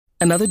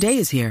Another day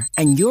is here,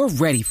 and you're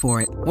ready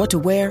for it. What to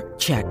wear?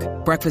 Check.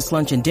 Breakfast,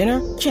 lunch, and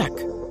dinner? Check.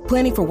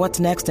 Planning for what's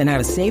next and how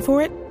to save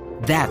for it?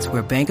 That's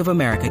where Bank of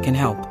America can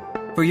help.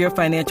 For your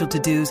financial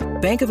to-dos,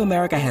 Bank of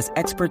America has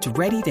experts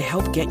ready to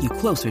help get you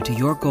closer to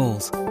your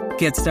goals.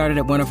 Get started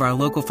at one of our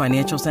local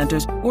financial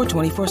centers or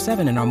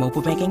 24/7 in our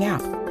mobile banking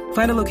app.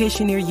 Find a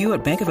location near you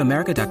at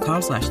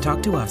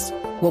bankofamerica.com/talktous.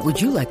 What would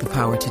you like the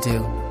power to do?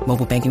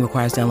 Mobile banking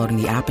requires downloading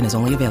the app and is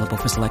only available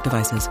for select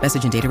devices.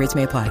 Message and data rates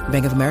may apply.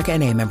 Bank of America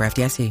N.A., member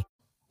FDIC.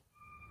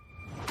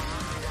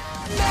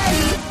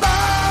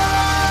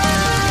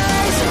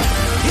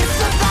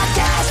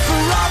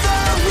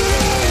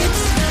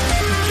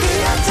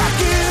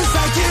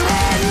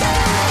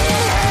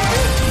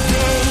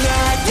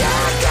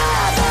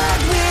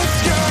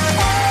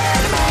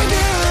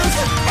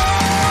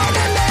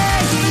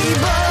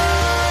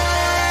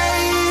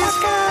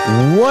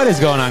 What is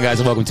going on, guys?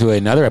 And welcome to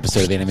another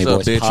episode of the Anime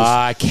Boys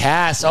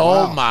Podcast.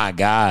 Oh, my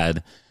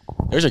God.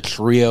 There's a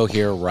trio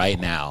here right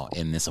now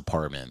in this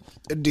apartment.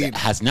 Indeed. That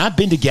has not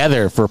been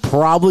together for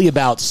probably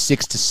about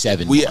 6 to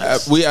 7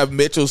 months. We have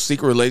Mitchell's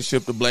secret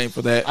relationship to blame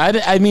for that.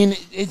 I mean,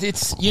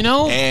 it's, you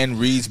know. And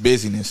Reed's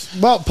busyness.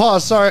 Well,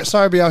 pause. Sorry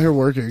to be out here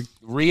working.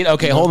 Reed,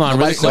 okay, hold on.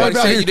 Really quick. Nobody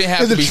said you didn't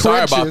have to be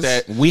sorry about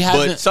that.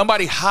 But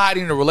somebody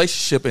hiding a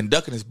relationship and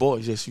ducking his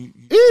boys. Yes, you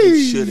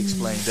should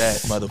explain that,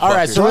 motherfucker. All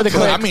right, so really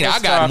quick. I mean, I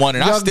got one,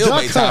 and I still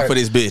made time for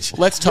this bitch.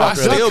 Let's talk.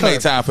 I still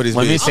made time for this bitch.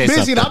 Let me say I'm busy,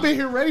 something. and I've been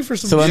here ready for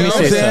some. So let me You know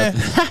say what I'm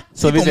something.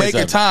 So People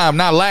making time,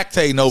 not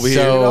lactating over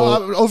here.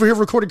 I'm over here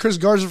recording Chris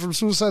Garza from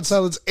Suicide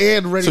Silence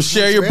and ready. So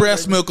share your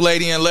breast milk,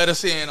 lady, and let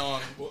us in on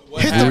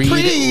what Hit happened. the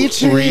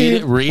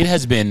preach. Reed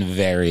has been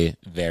very,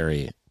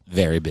 very,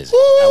 very busy.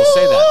 I will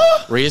say that.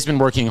 Reed has been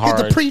working hard.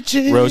 Hit the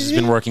preaching. Rose has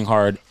been working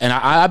hard. And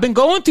I've been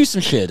going through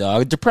some shit,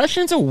 dog.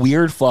 Depression's a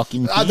weird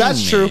fucking thing,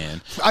 That's true.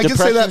 man. I can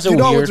say that. Depression's a You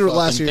know, I went weird through it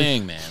last fucking year.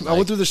 thing, man. I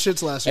went through the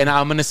shits last year. And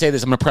I'm going to say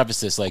this. I'm going to preface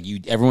this. Like,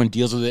 everyone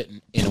deals with it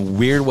in a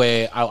weird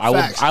way. I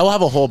will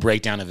have a whole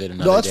breakdown of it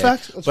another No, that's day.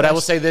 facts. That's but I facts.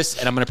 will say this,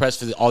 and I'm going to press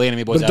for all the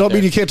anime boys But out don't there.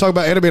 mean you can't talk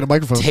about anime on a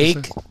microphone.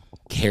 Take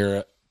care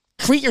of.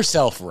 Treat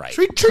yourself right.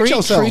 Treat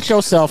yourself. Treat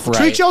yourself right.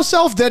 Treat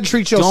yourself, then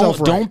treat yourself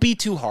right. Don't be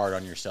too hard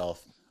on yourself.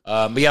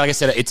 But yeah, like I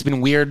said, it's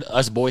been weird.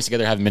 Us boys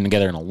together haven't been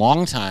together in a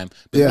long time.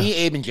 But Yeah. me,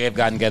 Abe, and Jay have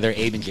gotten together.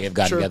 Abe and Jay have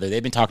gotten together.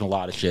 They've been talking a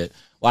lot of shit,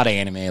 a lot of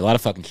anime, a lot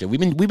of fucking shit. We've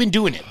been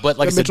doing it. But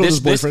like I said, Mitchell and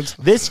his boyfriends.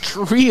 this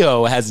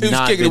trio has He was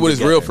not kicking been it with his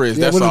together. real friends.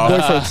 Yeah, That's with his all.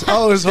 boyfriends.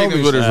 Oh, his Kicking homies.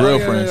 it with his real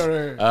Yeah,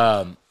 friends.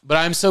 yeah. But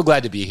I'm so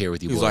glad to be here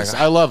with you boys. like,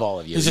 I love all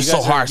of you. It's just You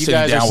guys so hard you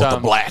sitting guys are down with the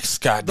some- blacks.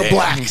 God The damn.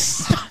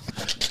 blacks.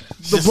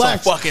 The Just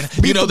blacks. so fucking,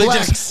 Beat you know, the they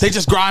blacks.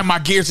 just grind my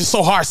gears. It's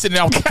so hard sitting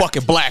down with the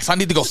fucking blacks. I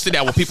need to go sit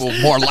down with people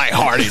more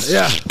lighthearted.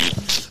 Yeah.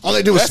 All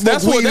they do is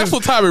smoke weed. That's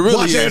what time it really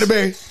watch is.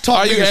 anime. Talk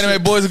All you nigga anime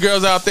shit. boys and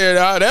girls out there,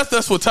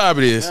 that's what time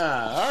it is. All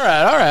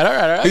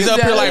right. He's up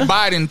here like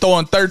Biden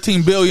throwing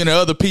 $13 billion at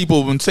other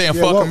people and saying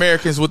Yeah, fuck well-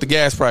 Americans with the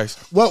gas price.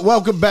 Well,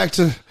 welcome back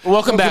to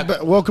Welcome back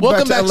to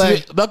LA.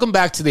 Welcome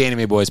back to the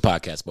Anime Boys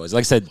Podcast, boys.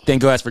 Like I said,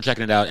 thank you guys for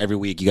checking it out every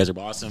week. You guys are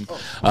awesome.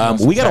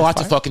 We got a lot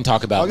to fucking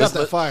talk about. I got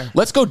that fire.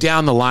 Let's go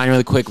down the line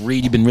really quick.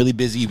 Reed, you've been really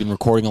busy. You've been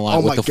recording a lot. Oh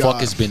What my the fuck God.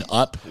 has been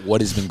up?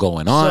 What has been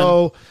going on?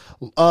 So,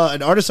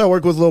 an artist I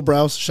work with, Lil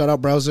Browse. Shout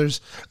out Browsers.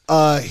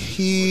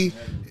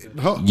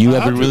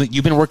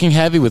 You've been working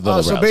heavy with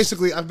Lil So Browse.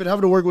 basically, I've been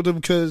having to work with him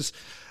because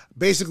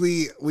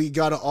basically we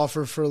got an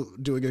offer for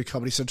doing a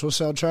Comedy Central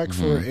soundtrack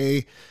for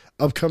a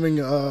upcoming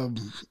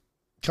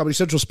Comedy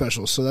Central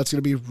special. So that's going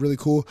to be really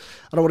cool.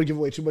 I don't want to give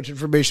away too much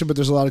information, but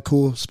there's a lot of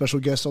cool special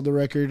guests on the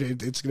record.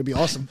 It's going to be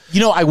awesome. You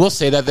know, I will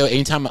say that though.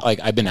 Anytime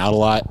like I've been out a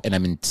lot and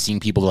I've been seeing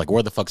people like,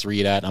 where the fuck's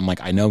Reed at? I'm like,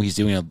 I know he's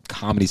doing a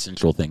Comedy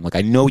Central thing. Like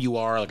I know you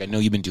are. Like I know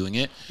you've been doing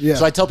it. Yeah.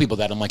 So I tell people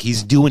that I'm like,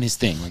 he's doing his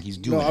thing. Like he's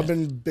doing. No, it. I've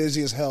been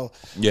busy as hell.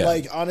 Yeah.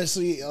 Like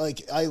honestly,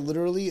 like I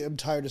literally am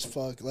tired as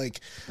fuck.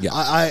 Like Yeah.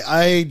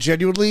 I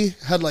genuinely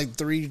had like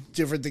 3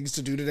 different things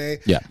to do today.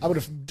 Yeah. I would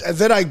have, and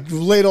then I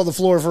laid on the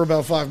floor for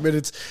about 5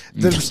 minutes.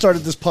 Then started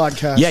this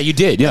podcast. Yeah, you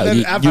did. Yeah, And then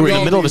you after were in the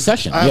all middle of a these,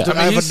 session. I have Yeah. to-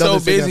 I mean, he's so another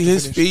thing I have busy. to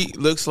His finish. feet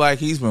looks like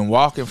he's been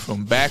walking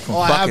from back from Oh,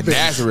 I have fucking been.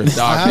 Nazareth,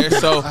 I have dog. They're been.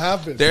 so I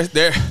have been.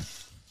 they're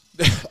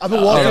I've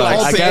been walking like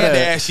all I up gotta- sand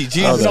ashy.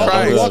 Jesus Oh, no, I've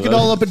been Christ. walking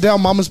all up and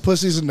down mama's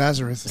pussies in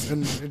Nazareth,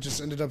 and it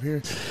just ended up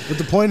here. But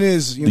the point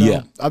is, you know,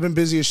 Yeah. I've been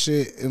busy as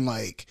shit, and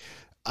like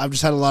I've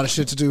just had a lot of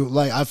shit to do.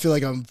 Like I feel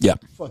like I'm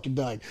fucking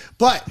dying.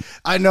 But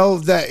I know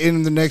that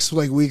in the next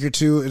like week or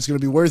two, it's gonna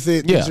be worth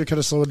it. Yeah. Things are kind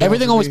of slowing down.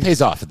 Everything for always me.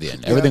 pays off at the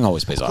end. Everything Yeah.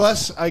 always pays off.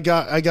 Plus, I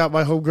got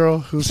my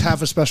homegirl who's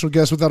half a special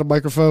guest without a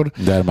microphone.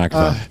 That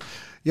microphone.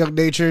 Young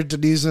Nature,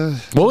 Denisa.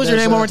 What was your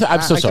name one more time?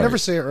 I'm so I sorry. can never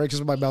say it right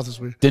because my mouth is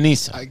weird.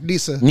 Denise.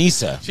 Nisa.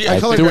 Nisa. She I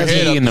had call to her put her Nessa.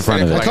 head up in the and front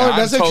say, of it. I like, call her I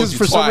Nessa told because you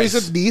for some twice.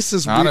 reason Niece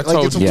is I weird. done Like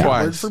told it's a you weird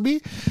twice. word for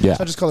me. Yeah.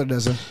 So I just call her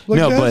Nessa. Like,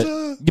 No,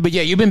 Nessa. but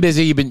yeah, you've been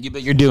busy.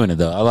 But you're doing it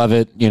though. I love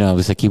it. You know,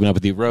 just like keeping up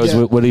with you. Rose,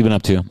 Yeah. what have you been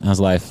up to? How's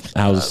life?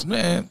 How's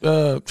Man,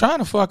 trying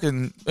to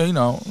fucking, you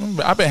know,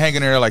 I've been hanging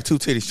there like 2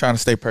 titties trying to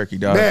stay perky,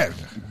 dog. Man.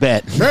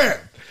 bet?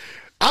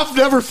 I've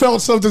never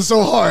felt something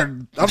so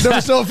hard. I've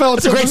never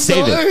felt something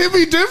so hard. It hit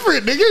me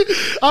different,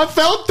 nigga. I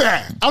felt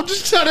that. I'm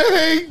just trying to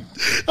hang.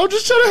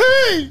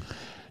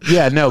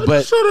 Yeah, no,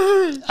 but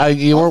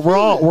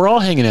we're all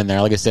hanging in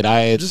there. Like I said,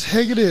 just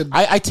hanging in.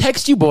 I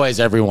text you boys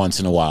every once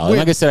in a while. And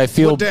like I said, I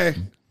feel what day?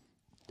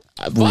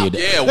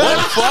 Yeah, what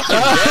fucking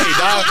day,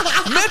 dog.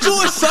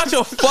 Mitchell is such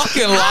a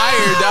fucking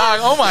liar, dog.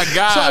 Oh my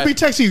God. So I'll be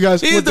texting you guys.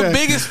 He's the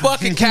biggest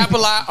fucking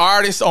Capital I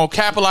artist on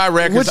Capital I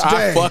Records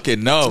I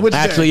fucking know.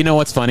 Actually, you know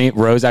what's funny?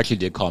 Rose actually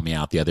did call me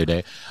out the other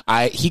day.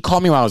 He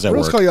called me while I was at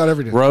work. Rose call you out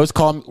every day. Rose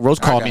called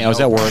me. I was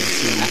at work.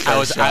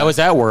 I was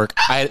at work.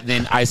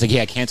 Then I was like,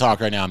 yeah, I can't talk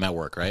right now. I'm at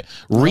work, right?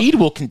 Reed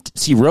will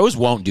see. Rose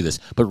won't do this,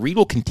 but Reed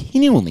will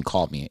continually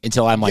call me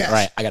until I'm like, all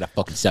right, I gotta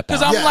fucking step out.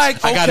 Because I'm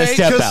like, okay, I gotta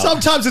step out. Because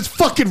sometimes it's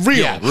fucking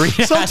real. Yeah,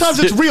 sometimes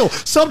it's real.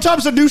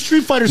 Sometimes a new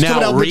Street Fighter's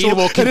coming out. Now Reed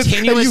will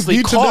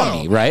continuously call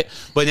me, right?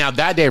 But now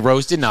that day,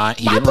 Rose did not.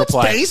 He didn't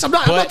reply. I'm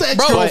not the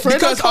ex-girlfriend.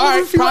 Because, all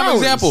right, prime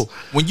example,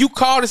 when you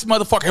call this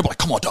motherfucker, he'll be like,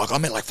 come on, dog,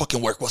 I'm in like fucking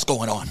work. What's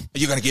going on?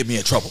 You're going to get me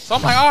in trouble. So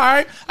I'm like, all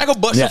right, I go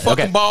bust your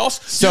fucking balls.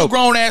 So, you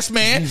grown-ass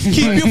man.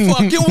 Keep your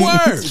fucking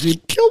word.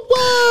 Keep your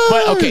word.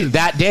 But, okay,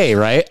 that day,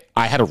 right?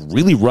 I had a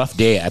really rough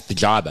day at the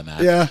job I'm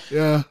at.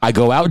 Yeah. I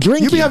go out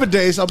drinking. You be having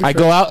days. I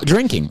go out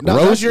drinking. No,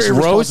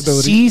 Rose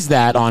sees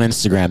that on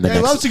Instagram. He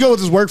loves to go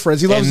with his work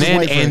friends. He loves his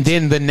white friends. And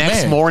then the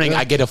next morning,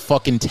 I get a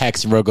fucking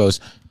text and Rose goes,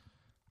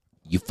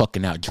 you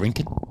fucking out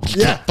drinking?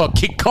 Yeah.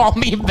 Fucking call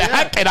me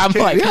back. And I'm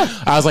like,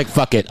 I was like,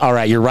 fuck it. All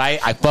right, you're right.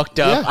 I fucked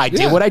up. I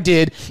did what I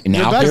did. And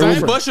now you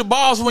didn't bust your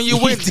balls when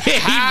you went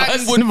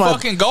hiding with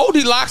fucking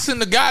Goldilocks in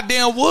the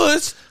goddamn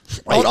woods.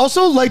 I would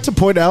also like to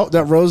point out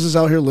that Rose is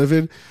out here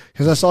living,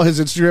 because I saw his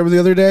Instagram the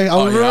other day. I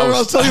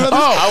was telling you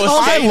about this.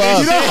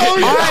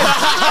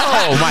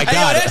 Oh my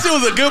God. That shit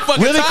was a good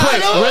fucking Really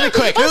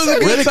quick.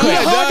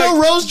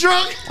 Rose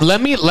drunk?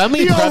 Let me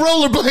He on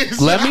rollerblades.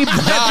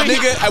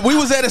 Nigga, we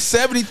was at a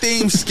 70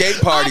 themed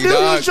skate party,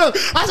 dog.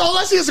 All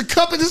I see is a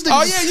cup of this nigga.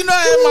 Oh yeah, you know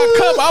I had my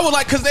cup. I was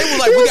like, because they were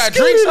like, we got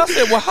drinks. I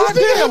said, well, how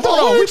damn,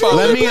 hold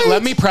on.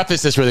 Let me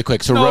preface this really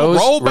quick. So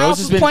Rose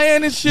has been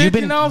playing and shit.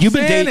 You've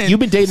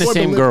been dating the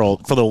same girl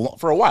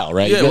for a while,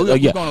 right? Yeah, we're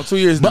going on 2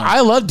 years now. But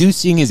I love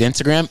seeing his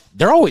Instagram.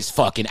 They're always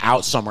fucking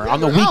out somewhere. On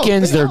the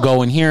weekends, they're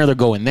going here, they're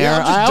going there.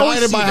 I'm just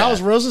dying in my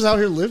house. Rose is out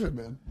here living,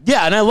 man.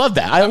 Yeah, and I love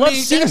that. I love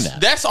seeing that.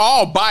 That's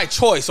all by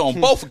choice on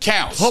both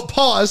accounts.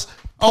 Pause.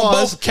 On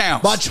both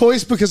accounts. By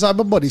choice, because I'm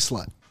a money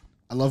slut.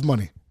 I love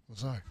money. I'm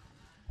sorry.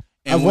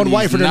 And I have one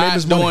wife and her name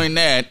is Money. Doing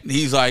that,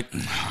 he's like,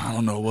 I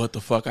don't know what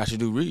the fuck I should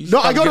do. No,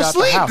 I go to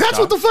sleep. That's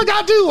what the fuck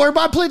I do. Or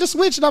I play the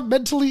Switch and I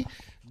mentally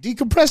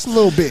decompress a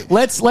little bit.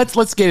 Let's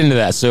get into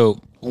that.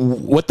 So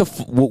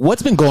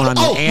what's been going on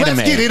in anime?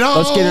 Let's get it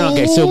on.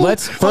 Okay, so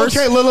let's first.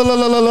 Okay, a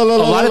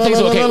lot of things.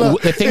 Okay,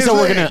 the things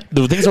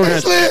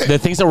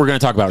that we're gonna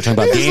talk about. We're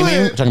talking about gaming.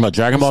 We're talking about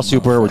Dragon Ball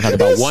Super. We're talking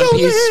about One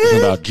Piece. We're talking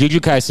about Jujutsu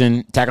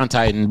Kaisen, Attack on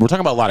Titan. We're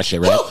talking about a lot of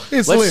shit, right?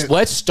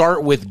 Let's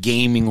start with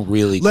gaming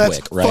really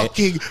quick, right?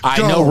 I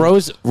know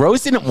Rose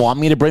didn't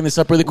want me to bring this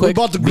up really quick. We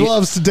bought the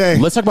gloves today.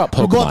 Let's talk about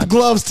Pokemon. We bought the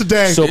gloves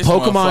today. So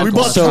Pokemon. We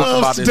bought the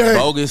gloves today.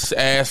 Bogus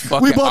ass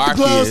fucking. We bought the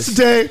gloves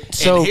today.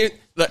 So.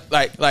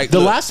 Like the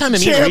last time me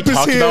and Reed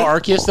talked about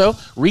Arceus, though,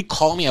 Reed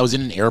called me. I was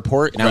in an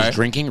airport and I was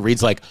drinking.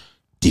 Reed's like,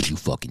 did you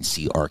fucking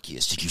see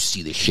Arceus? Did you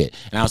see this shit?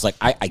 And I was like,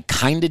 I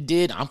kind of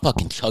did. I'm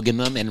fucking chugging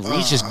them. And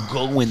Reed's just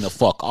going the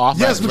fuck off.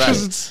 Yes,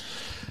 because it's...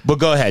 But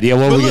go ahead. Yeah,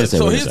 what were we going to say?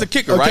 So here's the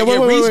kicker, right?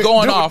 Reed's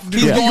going off.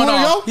 He's going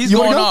off. He's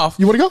going off.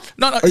 You want to go?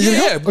 No.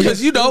 Yeah,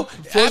 because, you know,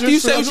 after you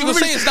say what you were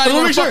saying, it's not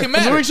even fucking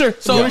matter.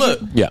 So look,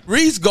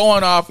 Reed's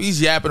going off.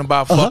 He's yapping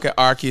about fucking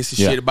Arceus and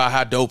shit about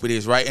how dope it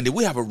is, right? And then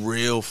we have a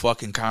real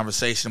fucking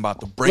conversation about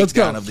the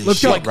breakdown of this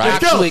shit,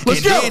 right? Let's go.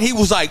 And then he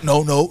was like,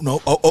 no.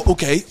 Oh,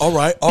 okay. All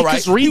right.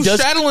 Because Reed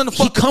does,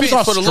 he comes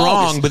off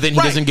strong, but then he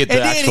doesn't get the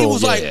actual. And then he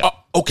was like,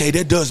 okay,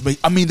 that does make.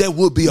 I mean, that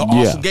would be an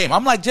awesome game.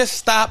 I'm like, just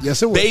stop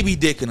baby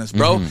dicking us,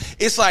 bro.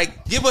 It's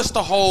like, give us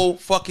the whole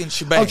fucking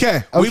shebang.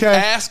 Okay. We've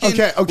asking.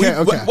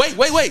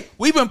 Wait.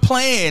 We've been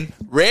playing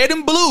Red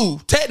and Blue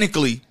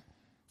technically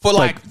for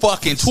like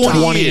fucking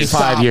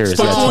 25 years.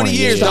 For 20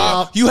 years,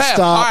 dog. You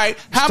have. All right.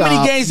 How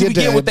many games did we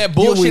get with that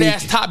bullshit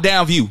ass top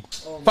down view?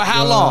 For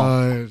how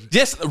long?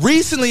 Just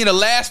recently in the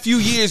last few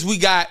years, we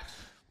got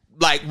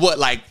like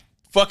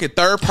fucking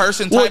third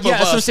person type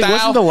of style.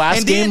 Wasn't the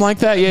last game like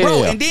that? Yeah,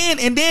 bro. And then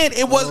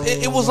it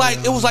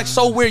was like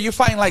so weird. You're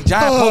fighting like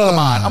giant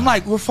Pokemon. I'm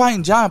like, we're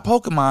fighting giant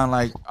Pokemon.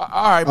 Like,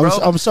 all right, bro.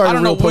 I'm sorry. I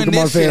don't know when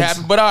this shit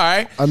happened, but all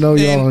right. I know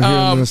y'all are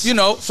hearing this. You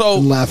know, so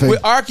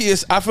with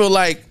Arceus, I feel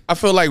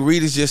like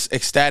Reed is just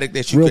ecstatic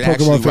that you can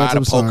actually ride a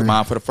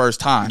Pokemon for the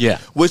first time. Yeah,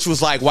 which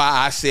was like why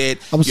I said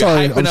you're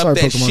hyping up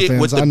that shit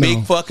with the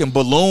big fucking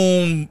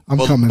balloon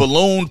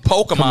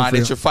Pokemon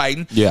that you're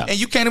fighting. Yeah, and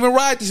you can't even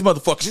ride these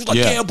motherfuckers. He's like,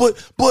 yeah, but,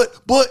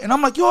 and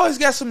I'm like, you always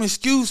got some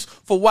excuse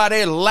for why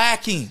they're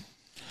lacking.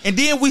 And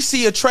then we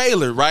see a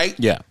trailer, right?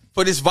 Yeah.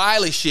 For this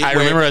Violet shit. I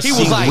remember he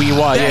was like,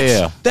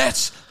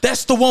 that's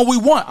that's the one we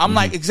want. I'm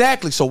like,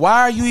 exactly. So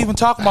why are you even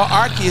talking about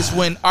Arceus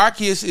when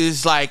Arceus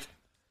is like,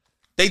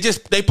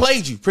 they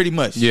played you pretty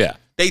much. Yeah.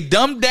 They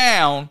dumbed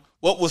down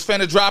what was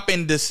finna drop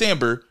in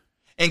December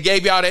and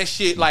gave y'all that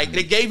shit. Like,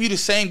 they gave you the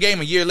same game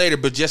a year later,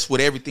 but just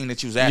with everything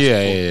that you was asking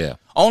for. Yeah.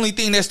 Only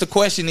thing that's the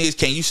question is,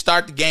 can you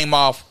start the game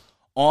off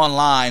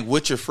online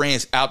with your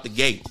friends out the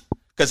gate?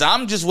 Because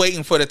I'm just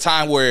waiting for the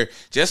time where,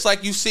 just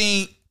like you've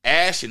seen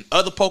Ash and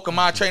other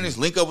Pokemon trainers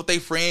link up with their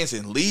friends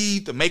and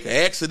leave to make an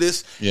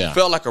exodus. It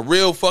felt like a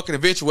real fucking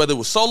adventure, whether it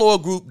was solo or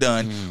group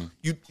done.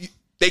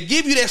 They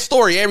give you that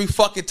story every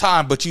fucking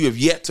time, but you have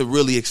yet to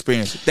really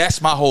experience it.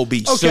 That's my whole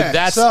beast. Okay, so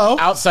that's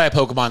outside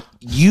Pokemon.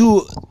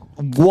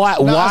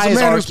 Why is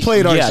man who's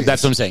played Arceus? Yeah,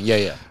 that's what I'm saying.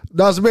 Yeah.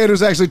 Now, as a man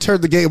who's actually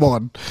turned the game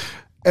on.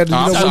 And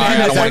I'm sorry,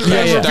 I don't want to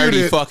get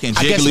dirty fucking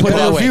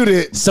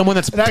Jigglypuff. Someone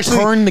that's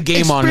turned the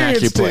game on and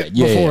actually played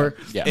before.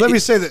 Yeah. Let me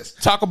say this.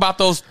 Talk about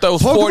those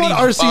Pokemon 40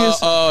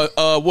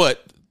 Arceus,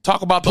 what?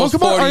 Talk about those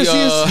Pokemon 40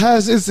 Arceus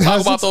has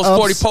talk about those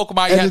 40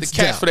 Pokemon you had to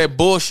catch for that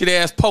bullshit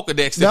ass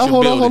Pokedex that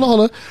you're building.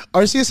 Hold on.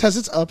 Arceus has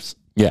its ups.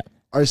 Yeah.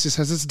 Arceus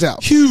has its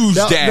downs. Huge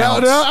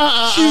downs.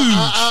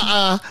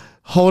 Huge.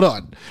 Hold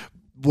on.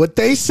 What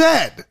they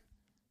said,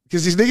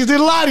 because these niggas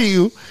didn't lie to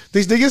you.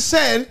 These niggas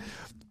said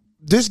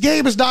this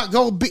game is not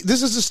going to be.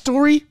 This is a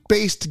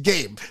story-based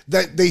game.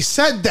 That they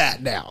said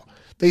that now.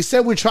 They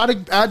said we're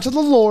trying to add to the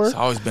lore. It's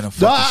always been a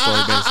fucking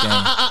story-based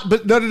game.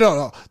 But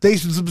no. They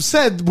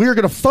said we're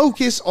going to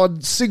focus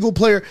on single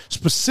player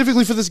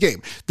specifically for this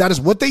game. That is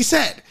what they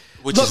said.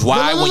 Which is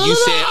why when you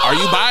said, "Are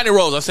you buying the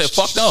roles?" I said,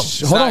 "Fuck no."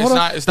 Hold on.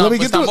 Let me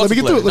get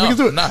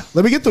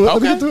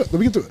through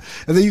it.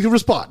 And then you can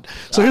respond.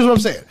 So here's what I'm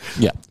saying.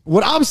 Yeah.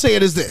 What I'm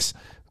saying is this: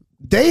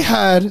 they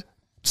had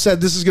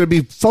said this is going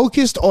to be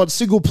focused on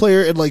single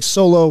player and like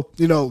solo,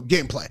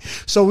 gameplay.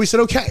 So we said,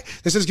 okay,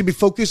 this is going to be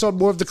focused on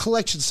more of the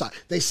collection side.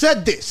 They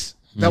said this.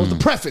 That was the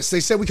preface. They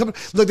said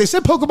they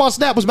said Pokemon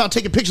Snap was about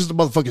taking pictures of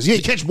the motherfuckers. Yeah,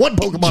 you catch one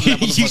Pokemon.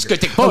 You just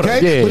gotta take photos.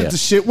 Okay? But the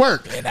shit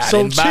worked.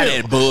 So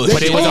chill.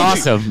 But it was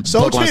awesome.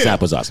 So Pokemon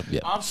Snap was awesome. Yeah.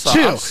 I'm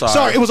sorry.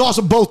 Sorry, it was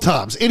awesome both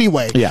times.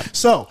 Anyway. Yeah.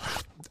 So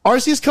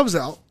Arceus comes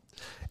out.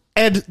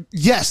 And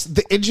yes,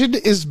 the engine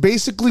is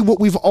basically what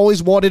we've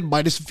always wanted,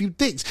 minus a few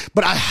things.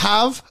 But I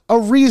have a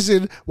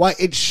reason why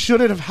it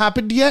shouldn't have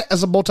happened yet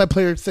as a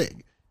multiplayer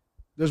thing.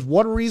 There's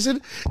one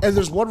reason, and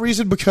there's one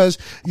reason because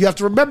you have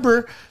to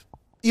remember,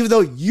 even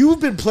though you've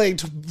been playing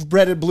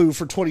Red and Blue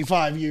for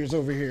 25 years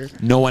over here,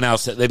 no one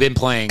else. They've been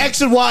playing. X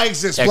and Y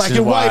exists. Black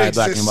and White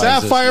exists.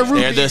 Sapphire,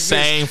 Ruby They're the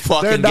same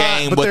fucking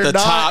game with the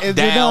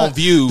top-down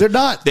view. They're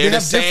not. They're the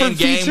same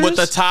game with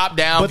the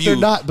top-down view.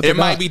 There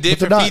might be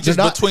different features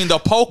between the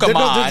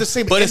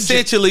Pokemon, but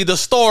essentially the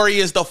story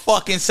is the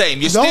fucking same.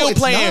 You're still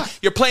playing.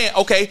 You're playing.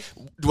 Okay,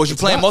 was you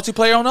playing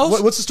multiplayer on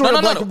those? What's the story?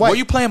 No. Were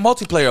you playing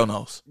multiplayer on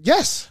those?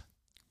 Yes.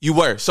 You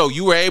were. So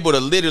you were able to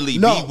literally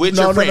be with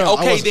your friend.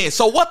 Okay, then.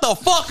 So what the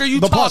fuck are you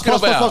talking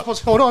about? Pause.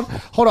 Hold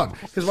on.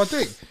 Here's my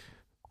thing.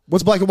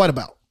 What's Black and White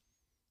about?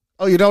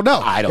 Oh, you don't know?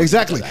 I don't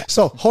exactly. know that.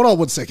 So hold on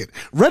one second.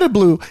 Red and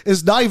Blue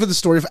is not even the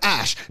story of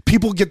Ash.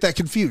 People get that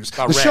confused.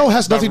 The show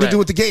has nothing to do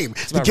with the game.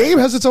 The game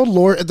has its own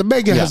lore, and the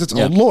manga has its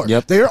own lore.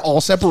 They are all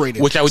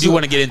separated. Which I do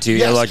want to get into.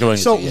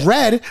 Yes. So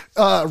Red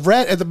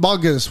and the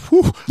mangas.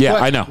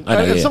 I know.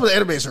 And some of the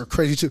animes are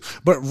crazy too.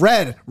 But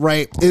Red,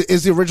 right,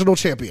 is the original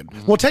champion.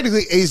 Well,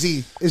 technically, AZ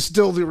is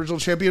still the original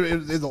champion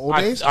in the old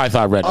days. I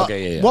thought Red.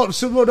 Okay, yeah. Well,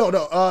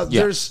 no.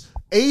 There's.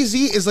 AZ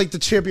is like the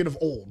champion of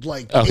old,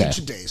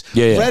 ancient days.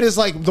 Yeah. Red is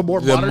like the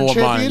more modern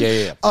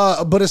champion.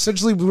 But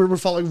essentially, we were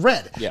following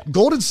Red. Yeah.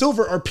 Gold and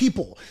Silver are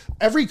people.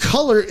 Every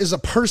color is a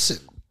person.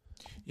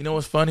 You know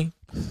what's funny?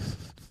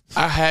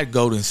 I had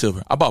Gold and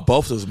Silver. I bought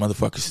both of those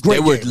motherfuckers. Great they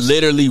were games.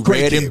 literally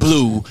Great red games. and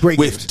blue Great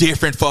with games.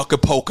 different fucking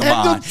Pokemon.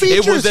 And the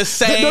features, it was the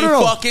same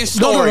fucking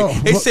story.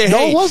 It said,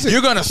 hey,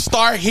 you're going to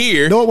start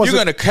here. You're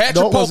going to catch a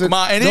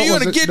Pokemon, and then you're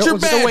going to get your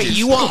badges. So wait,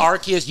 you want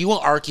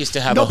Arceus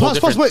to have a whole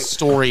different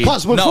story?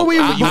 Pause. Before we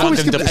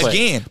skip to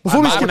play.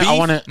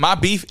 Again, my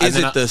beef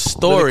isn't the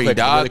story,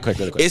 dog.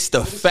 Really quick. It's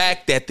the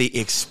fact that the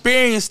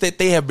experience that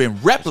they have been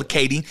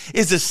replicating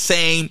is the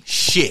same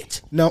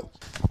shit. No.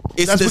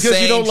 It's That's the because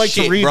same you don't like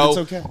shit, to read. bro. It's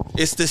okay.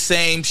 It's the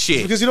same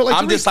shit. Because you don't like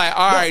I'm to just read. like,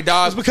 all right,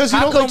 dog. It's because you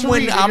how don't come like to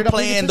when read and I'm you're not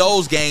playing paying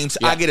those games,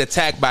 I get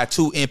attacked by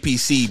 2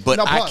 NPC, but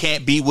I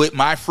can't be with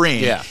my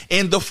friend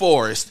in the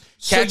forest,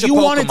 catch a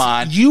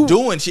Pokemon,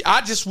 doing shit.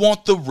 I just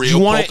want the real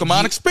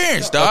Pokemon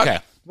experience, dog. Okay.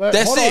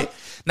 That's it.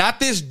 Not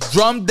this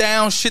drummed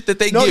down shit that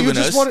they giving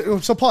us.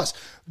 So pause.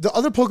 The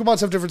other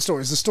Pokemons have different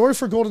stories. The story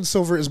for Gold and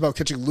Silver is about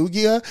catching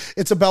Lugia.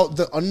 It's about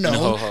the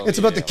unknown. It's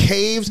about the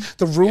caves,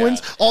 the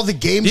ruins, all the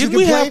games you can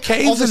play. Did we have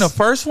caves in the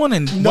first one?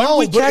 And weren't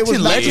we catching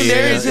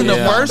legendaries in the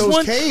first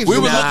one? We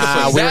were looking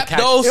for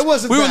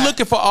Zapdos. We were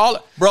looking for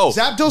all... Bro,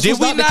 Zapdos did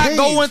we not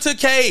go into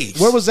caves?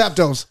 Where was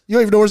Zapdos? You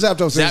don't even know where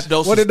Zapdos is.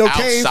 Zapdos was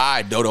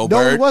outside, Dodo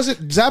Bird. No, he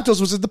wasn't. Zapdos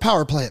was in the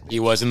power plant. He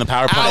was in the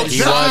power plant.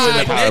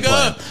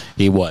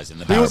 He was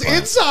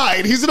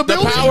inside. He's in a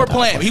building. The power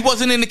plant. He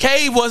wasn't in the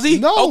cave, was he?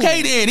 No.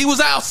 Okay, then. He was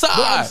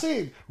outside.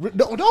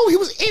 No, he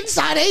was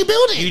inside a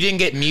building. You didn't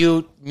get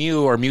Mute.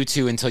 Mew or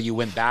Mewtwo until you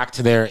went back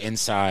to their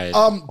inside.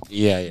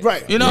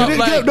 Right. You know,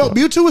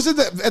 Mewtwo was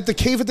at the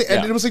cave at the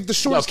end, and it was like the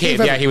shortest cave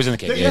ever. Yeah, he was in the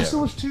cave. There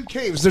was 2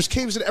 caves. There's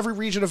caves in every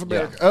region of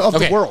America, of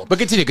the world. But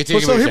continue.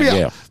 So hear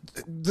me out.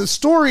 The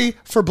story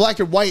for Black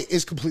and White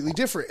is completely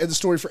different, and the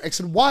story for X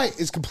and Y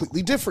is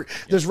completely different.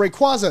 There's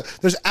Rayquaza.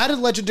 There's added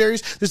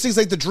legendaries. There's things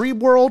like the Dream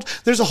World.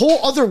 There's a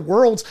whole other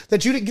world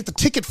that you didn't get the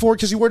ticket for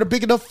because you weren't a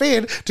big enough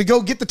fan to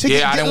go get the ticket.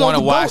 Yeah, I didn't want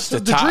to watch the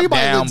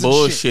top-down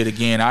bullshit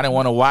again. I didn't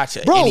want to watch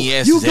an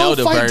NES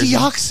Zelda version. You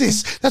go fight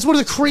Deoxys. That's one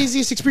of the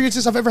craziest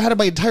experiences I've ever had in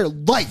my entire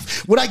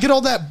life. When I get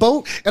on that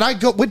boat and I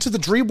went to the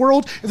Dream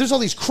World, and there's all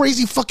these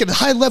crazy fucking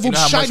high-level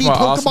shiny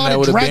Pokemon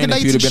and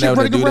Dragonites and shit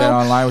running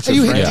around, and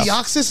you hit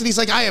Deoxys, and he's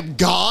like, I am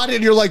God,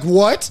 and you're like,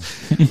 what?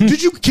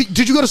 Did you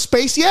go to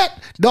space yet?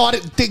 No, I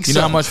didn't think so. You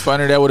know how much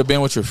funner that would have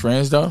been with your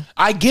friends, though?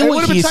 I get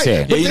what he's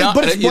saying.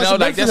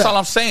 Like, that's all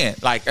I'm saying.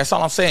 Like, that's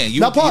all I'm saying.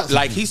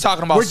 Like, he's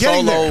talking about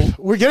solo.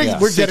 We're getting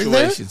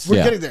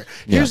there.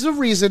 Here's the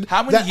reason.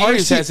 How many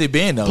years has it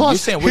been, though? You're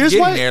saying we're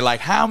getting there.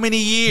 Like, how many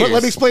years? But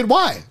let me explain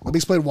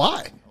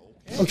why.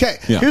 Okay,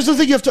 here's the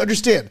thing you have to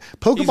understand.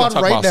 Pokemon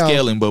right now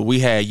scaling, but we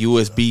had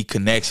USB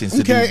connections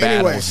to do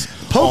battles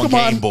on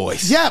Game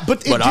Boys. Yeah,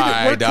 but it didn't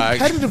work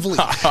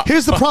competitively.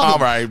 Here's the problem. All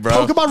right, bro.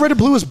 Pokemon Red and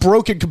Blue is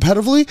broken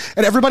competitively,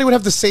 and everybody would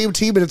have the same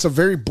team, and it's a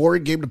very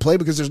boring game to play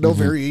because there's no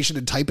variation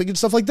in typing and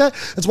stuff like that.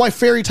 That's why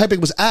fairy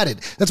typing was added.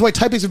 That's why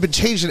typings have been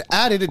changed and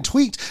added and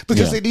tweaked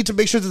because they need to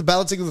make sure that the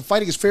balancing of the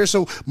fighting is fair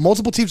so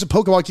multiple teams of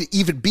Pokemon can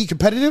even be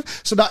competitive,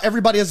 so not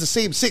everybody has the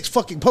same 6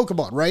 fucking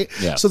Pokemon, right?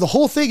 Yeah. So the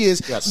whole thing is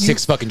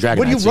 6 fucking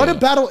Dragonites. When you run a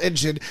battle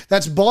engine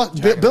that's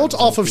built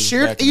off of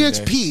shared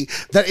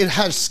EXP, that it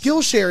has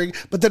skill sharing,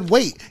 but then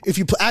wait, if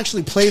you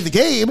actually play the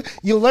game,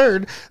 you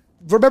learn.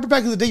 Remember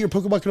back in the day, your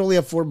Pokemon could only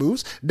have 4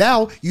 moves.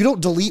 Now, you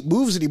don't delete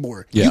moves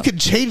anymore. Yeah. You can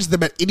change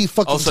them at any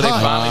fucking time. So they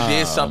finally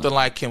did something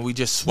like, can we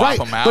just swap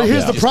them out? But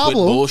here's the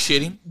problem.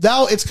 Bullshitting?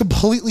 Now it's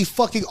completely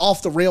fucking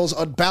off the rails,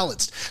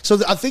 unbalanced. So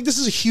I think this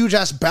is a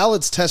huge-ass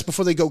balance test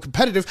before they go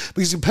competitive,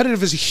 because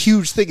competitive is a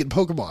huge thing in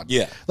Pokemon.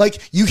 Yeah.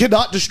 Like, you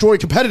cannot destroy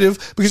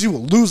competitive because you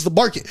will lose the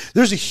market.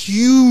 There's a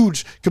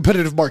huge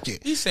competitive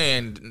market. He's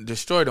saying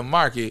destroy the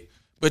market.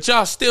 But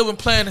y'all still been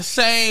playing the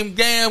same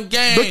damn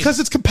game. Because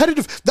it's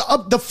competitive.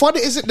 The fun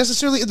isn't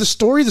necessarily in the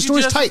story. The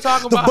story's tight.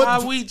 Talking about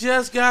how we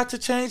just got to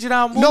change it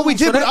out moves. No, we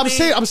did, but I'm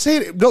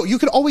saying no, you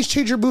can always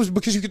change your moves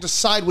because you can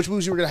decide which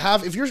moves you were going to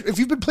have. If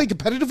you've been playing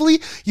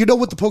competitively, you know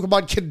what the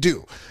Pokemon can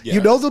do. Yeah.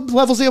 You know the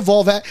levels they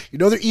evolve at. You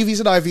know their EVs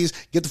and IVs.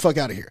 Get the fuck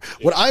out of here.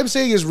 Yeah. What I'm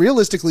saying is,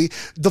 realistically,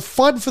 the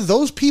fun for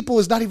those people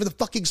is not even the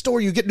fucking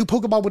story. You get new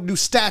Pokemon with new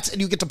stats, and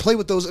you get to play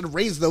with those and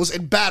raise those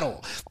and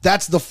battle.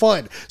 That's the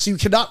fun. So you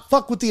cannot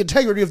fuck with the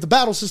integrity of the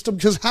battle system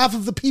because half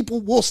of the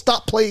people will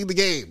stop playing the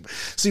game.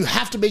 So you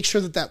have to make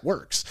sure that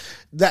works.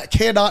 That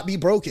cannot be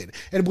broken.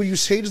 And when you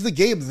change the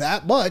game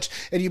that much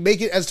and you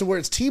make it as to where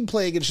it's team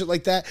playing and shit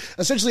like that,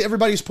 essentially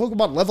everybody's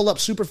Pokemon level up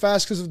super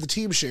fast because of the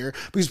team share,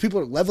 because people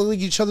are leveling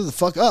each other the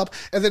fuck up,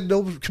 and then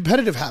no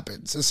competitive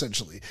happens,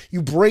 essentially.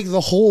 You break the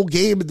whole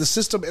game and the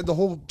system and the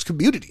whole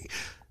community.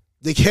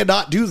 They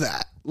cannot do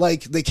that.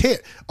 Like, they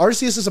can't.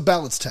 Arceus is a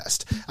balance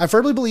test. I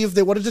firmly believe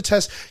they wanted to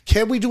test,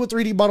 can we do a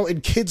 3D model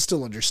and kids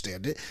still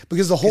understand it?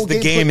 Because the whole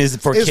game is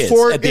for kids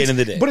at the end of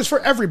the day. But it's for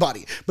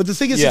everybody. But the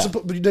thing is,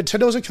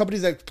 Nintendo's a company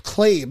that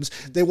claims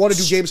they want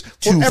to do games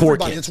for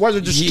everybody. That's why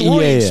they're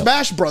destroying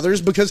Smash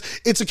Brothers, because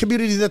it's a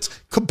community that's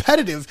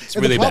competitive. And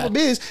really the problem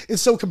is,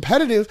 it's so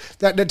competitive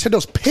that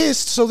Nintendo's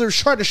pissed, so they're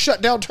trying to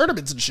shut down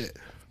tournaments and shit.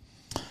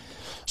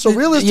 So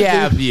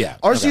realistically,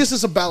 Arceus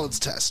is a balance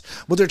test.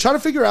 What they're trying to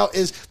figure out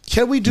is,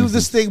 can we do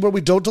this thing where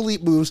we don't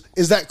delete moves?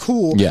 Is that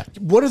cool? Yeah.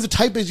 What are the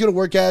typings going to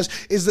work as?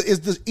 Is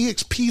the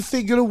EXP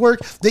thing going to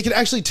work? They can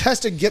actually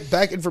test and get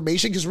back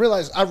information. Because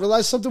I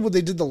realized something when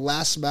they did the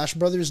last Smash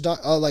Brothers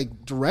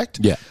direct.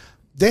 Yeah.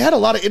 They had a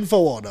lot of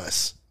info on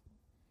us.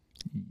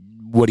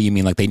 What do you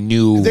mean? Like they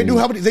knew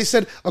how many? They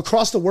said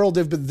across the world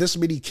there've been this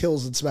many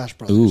kills in Smash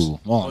Brothers. Ooh,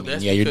 well,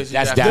 that's data.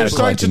 They're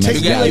starting to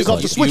take the off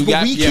the Switch,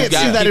 but we can't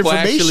see that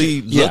information.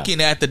 Actually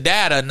looking at the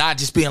data, not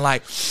just being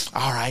like,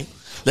 all right,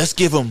 let's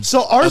give them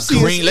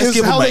Arceus let's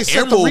give them an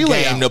Emerald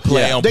game to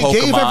play on Pokemon.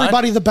 They gave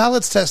everybody the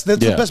balance test. That's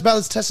the best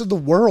balance test in the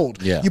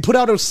world. Yeah. You put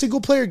out a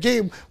single player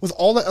game with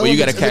all the elements.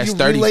 You got to catch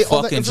 30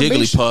 fucking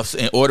Jigglypuffs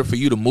in order for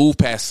you to move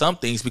past some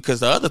things, because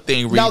the other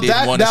thing Reed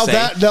didn't want to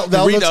say.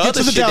 Reed, the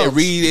other shit that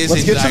Reed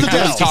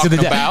isn't talking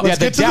about. Let's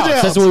get to the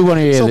doubts. That's what we want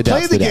to hear. So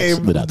play the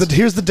game.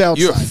 Here's the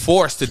downside. You're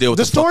forced to deal with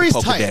the story's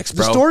Pokedex,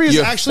 bro. The story is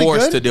actually good. You're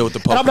forced to deal with the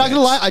Pokedex. And I'm not going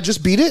to lie, I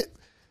just beat it.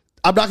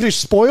 I'm not going to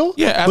spoil.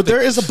 Yeah, but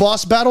there is a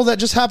boss battle that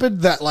just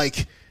happened that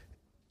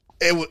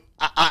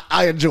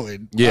I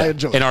enjoyed. Yeah. I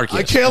enjoyed. In Arceus.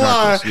 I can't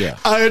lie. Yeah.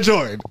 I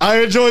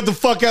enjoyed the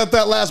fuck out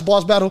that last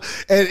boss battle,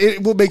 and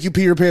it will make you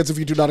pee your pants if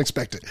you do not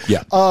expect it.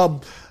 Yeah.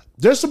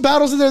 There's some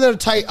battles in there that are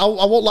tight. I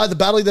won't lie. The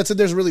battling that's in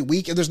there is really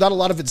weak, and there's not a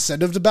lot of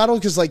incentive to battle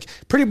because, like,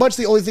 pretty much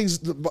the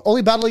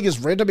only battling is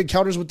random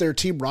encounters with their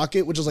Team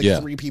Rocket, which is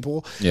like 3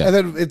 people, and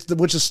then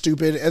which is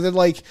stupid. And then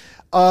like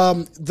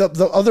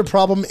the other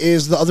problem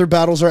is the other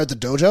battles are at the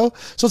dojo,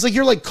 so it's like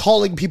you're like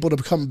calling people to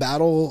come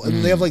battle,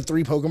 and they have like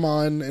 3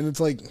 Pokemon, and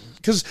it's like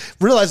because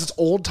realize it's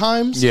old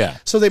times,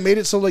 so they made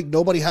it so like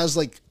nobody has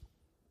like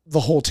the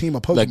whole team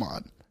of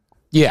Pokemon.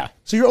 Yeah.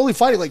 So you're only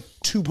fighting like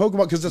 2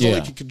 Pokemon because that's all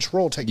they can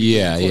control technically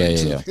according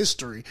to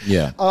history.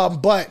 Yeah.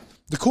 But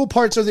the cool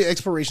parts are the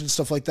exploration,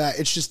 stuff like that.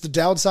 It's just the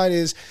downside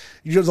is,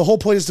 the whole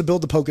point is to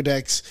build the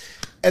Pokedex,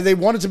 and they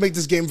wanted to make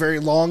this game very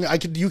long.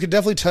 You could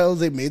definitely tell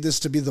they made this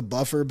to be the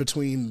buffer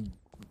between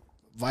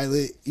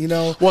Violet,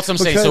 Well, that's what I'm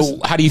saying. So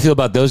how do you feel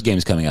about those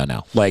games coming out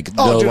now? Like,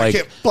 I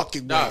can't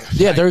fucking wait.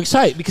 Yeah, they're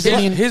excited because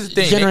here's the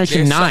thing.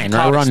 Generation 9,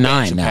 right? We're on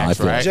 9 now. I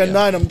feel right? Gen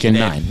 9. Gen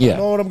 9. Yeah. I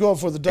know what I'm going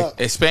for. The duck.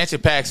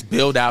 Expansion packs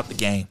build out the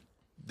game.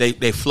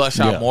 They flush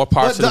out more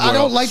parts of the world. I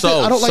don't like the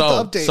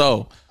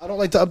update. I don't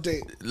like the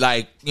update.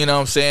 Like, you know what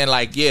I'm saying?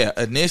 Like,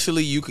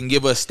 initially you can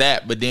give us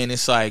stat, but then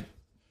it's like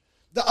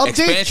the update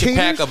expansion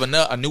pack of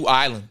a new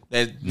island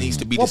that needs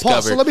to be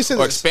discovered. So let me say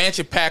this.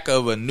 Expansion pack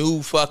of a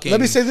new fucking.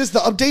 Let me say this. The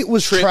update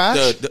was trash.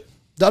 The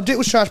update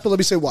was trash, but let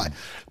me say why.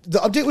 The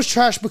update was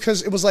trash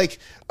because it was like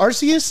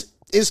Arceus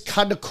is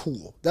kind of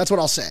cool. That's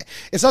what I'll say.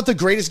 It's not the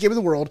greatest game in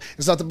the world.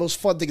 It's not the most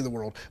fun thing in the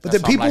world. But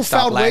then people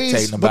found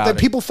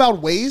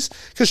ways.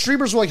 Because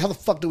streamers were like, "How the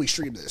fuck do we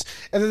stream this?"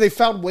 And then they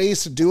found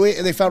ways to do it,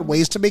 and they found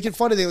ways to make it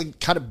fun, and they like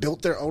kind of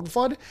built their own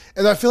fun.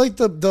 And I feel like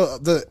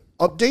the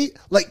update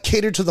like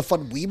catered to the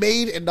fun we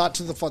made and not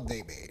to the fun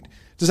they made.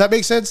 Does that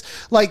make sense?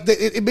 Like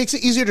it makes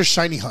it easier to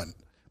shiny hunt.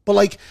 But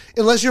like,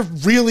 unless you're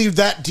really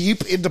that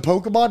deep into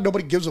Pokemon,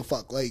 nobody gives a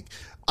fuck. Like,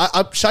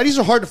 shinies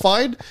are hard to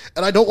find,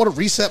 and I don't want to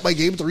reset my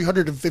game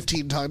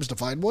 315 times to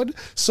find one.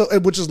 So,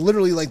 which is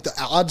literally like the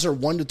odds are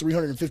 1 to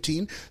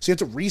 315. So you have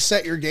to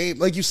reset your game.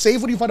 Like you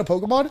save when you find a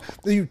Pokemon,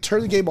 then you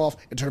turn the game off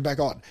and turn it back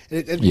on,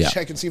 and you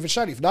check and see if it's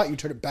shiny. If not, you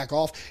turn it back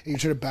off and you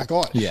turn it back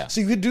on. Yeah.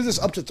 So you can do this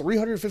up to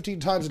 315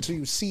 times until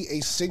you see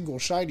a single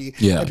shiny.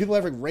 Yeah. And people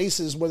are having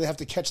races where they have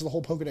to catch the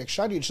whole Pokedex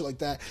shiny and shit like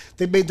that.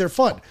 They made their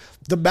fun.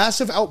 The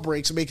massive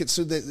outbreaks make it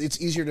so that it's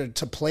easier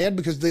to plan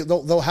because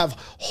they'll have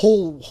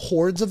whole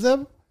hordes of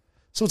them.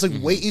 So it's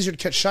like way easier to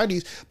catch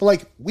shinies, but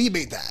like we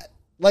made that.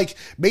 Like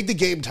made the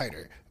game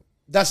tighter.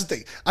 That's the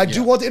thing. I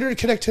do want the internet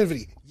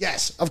connectivity.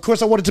 Yes, of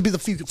course I want it to be the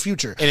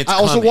future. And I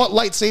also want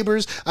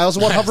lightsabers. I also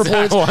want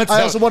hoverboards.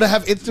 I also want to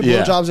have instant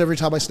blowjobs every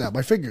time I snap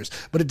my fingers.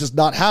 But it does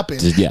not happen.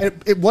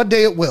 One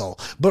day it will.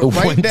 But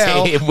right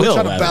now we're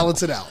trying to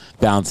balance it out.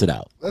 Balance it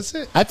out. That's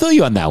it. I feel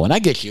you on that one. I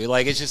get you.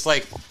 Like it's just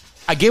like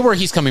I get where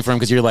he's coming from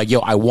because you're like,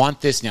 yo, I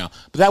want this now.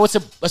 But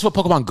that's what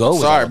Pokemon Go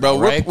was. Sorry, bro.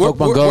 Right?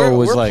 Pokemon Go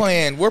was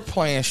like we're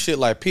playing shit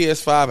like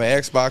PS5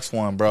 and Xbox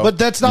One, bro. But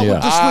that's not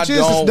what the Switch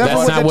is. It's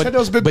never what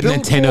Nintendo's been built for.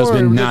 But Nintendo's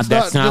been not.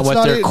 That's not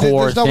what their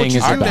core thing is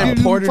about. Aren't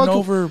they porting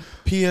over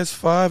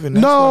PS5 and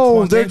Xbox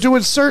One? They're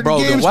doing certain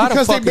games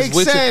because they make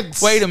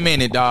sense. Wait a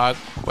minute, dog.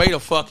 Wait a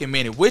fucking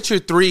minute. Witcher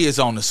 3 is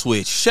on the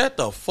Switch. Shut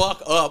the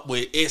fuck up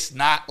with it's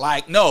not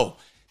like no.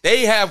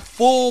 They have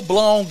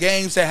full-blown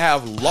games that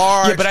have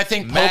large, but I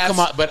think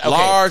Pokemon,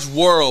 large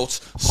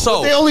worlds. So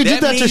but they only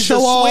did that to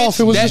show off.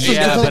 It was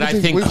but I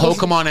think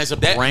Pokemon as a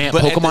brand,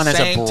 Pokemon as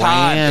a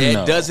brand,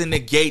 that doesn't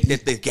negate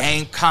that the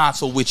game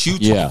console, which you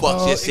two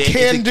fucks just said,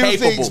 can do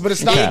things, but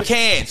it's not. It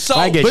can. So,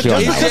 I get but you.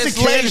 Because it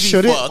can,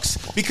 should it?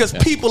 Fucks because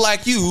people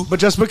like you, but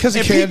just because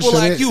it can, people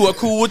like you are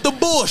cool with the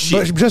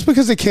bullshit. But just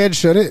because it can,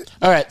 should it?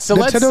 All right. So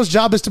Nintendo's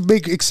job is to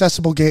make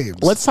accessible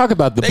games. Let's talk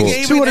about the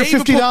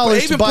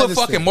 $250 to buy this.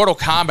 Fucking Mortal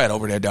Kombat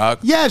over there, dog.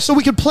 Yeah, so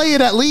we can play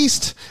it at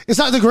least. It's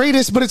not the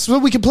greatest, but it's so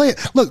we can play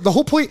it. Look, the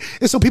whole point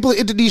is so people in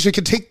Indonesia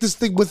can take this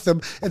thing with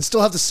them and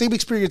still have the same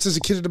experience as a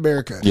kid in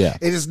America. Yeah.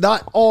 It is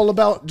not all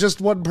about just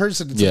one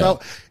person. It's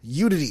about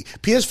unity.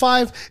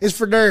 PS5 is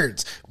for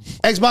nerds.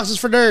 Xbox is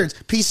for nerds.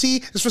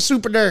 PC is for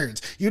super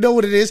nerds. You know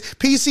what it is.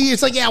 PC,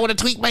 it's like, I want to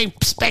tweak my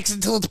specs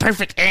until it's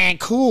perfect. And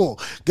cool.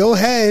 Go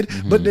ahead.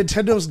 Mm-hmm. But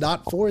Nintendo's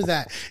not for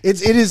that.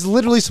 It is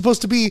literally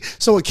supposed to be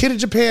so a kid in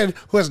Japan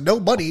who has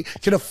no money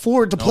can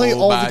afford to play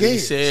all the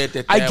games.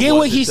 I get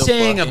what he's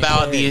saying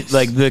about the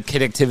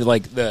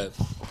connectivity,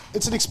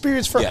 It's an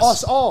experience for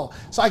us all,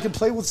 so I can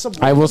play with some.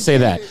 I will say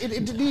that in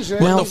Indonesia.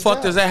 What the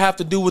fuck does that have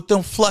to do with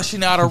them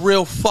flushing out a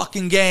real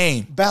fucking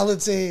game?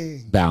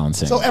 Balancing,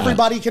 so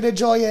everybody can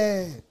enjoy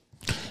it.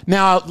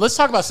 Now let's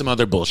talk about some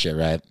other bullshit,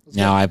 right?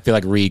 Now I feel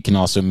like Reed can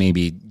also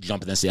maybe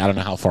jump in this. I don't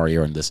know how far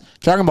you're in this.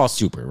 Dragon Ball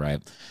Super,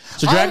 right?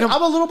 So I'm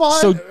a little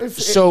behind.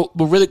 So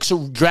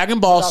Dragon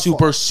Ball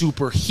Super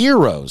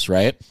superheroes,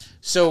 right?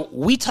 So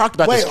we talked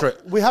about this.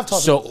 We have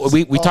talked. So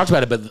we talked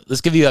about it, but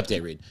let's give you an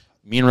update, Reed.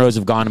 Me and Rose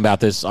have gone about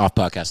this off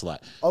podcast a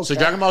lot. Okay. So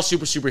Dragon Ball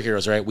Super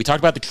Superheroes, right? We talked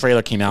about the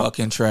trailer came out.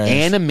 Fucking trash.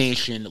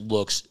 Animation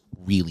looks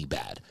really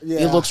bad. Yeah.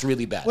 It looks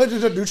really bad. Wait,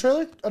 is it a new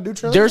trailer?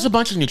 There's a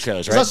bunch of new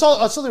trailers, right? I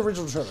saw the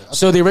original trailer.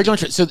 So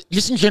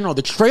just in general,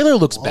 the trailer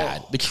looks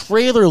bad. The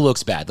trailer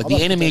looks bad. Like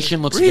the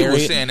animation looks very.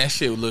 Was saying that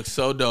shit looks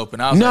so dope,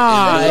 and I was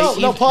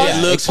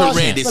it looks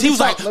horrendous. He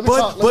was like,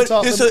 but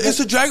it's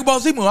a Dragon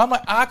Ball Z movie. I'm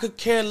like, I could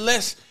care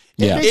less.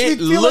 Yeah. It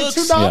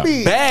looks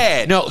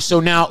bad. No, so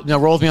now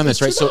roll with me on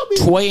this, right? So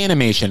Toei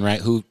Animation,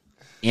 right, who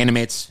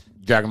animates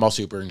Dragon Ball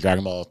Super and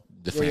Dragon Ball,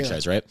 the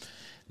franchise, right?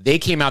 They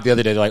came out the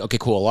other day. They're like, okay,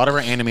 cool. A lot of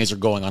our animes are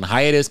going on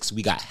hiatus because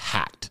we got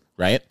hacked,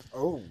 right?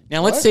 Oh.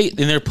 Now, let's say, and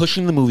they're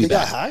pushing the movie back. They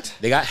got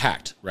hacked? They got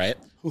hacked, right?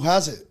 Who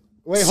has it?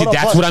 Wait, hold on.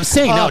 That's what I'm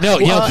saying. No.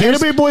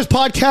 Anime Boys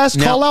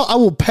podcast, call out. I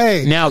will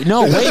pay. Now,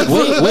 no, wait.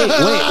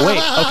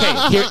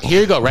 Okay,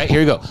 here you go, right?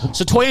 Here you go.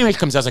 So Toei Animation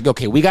comes out, it's like,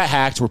 okay, we got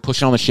hacked. We're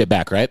pushing all the shit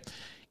back, right?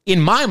 In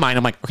my mind,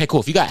 I'm like, okay, cool.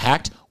 If you got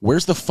hacked,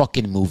 where's the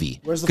fucking movie?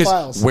 Where's the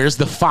files? Where's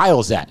the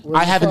files at?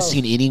 I haven't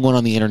seen anyone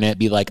on the internet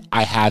be like,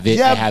 I have it.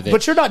 I have it.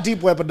 But you're not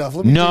deep web enough.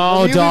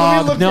 No,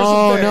 dog.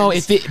 No.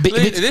 This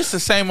is the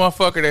same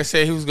motherfucker that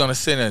said he was going to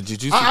send a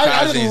Jujutsu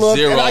Kaisen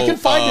Zero I can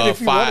find it if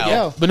you file.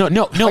 Want it. But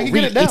no,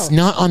 it's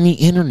not on the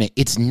internet.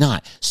 It's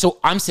not. So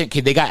I'm saying,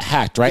 okay, they got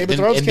hacked, right?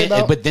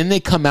 But then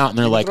they come out and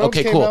they're like,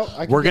 okay, cool.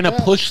 We're going to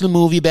push the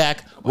movie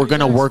back. We're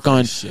going to work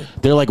on.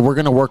 They're like, we're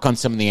going to work on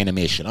some of the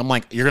animation. I'm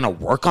like, you're going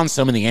to work on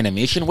some of the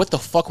animation? What the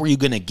fuck were you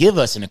going to give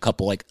us in a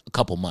couple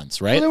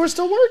months, right? Well, they were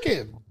still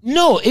working.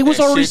 No, it was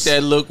already shit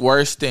that looked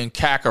worse than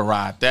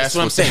Kakarot. That's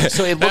what I'm saying.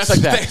 So it looks like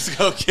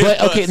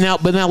that.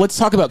 But now let's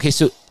talk about. Okay,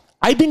 so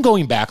I've been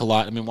going back a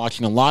lot. I've been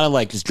watching a lot of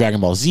like just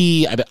Dragon Ball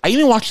Z. I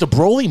even watched the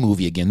Broly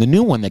movie again, the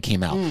new one that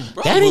came out.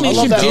 That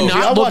animation did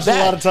not look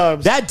bad. A lot of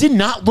times. That did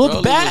not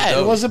look bad.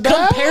 It wasn't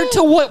bad compared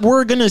to what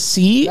we're gonna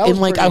see.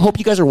 And like, I hope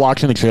you guys are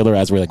watching the trailer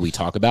as we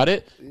talk about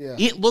it. Yeah.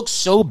 It looks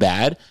so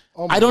bad.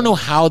 I don't know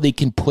how they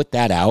can put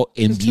that out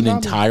and be an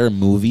entire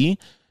movie,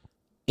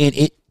 and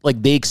it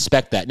like they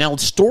expect that. Now,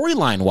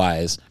 storyline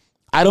wise,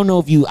 I don't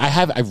know if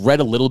I've read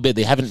a little bit.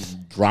 They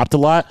haven't dropped a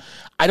lot.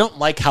 I don't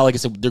like how, like I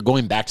said, they're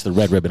going back to the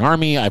Red Ribbon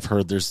Army. I've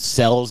heard there's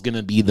Cell's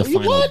gonna be the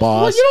final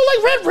boss. What? You don't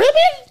like Red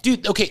Ribbon,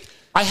 dude? Okay.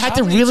 I had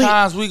How many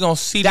times we gonna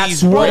see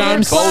these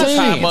I'm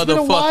saying. It's been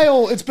a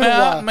while. It's been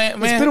a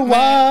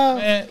while.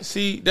 Man,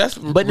 see, that's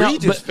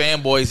Regis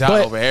fanboys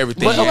out over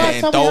everything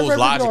and throws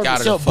logic out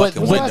of the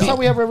fucking window. That's how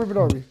we have Red Ribbon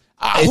Army.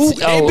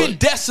 They've been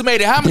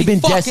decimated how many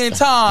fucking times?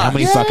 How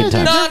many fucking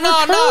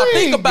times? No.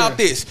 Think about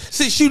this.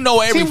 Since you know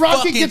every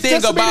fucking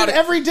thing about it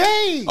every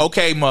day.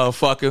 Okay,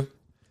 motherfucker.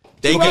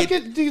 They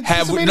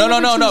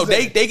no.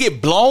 They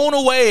get blown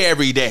away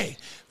every day.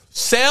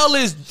 Cell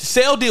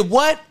did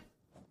what?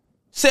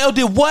 Say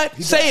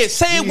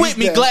it with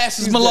me,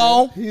 Glasses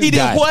Malone. He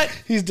did what?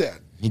 He's dead.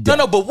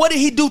 No, but what did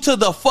he do to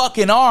the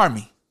fucking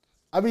army?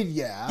 I mean,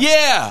 yeah.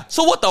 Yeah.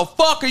 So what the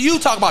fuck are you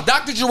talking about?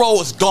 Dr. Gero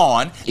is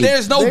gone.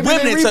 There's no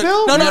remnants.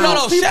 No.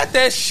 Shut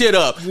that shit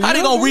up. How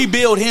they gonna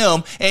rebuild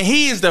him? And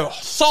he is the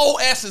sole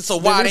essence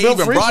of why they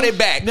even brought it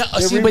back.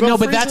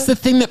 But that's the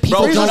thing that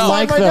people don't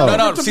like, though.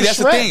 No. See, that's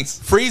the thing.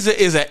 Frieza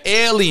is an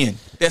alien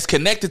that's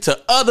connected to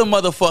other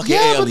motherfucking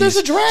aliens. But there's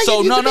a dragon.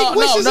 So no.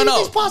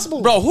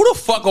 Bro, who the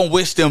fuck gonna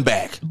wish them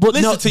back?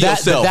 Listen to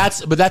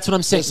yourself. But that's what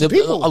I'm saying.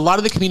 A lot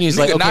of the community is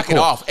like, okay, knock it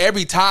off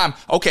every time.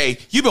 Okay,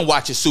 you've been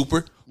watching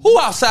Super. Who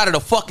outside of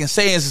the fucking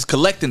Saiyans is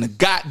collecting the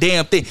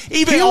goddamn thing?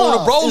 Even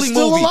on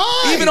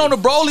the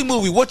Broly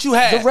movie, what you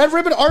had? The Red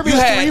Ribbon Army.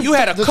 You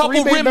had a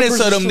couple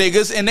remnants of them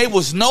niggas, and they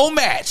was no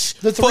match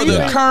for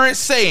the current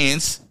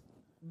Saiyans.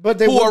 But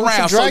they were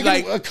around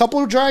a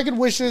couple of dragon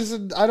wishes,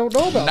 and I don't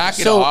know about. Knock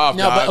it off.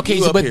 No, but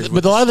okay.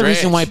 But a lot of the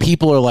reason why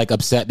people are like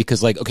upset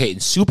because like in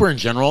Super in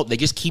general, they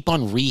just keep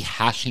on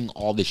rehashing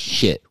all this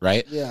shit,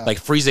 right? Yeah. Like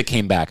Frieza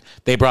came back.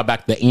 They brought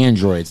back the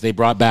androids. They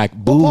brought back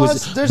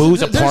Boo's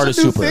a part of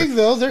Super. Thing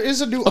though, there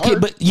is a new. Okay,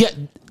 but yeah.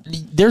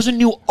 There's a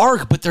new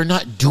arc, but they're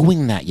not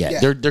doing that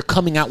yet. Yeah. They're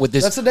coming out with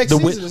this. That's the next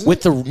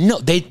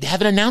season, they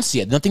haven't announced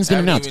yet. Nothing's been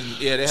announced.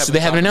 They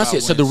haven't announced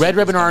yet. So the Red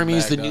Ribbon Army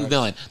is the new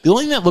villain. The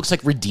only thing that looks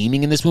like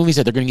redeeming in this movie is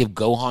that they're going to give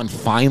Gohan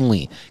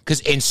finally. Because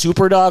in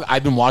Super Dog,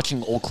 I've been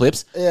watching old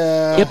clips.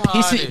 Yeah, it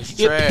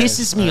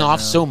pisses me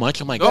off so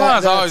much. I'm like,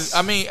 Gohan's always.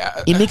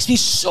 It makes me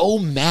so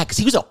mad because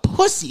he was a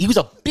pussy. He was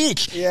a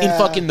bitch in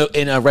fucking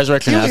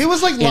Resurrection. He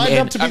was like lined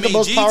up to be the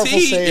most powerful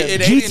Saiyan.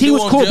 GT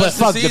was cool, but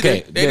fuck.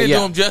 Okay, they didn't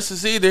do him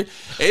justice either.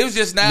 It was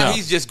just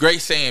he's just great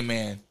saying,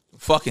 man.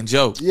 Fucking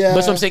joke. Yeah. But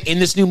that's what I'm saying. In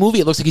this new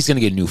movie, it looks like he's going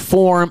to get a new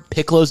form.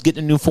 Piccolo's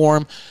getting a new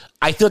form.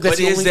 I feel like that's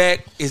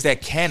is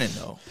that canon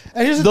though?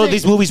 Though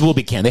these movies will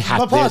be canon. They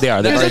have to. They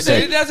are. They've already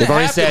said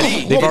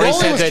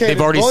they're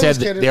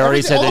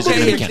going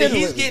to be canon. If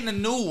he's getting a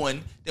new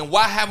one, then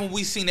why haven't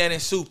we seen that in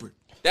Super?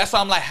 That's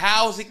why I'm like,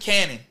 how is it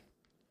canon?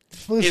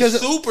 If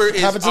Super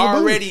is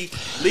already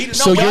leading.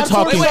 So you're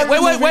talking. Wait.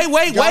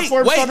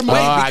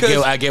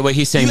 I get what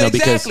he's saying though.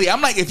 Exactly.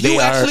 I'm like, if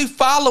you actually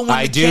following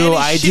the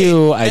canon shit,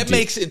 that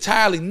makes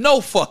entirely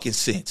no fucking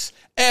sense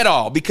at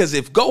all. Because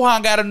if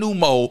Gohan got a new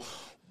mode,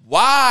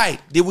 Why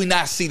did we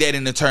not see that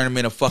in the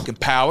Tournament of fucking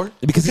Power?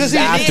 Because this is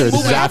after.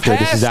 This is after.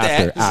 This is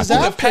after.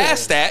 Moving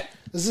past that.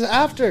 This is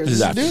after.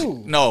 This is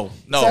new. No.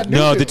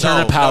 The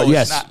Tournament of Power.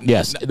 Yes.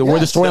 Where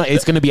the storyline,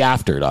 it's going to be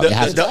after.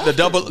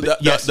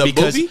 The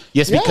movie?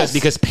 Yes,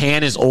 because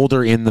Pan is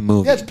older in the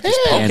movie. Yes,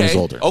 Pan is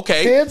older.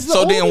 Okay.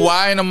 So then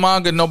why in the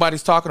manga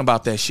nobody's talking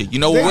about that shit? You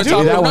know what we're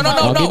talking about? No.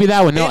 I'll give you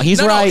that one. No,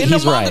 he's right.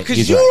 He's right.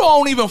 Because you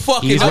don't even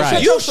fucking know.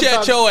 You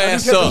shut your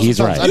ass up.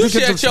 He's right. You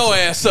shut your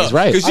ass up. He's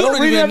right. Because you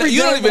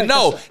don't even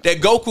know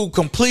that Goku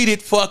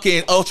completed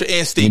fucking Ultra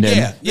Instinct.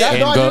 Yeah.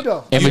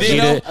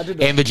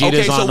 And Vegeta's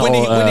okay, so on when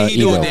did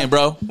he do it then,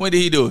 bro? When did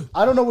he do it?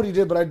 I don't know what he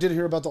did, but I did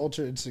hear about the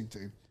Ultra Instinct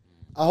thing.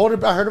 I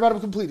heard about him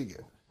completing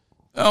it.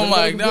 I'm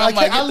like,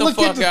 get the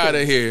fuck out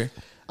of here.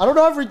 I don't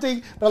know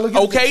everything, but I look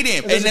at okay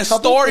then. And the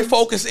story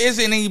focus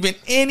isn't even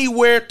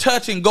anywhere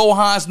touching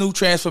Gohan's new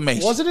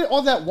transformation. Wasn't it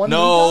on that one?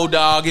 No,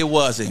 dog, it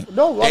wasn't.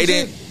 No,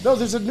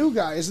 there's a new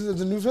guy. Isn't there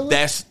a new villain?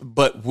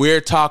 But we're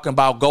talking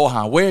about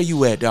Gohan. Where are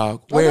you at,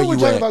 dog? Where are you at? We're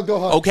talking about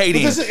Gohan. Okay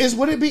then.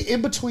 Would it be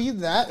in between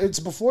that? It's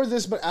before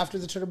this, but after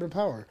the Tournament of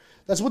Power.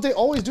 That's what they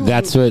always do.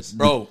 That's what,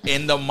 bro.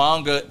 In the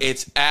manga,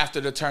 it's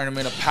after the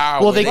Tournament of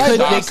Power. Well, they could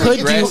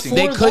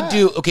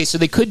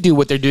do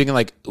what they're doing,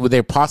 like what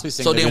they're possibly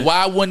saying. So then,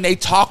 why wouldn't they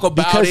talk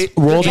about it?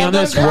 Roll me on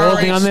this.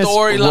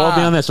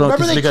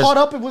 Remember, they caught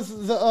up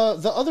with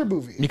the other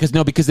movie.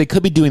 Because they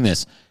could be doing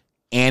this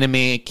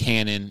anime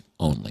canon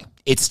only.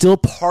 It's still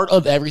part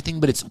of everything,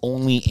 but it's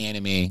only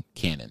anime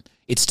canon.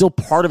 It's still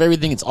part of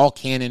everything. It's all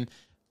canon,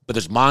 but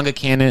there's manga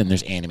canon and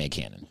there's anime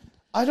canon.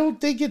 I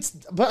don't think it's,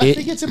 but I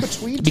think it's in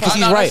between. Because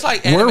he's right. It's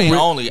like anime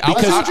only. I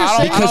don't like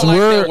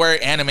that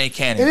word anime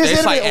canon.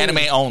 It's like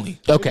anime only.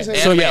 Okay,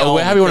 so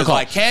whatever you want to call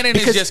it. Canon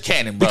is just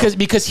canon, bro.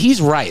 Because he's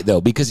right though.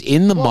 Because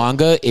in the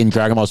manga in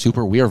Dragon Ball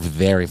Super, we are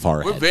very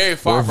far ahead. We're very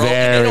far, bro.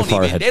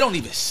 They don't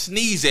even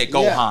sneeze at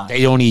Gohan.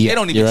 They don't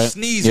even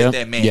sneeze at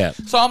that man. Yeah.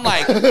 So I'm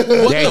like,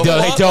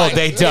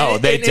 they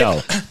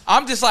don't.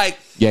 I'm just like,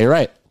 yeah, you're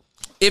right.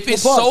 If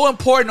it's so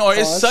important or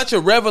it's such a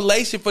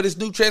revelation for this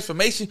new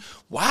transformation,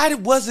 why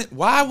wasn't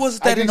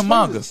that in the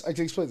manga? I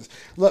can explain this.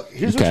 Look,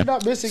 here's what you're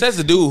not missing. Says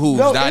the dude who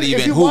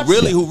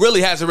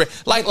really hasn't read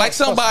like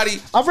somebody.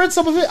 I've read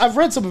some of it.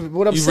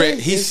 What I'm saying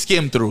he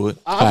skimmed through it.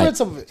 I've read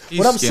some of it.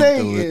 What I'm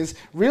saying is,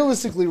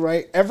 realistically,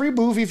 right? Every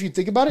movie, if you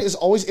think about it, is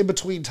always in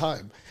between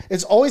time.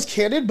 It's always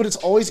canon, but it's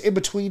always in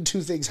between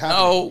two things happening.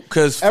 No,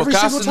 because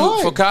Fakasa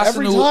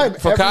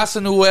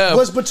Noel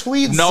was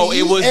between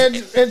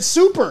Z and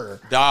Super.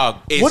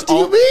 Dog. What do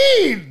you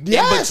mean?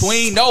 Yes. In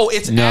between? No,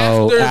 it's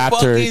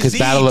after fucking Z.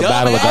 Battle of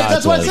Gods.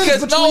 That's what I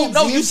said.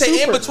 Because you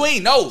say in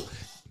between. No,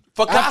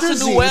 Fakasa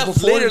Noel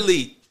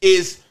literally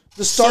is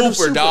the start of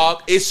Super,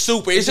 dog. It's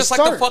Super. It's just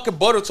like the fucking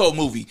Boruto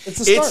movie.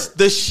 It's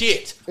the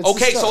shit.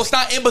 Okay, so it's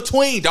not in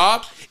between,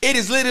 dog. It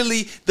is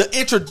literally the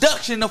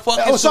introduction of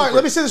fucking Super.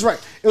 Let me say this right.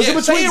 It was in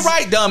between. Say it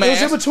right, dumbass. It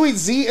was in between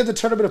Z and the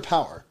Tournament of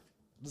Power.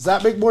 Does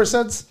that make more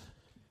sense?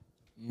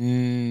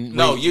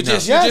 No, you're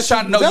just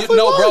trying to bro.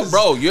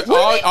 All you're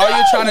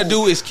trying to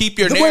do is keep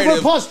your narrative.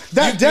 Wait, pause.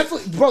 That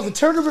definitely, bro. The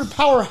Tournament of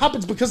Power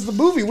happens because of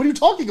the movie. What are you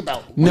talking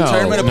about? No, the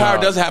Tournament of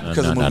Power does happen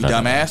because of the movie,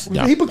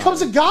 dumbass. He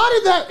becomes a god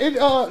in that.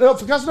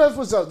 Because that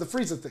was the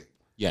Frieza thing.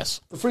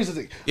 Yes, the Frieza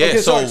thing. Yeah, okay,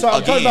 so I'm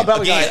talking about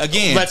Battle Gods.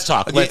 Again, let's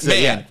talk. Get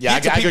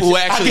to people who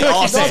actually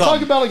I'm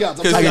talking Battle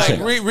Gods. Because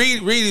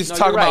Reed is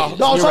talking about.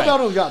 No, I'm talking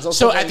Battle Gods.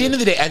 So at the end of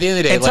the day,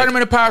 and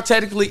Tournament of Power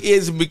technically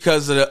is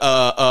because of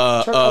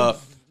the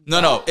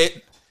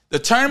the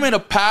Tournament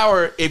of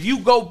Power, if you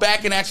go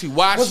back and actually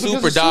watch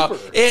Super, dog,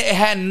 it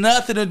had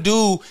nothing to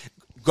do.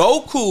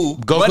 Goku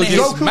running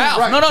his mouth.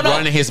 Right. No.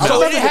 Running his mouth.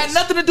 So it had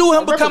nothing to do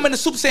with him becoming the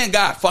Super Saiyan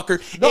God, fucker.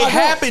 It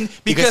happened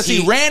because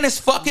he ran his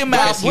fucking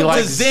mouth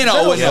with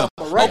Zeno.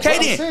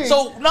 Okay, then.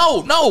 So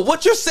no.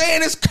 What you're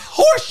saying is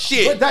horse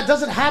shit. But that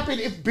doesn't happen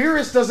if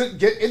Beerus doesn't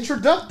get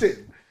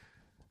introduced.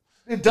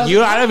 I don't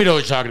even know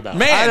what you're talking about.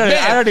 I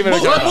don't even know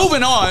what you're talking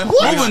about.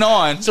 Moving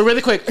on. So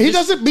really quick. He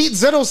doesn't meet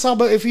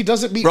Zeno-sama if he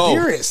doesn't meet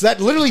Beerus.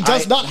 That literally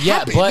does not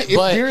happen if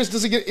Beerus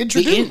doesn't get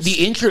introduced.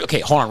 The intro.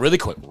 Okay, hold on. Really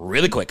quick.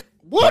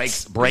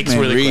 What? Breaks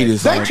really quick.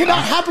 That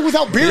cannot happen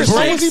without Beerus.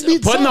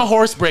 Putting the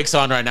horse brakes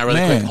on right now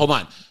really quick. Hold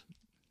on.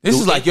 This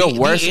is like your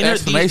worst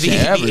explanation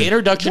ever. The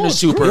introduction to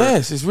Super.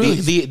 Yes, it's really.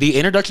 The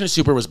introduction to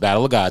Super was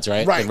Battle of Gods,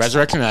 right? Right. And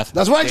Resurrection F.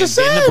 That's what I just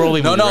said.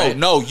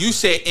 No. You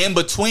said in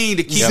between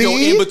to keep your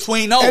in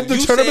between. No, and the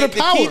Tournament of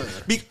Power.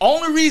 The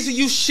only reason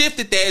you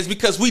shifted that is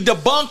because we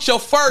debunked your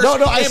first. No,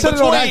 I said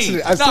it on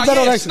accident. I said that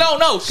on accident.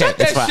 No, shut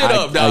that shit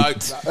up,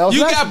 dog.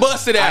 You got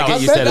busted out.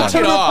 Knock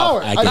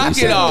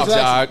it off,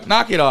 dog.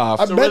 Knock it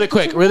off. So really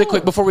quick,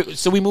 before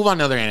we move on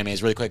to other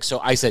animes really quick. So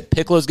I said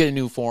Piccolo's getting a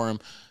new form.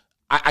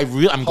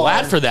 I'm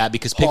glad for that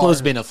because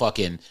Piccolo's been a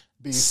fucking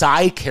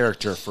side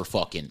character for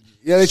fucking.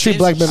 Yeah, they treat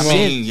black men wrong.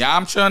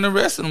 Yamcha and the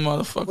rest of the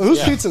motherfuckers.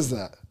 Whose pizza is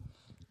that?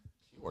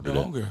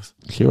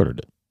 She ordered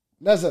it.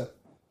 Neza.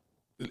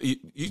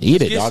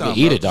 Eat it, dog.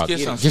 Eat it, dog.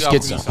 Just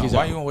get some.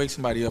 Why you gonna wake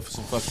somebody up for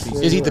some fucking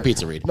pizza? Just eat the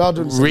pizza, Reed. No,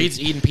 Reed's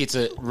eating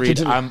pizza.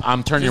 Reed,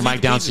 I'm turning your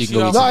mic down so you can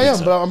go eat some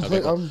pizza. No, I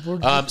am,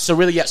 but So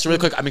really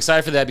quick, I'm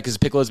excited for that because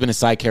Piccolo's been a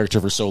side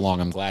character for so long.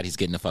 I'm glad he's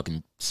getting a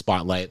fucking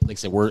spotlight. Like I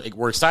said,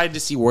 we're excited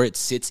to see where it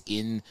sits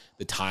in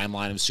the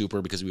timeline of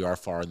Super because we are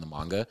far in the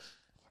manga.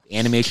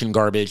 Animation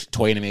garbage,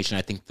 toy animation.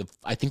 I think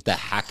the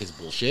hack is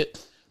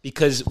bullshit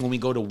because when we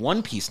go to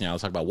One Piece now,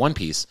 let's talk about One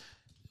Piece.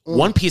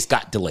 One Piece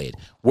got delayed.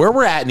 Where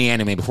we're at in the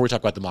anime, before we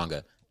talk about the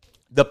manga,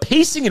 the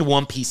pacing in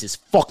One Piece is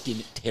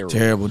fucking terrible.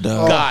 Terrible,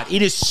 dog. God,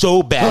 it is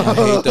so bad.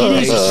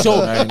 It is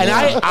so bad.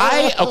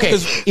 And okay,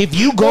 if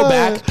you go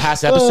back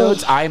past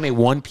episodes, I am a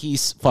One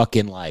Piece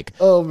fucking like,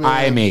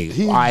 I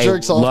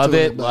love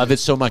it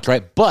so much,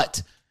 right?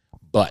 But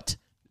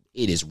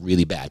it is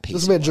really bad pacing.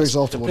 This man jerks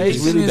off to One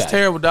Piece. Pacing is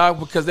terrible,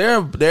 dog, because there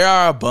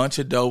are a bunch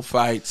of dope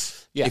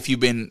fights if you've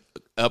been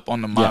up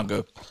on the manga.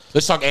 Yeah.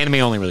 Let's talk anime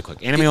only really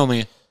quick. Anime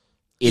only.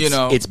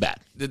 It's bad.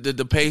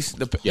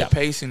 The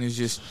pacing is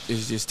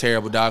just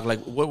terrible, dog.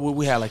 Like what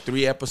we had like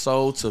 3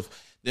 episodes of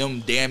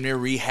them damn near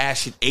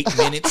rehashing 8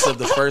 minutes of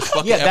the first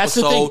fucking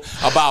episode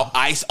about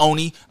Ice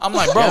Oni. I'm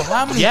like, bro,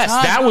 how many times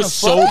that was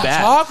so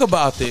bad. Talk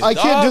about this. I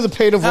can't do the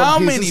pain of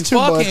One Piece.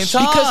 How many fucking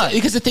times?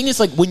 Because the thing is,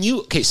 like, when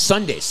you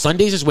Sundays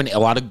is when a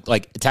lot of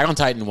like Attack on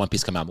Titan and One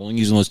Piece come out. We're only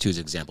using those 2 as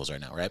examples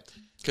right now, right?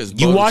 Because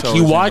you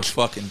watch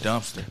fucking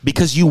dumpster.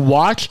 Because you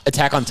watch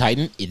Attack on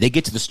Titan, they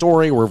get to the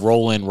story, we're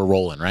rolling,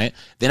 right?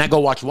 Then I go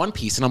watch One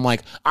Piece, and I'm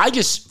like, I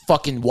just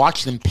fucking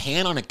watch them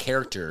pan on a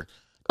character,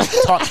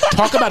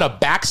 talk about a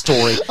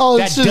backstory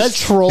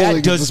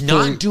that does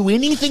not do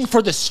anything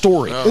for the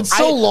story. No. It's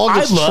so long.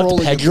 I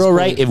love Pedro,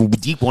 right? If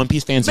deep One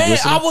Piece fans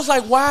listen, I was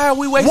like, why are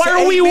we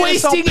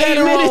wasting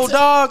 8 minutes,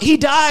 dog? He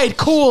died.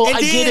 Cool,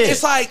 I get it.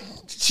 It's like.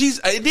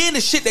 Then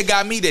the shit that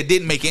got me that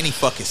didn't make any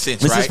fucking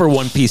sense. This is for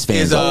One Piece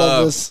fans. I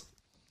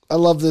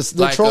love this.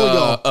 They're trolling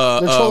y'all.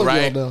 They're trolling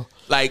right? y'all now.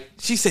 Like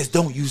she says,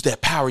 don't use that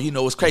power. You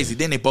know it's crazy.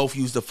 Then they both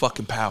use the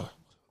fucking power.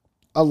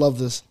 I love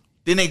this.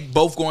 Then they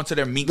both go into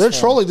their meat. They're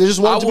trolling. They just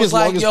want it to be as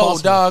long as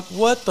possible. Dog,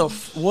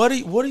 what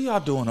are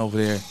y'all doing over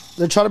there?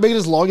 They're trying to make it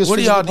as long as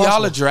possible.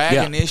 Y'all are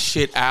dragging this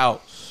shit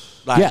out.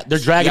 Like, they're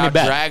dragging it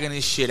back. Dragging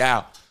this shit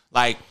out.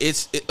 Like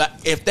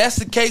if that's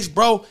the case,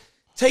 bro.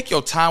 Take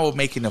your time with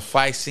making the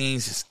fight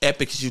scenes as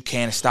epic as you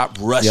can and stop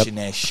rushing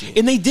that shit.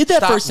 And they did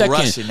that for a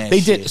second. They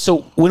did. So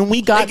when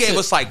we got they gave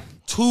us like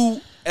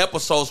 2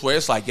 episodes where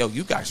it's like, yo,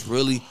 you guys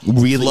really it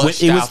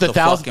was the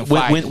 1000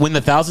 when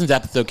the 1000th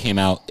episode came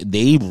out,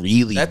 they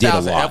really did a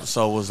lot. That 1000th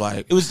episode was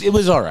like it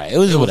was all right. It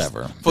was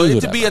whatever. For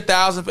it to be a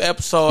 1000th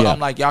episode, I'm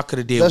like, y'all could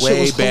have did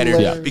way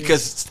better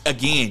because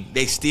again,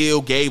 they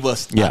still gave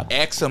us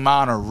X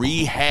amount of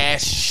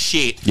rehash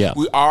shit.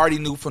 We already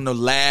knew from the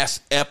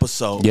last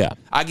episode.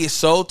 I get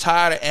so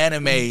tired of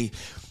anime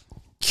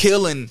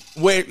killing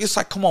where it's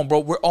like, come on, bro,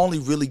 we're only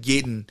really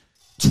getting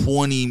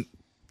 20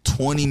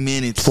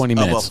 minutes of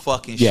a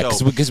fucking show.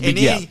 And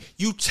then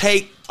you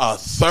take a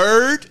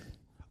third,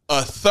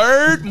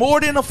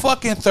 more than a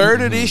fucking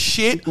third of this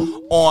shit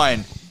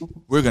on,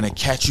 we're going to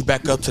catch you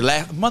back up to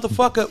last.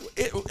 Motherfucker,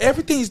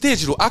 everything's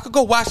digital. I could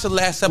go watch the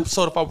last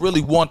episode if I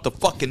really want to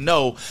fucking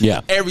know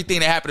everything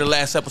that happened in the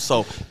last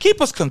episode.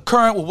 Keep us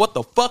concurrent with what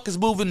the fuck is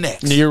moving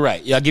next. You're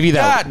right. Yeah, I'll give you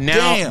that.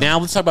 Now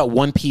let's talk about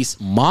One Piece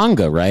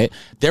manga, right?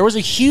 There was a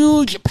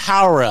huge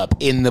power-up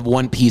in the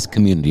One Piece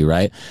community,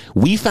 right?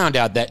 We found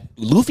out that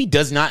Luffy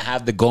does not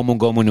have the Gomu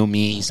Gomu no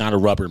Mi. He's not a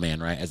rubber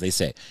man, right, as they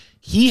say.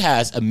 He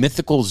has a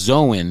mythical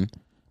Zoan.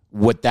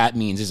 What that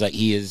means is that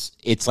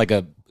it's like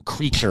a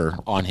creature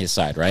on his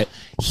side, right?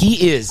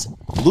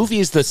 Luffy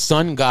is the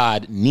sun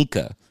god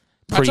Nika.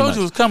 I told you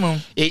it was coming.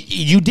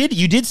 You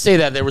did say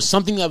that there was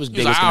something that was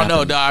big. Like, I don't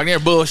know, dog. They're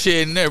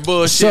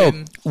bullshitting. So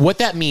what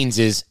that means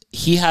is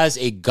he has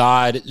a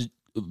god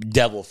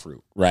devil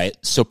fruit, right?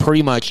 So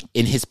pretty much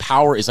in his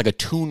power is like a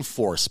Toon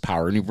Force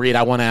power. And Reed,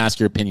 I want to ask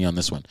your opinion on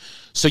this one.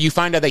 So you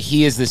find out that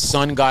he is the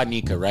sun god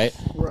Nika, right?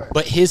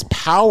 But his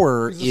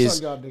power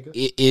is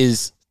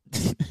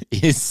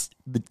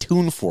the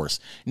Toon Force.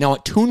 Now,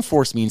 what Toon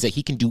Force means that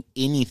he can do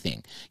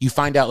anything. You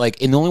find out,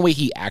 like, and the only way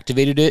he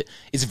activated it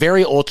is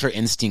very Ultra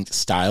Instinct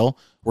style,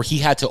 where he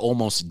had to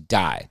almost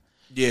die.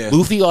 Yeah.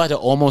 Luffy had to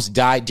almost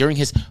die during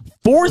his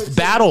fourth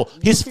battle.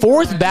 His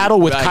fourth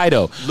battle with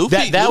Kaido.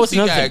 That was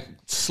another thing.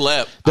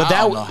 Slept.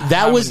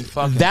 That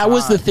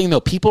was the thing though.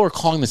 People are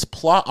calling this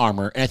plot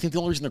armor, and I think the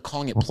only reason they're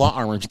calling it plot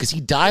armor is because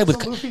he died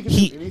with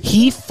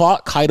he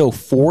fought Kaido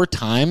 4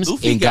 times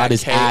and got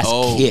his ass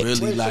kicked.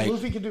 Really, so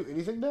Luffy can do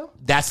anything now?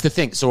 That's the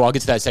thing. So I'll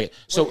get to that in a second.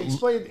 So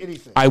explain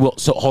anything. I will.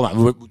 So hold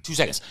on, 2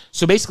 seconds.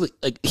 So basically,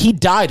 like, he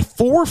died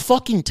 4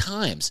 fucking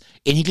times,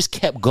 and he just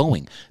kept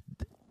going.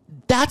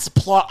 That's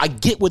plot. I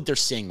get what they're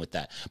saying with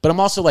that. But I'm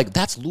also like,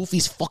 that's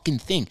Luffy's fucking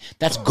thing.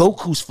 That's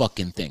Goku's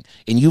fucking thing.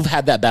 And you've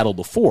had that battle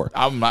before.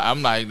 I'm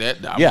like that.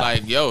 I'm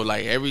like, yo,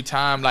 like every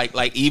time,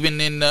 like even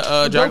in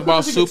the Dragon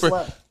Ball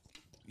Super.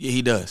 Yeah,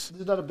 he does.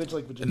 He's not a bitch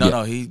like Vegeta.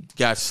 No, he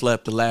got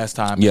slept the last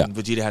time. Yeah. And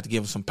Vegeta had to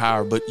give him some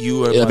power, but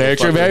you are very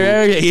true.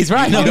 Very. He's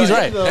right. No, he's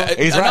right.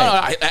 He's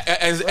right.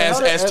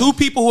 As two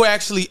people who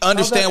actually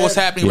understand what's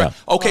happening. Yeah. Right.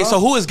 Okay, so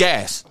who is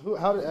Gas?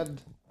 How did it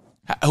end?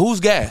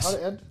 Who's Gas?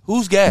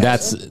 Who's Gas?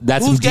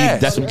 That's who's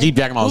Gas? That's from Deep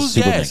Dragon Ball. Who's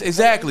Gas?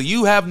 Exactly.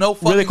 You have no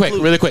fucking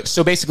clue. Really quick.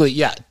 So basically,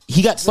 yeah,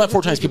 he got slept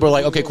 4 times. People are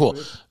like, okay, cool.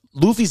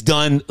 Luffy's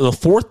done the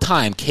 4th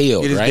time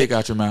KO. Get his right? dick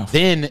out your mouth.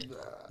 Then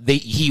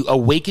he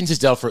awakens his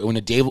devil fruit.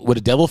 What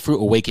a devil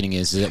fruit awakening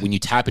is that when you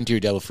tap into your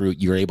devil fruit,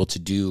 you're able to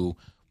do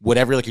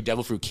whatever like your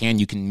devil fruit can.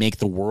 You can make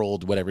the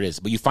world whatever it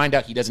is. But you find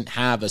out he doesn't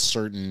have a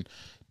certain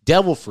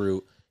devil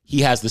fruit.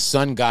 He has the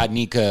sun god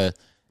Nika,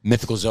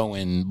 mythical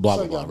Zoan, blah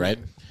blah blah, right?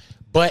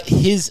 But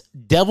his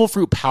devil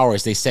fruit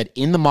powers, they said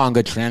in the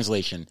manga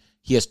translation,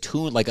 he has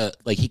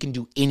he can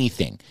do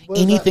anything.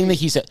 Anything that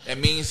he said. It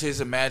means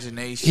his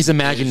imagination. His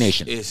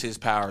imagination is his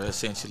power,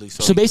 essentially.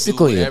 So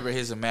basically, whatever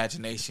his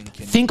imagination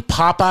can. Think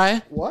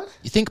Popeye. What?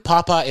 You think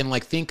Popeye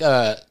and think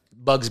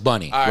Bugs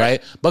Bunny,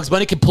 right? Bugs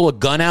Bunny can pull a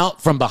gun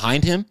out from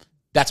behind him.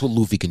 That's what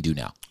Luffy can do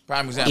now.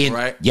 Prime example,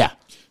 right? Yeah.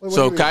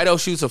 So Kaido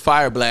shoots a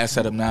fire blast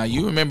at him now.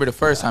 You remember the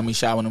first time he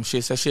shot one of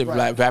them shits. That shit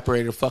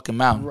evaporated the fucking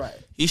mountain. Right.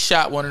 He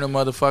shot one of them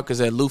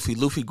motherfuckers at Luffy.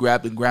 Luffy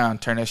grabbed the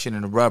ground, turned that shit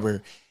into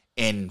rubber,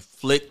 and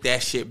flicked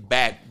that shit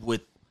back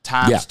with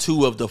times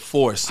 2 of the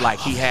force. Like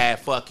he had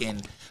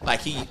fucking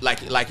like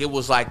it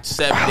was like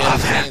 7 deadly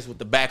sins with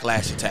the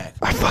backlash attack.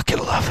 I fucking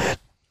love it.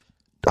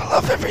 I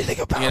love everything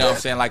about it. You know what I'm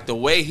saying? Like the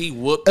way he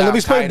whooped and out let me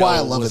explain Kaido why I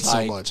love it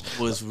so much.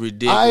 Was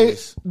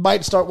ridiculous. I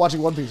might start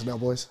watching One Piece now,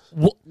 boys.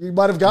 You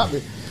might have got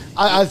me.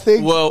 I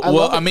think.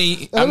 I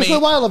mean,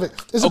 why I love it.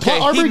 Is okay,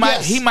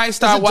 he might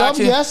start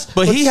watching,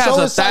 but he has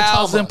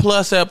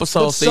 1,000+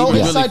 episodes, so you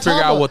can really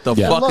figure out what the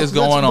fuck is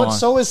going on. But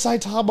so is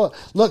Saitama.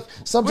 Look,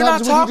 sometimes we're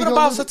not talking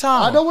about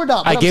Saitama. I know we're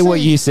not. I get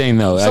what you're saying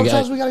though.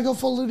 Sometimes we gotta go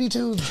full Looney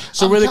Tunes.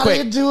 So really quick,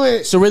 into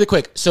it. So really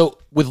quick, so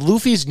with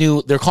Luffy's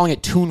new, they're calling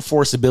it Toon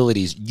Force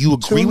abilities. You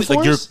agree with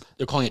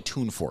they're calling it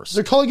Toon Force.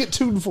 They're calling it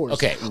Toon Force.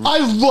 Okay, I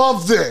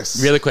love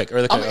this. Really quick.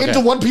 I'm into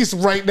One Piece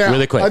right now.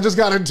 Really quick. I just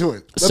got into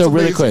it. That's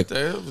really amazing.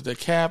 quick. The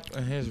cap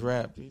and his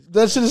rap.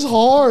 That shit is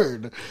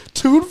hard.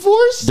 Toon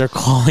Force? They're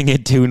calling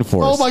it Toon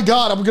Force. Oh my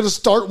god, I'm gonna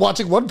start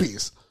watching One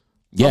Piece.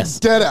 Yes. I'm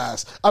dead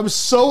ass. I'm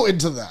so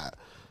into that.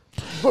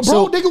 But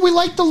bro, nigga, we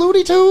like the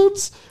Looney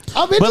Tunes.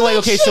 I'm into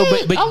that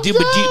shit. But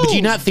do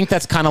you not think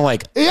that's kind of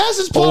like he has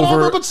his plot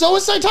armor, but so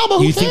is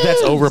Saitama. You think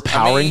that's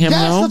overpowering him?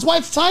 Yes, though? That's why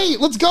it's tight.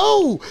 Let's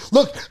go.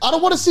 Look, I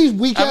don't want to see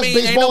weak ass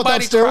baseball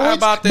without steroids. Cry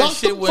about that Knock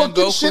shit the when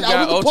fucking Goku shit got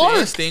out of the Ultra park.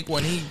 Instinct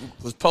when he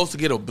was supposed to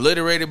get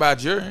obliterated by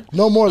Jiren.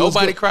 No more.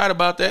 Nobody cried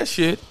about that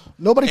shit.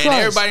 Nobody cries. And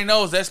everybody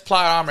knows that's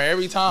plot armor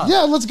every time.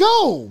 Yeah, let's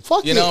go.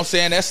 Fuck you know what I'm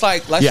saying? That's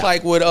like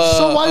with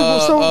so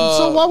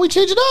why we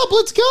change it up?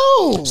 Let's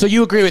go. So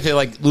you agree with it?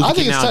 Like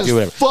Luffy can now do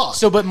whatever. Fuck.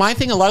 So, but my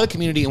thing, a lot of the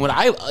community, and what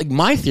I like,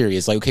 my theory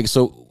is like, okay,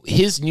 so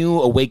his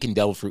new awakened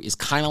devil fruit is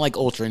kind of like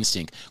Ultra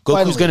Instinct.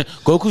 Goku's gonna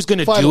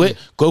do it.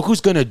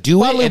 Goku's gonna do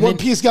Finally, it. And One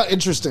Piece got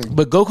interesting.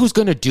 But Goku's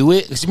gonna do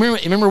it.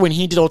 Remember when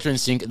he did Ultra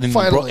Instinct, and then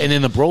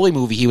the Broly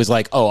movie, he was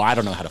like, "Oh, I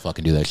don't know how to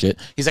fucking do that shit."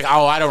 He's like,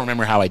 "Oh, I don't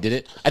remember how I did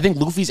it." I think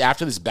Luffy's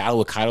after this battle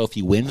with Kaido, if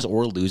he wins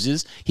or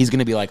loses, he's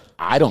gonna be like,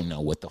 "I don't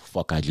know what the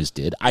fuck I just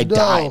did. I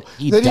died."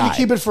 They need to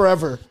keep it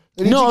forever.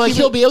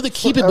 He'll be able to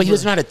keep it, but he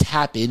doesn't know how to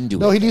tap into it.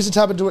 No, he needs to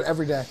tap into it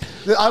every day.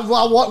 I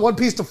want One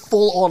Piece to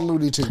full on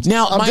Looney Tunes.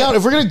 Now, I'm down.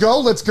 If we're gonna go,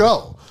 let's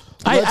go.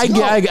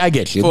 I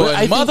get you. For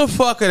but a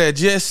motherfucker that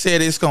just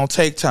said it's gonna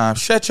take time,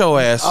 shut your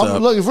ass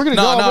up. Look, if we're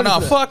gonna no,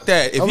 fuck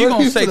that. If you're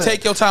gonna say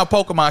take your time,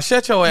 Pokemon,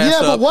 shut your ass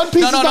up. Yeah, but One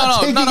Piece is not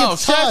taking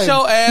its time. Shut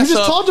your ass up. You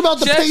just talked about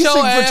the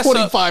pacing for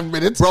 25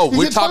 minutes. Bro,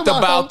 we talked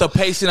about the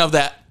pacing of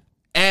that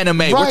anime.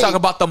 Right. We're talking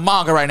about the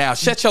manga right now.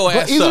 Shut your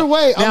ass up. Either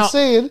way, I'm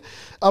saying.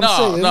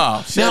 Looney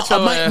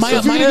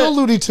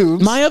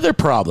Tunes. My other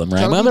problem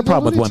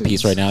with One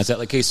Piece right now is that,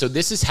 like, okay, so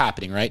this is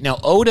happening, right? Now,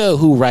 Oda,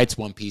 who writes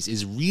One Piece,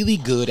 is really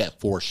good at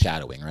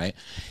foreshadowing, right?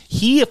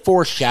 He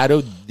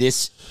foreshadowed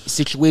this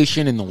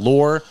situation in the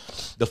lore,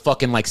 the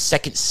fucking, like,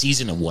 2nd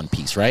season of One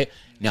Piece, right?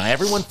 Now,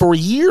 everyone for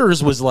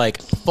years was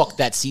like, fuck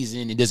that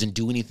season, it doesn't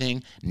do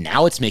anything.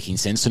 Now it's making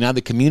sense. So now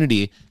the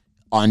community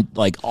on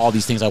like all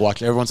these things I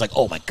watch, everyone's like,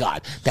 oh my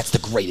God, that's the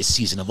greatest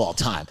season of all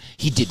time.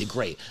 He did it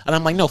great. And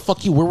I'm like, no,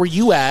 fuck you. Where were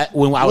you at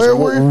when I was,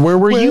 where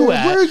were you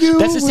at?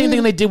 That's the same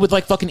thing they did with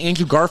like fucking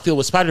Andrew Garfield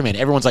with Spider-Man.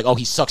 Everyone's like, oh,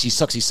 he sucks.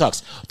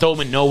 Throw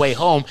him in No Way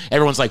Home.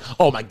 Everyone's like,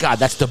 oh my God,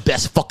 that's the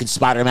best fucking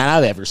Spider-Man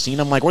I've ever seen.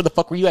 I'm like, where the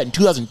fuck were you at in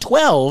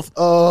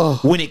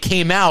 2012 when it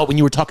came out, when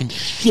you were talking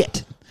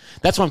shit?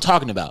 That's what I'm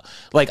talking about.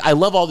 Like, I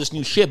love all this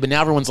new shit, but now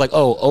everyone's like,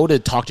 oh, Oda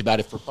talked about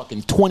it for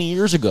fucking 20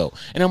 years ago.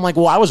 And I'm like,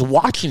 well, I was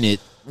watching it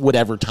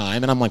whatever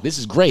time, and I'm like, this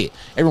is great.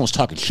 Everyone's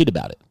talking shit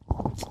about it.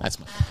 That's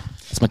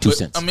my 2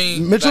 cents. I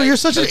mean, Mitchell, you're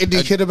such an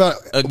indie kid about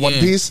One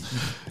Piece.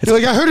 You're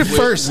like, I heard it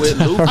first.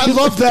 I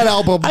love that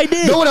album. I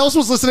did. No one else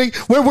was listening.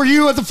 Where were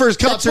you at the first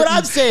concert? That's what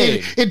I'm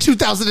saying. In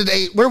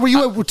 2008. Where were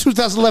you at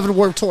 2011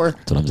 Warped Tour?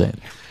 That's what I'm saying.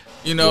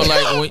 You know,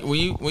 like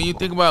when you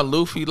think about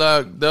Luffy,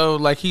 like though,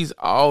 like he's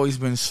always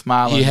been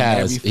smiling. He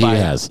has. Every fight,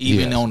 he has.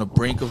 Even on the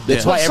brink of death.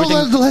 That's why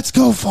everything. Let's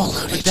go, follow.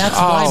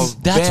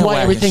 That's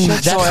why everything.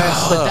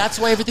 That's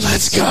why everything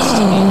makes sense to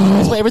me.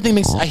 That's why everything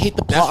makes. I hate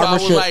the plot.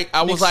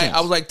 I was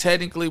like,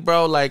 technically,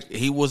 bro, like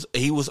he was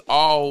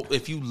all.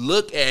 If you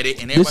look at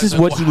it, and this is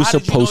what he was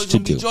supposed to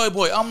do. Joy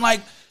Boy, I'm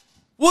like.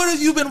 What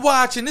have you been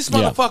watching? This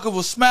motherfucker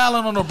was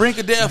smiling on the brink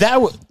of death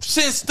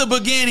since the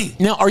beginning.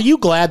 Now, are you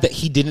glad that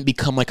he didn't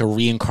become like a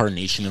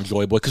reincarnation of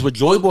Joy Boy? Because what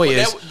Joy Boy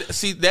is...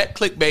 that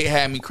clickbait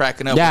had me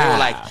cracking up. Yeah. They were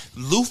like,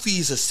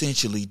 Luffy's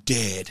essentially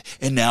dead,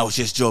 and now it's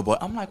just Joy Boy.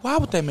 I'm like, why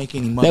would that make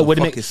any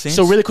motherfucking sense?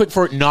 So really quick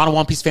for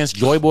non-One Piece fans,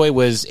 Joy Boy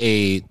was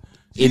a...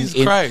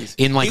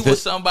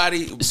 was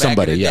somebody back in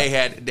the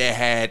day that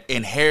had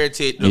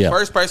inherited... The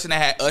first person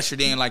that had ushered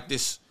in like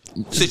this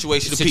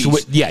situation of peace.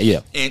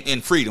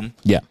 And freedom.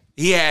 Yeah.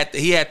 He had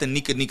the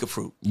Nika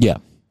fruit. Yeah.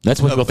 That's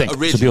what people think. So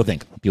people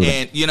think.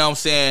 And you know what I'm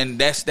saying?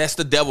 That's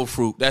the devil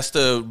fruit. That's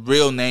the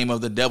real name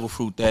of the devil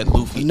fruit that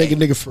Luffy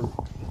Nigga fruit.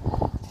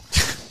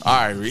 All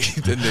right, read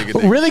the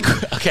nigga. Really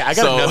quick. Okay, I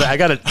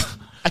gotta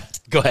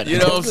go ahead. You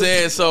know what I'm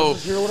saying? So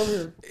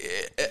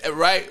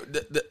right,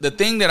 the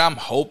thing that I'm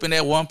hoping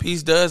that One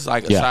Piece does,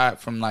 like aside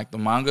from like the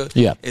manga,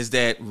 is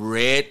that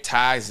Red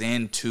ties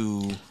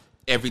into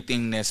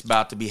everything that's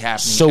about to be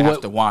happening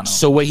after Wano.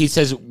 So what he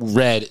says,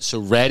 Red.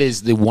 So Red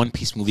is the One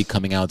Piece movie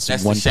coming out.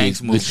 That's the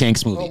Shanks movie. The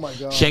Shanks movie. Oh my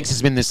God. Shanks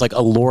has been this like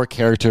a lore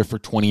character for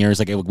 20 years.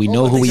 Like we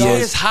know who he is.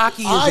 His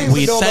hockey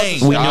is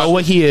insane. We know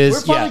what he is.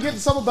 We're finally getting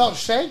something about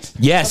Shanks.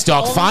 Yes,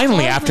 dog.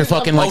 Finally, after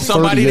fucking like 30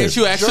 somebody years. that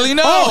you actually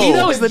know. Oh, he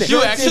knows that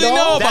you actually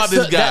know about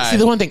this guy. That's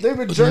the one thing. They've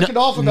been jerking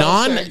off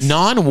about Shanks.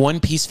 Non-One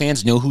Piece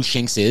fans know who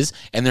Shanks is,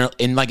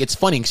 and like it's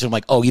funny because I'm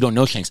like, oh, you don't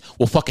know Shanks.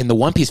 Well, fucking the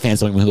One Piece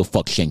fans don't even know who the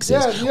fuck Shanks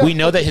is. We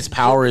know that his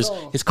power is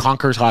his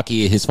conquers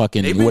hockey, his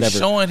fucking They've been whatever.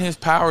 Showing his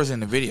powers in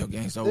the video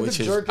games though, which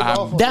is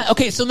that.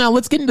 Okay, so now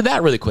let's get into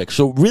that really quick.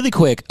 So really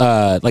quick,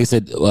 like I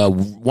said,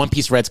 One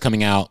Piece Red's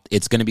coming out.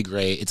 It's gonna be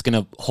great. It's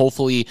gonna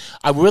hopefully.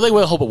 I really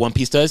hope what One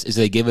Piece does is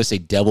they give us a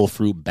devil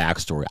fruit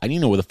backstory. I need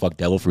to know where the fuck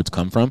devil fruits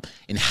come from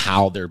and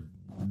how they're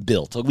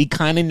built. So we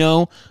kind of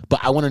know, but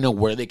I want to know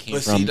where they came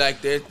from,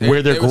 like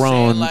where they're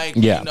grown. Like,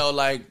 you know,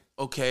 like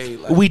okay,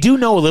 like, we do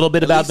know a little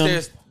bit about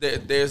them.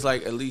 There's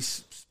like at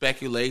least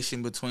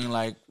speculation between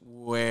like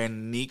where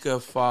Nika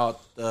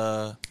fought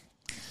the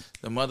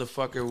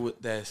motherfucker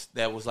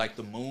that was like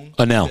the moon.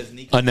 Enel.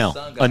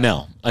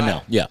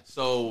 Yeah.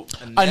 So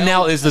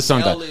Enel is the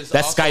sun god.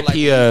 That's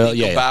Skypiea.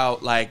 Like,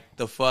 about like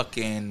the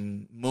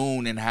fucking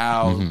moon and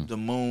how the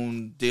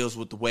moon deals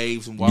with the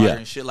waves and water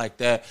and shit like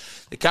that.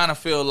 They kind of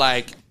feel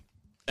like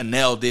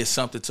Enel did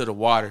something to the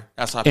water.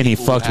 That's how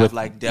people have with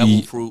like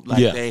devil fruit.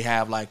 Like they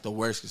have like the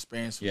worst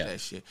experience with that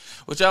shit.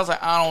 Which I was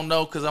like, I don't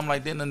know, because I'm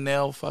like, didn't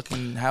Enel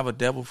fucking have a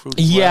devil fruit?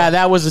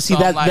 That was a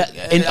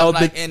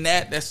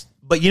that's.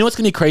 But you know what's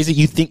gonna be crazy?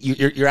 You think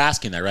you're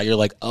asking that, right? You're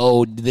like,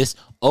 Oda's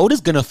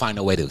gonna find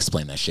a way to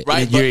explain that shit,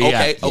 right?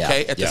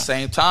 Okay. At the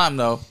same time,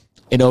 though,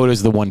 and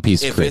Oda's the One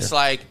Piece. If creator. It's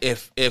like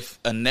if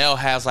Enel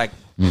has like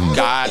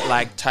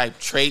god-like type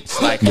traits,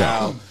 like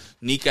how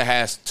Nika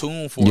has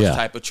Toon Force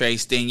type of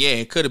traits, then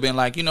it could have been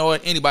like, you know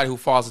what? Anybody who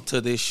falls into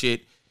this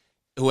shit,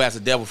 who has a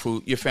devil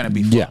fruit, you're finna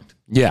be fucked.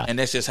 Yeah. And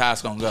that's just how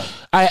it's gonna go.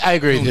 I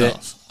agree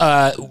with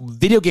that.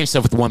 Video game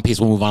stuff with One Piece,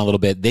 we'll move on a little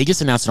bit. They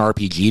just announced an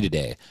RPG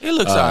today. It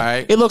looks all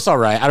right. It looks all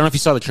right. I don't know if you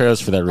saw the trailers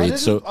for that, Reed.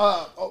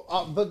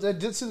 But I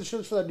did see the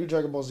trailers for that new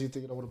Dragon Ball Z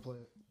thing, and I want to play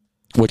it.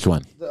 Which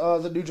one?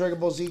 The new Dragon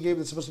Ball Z game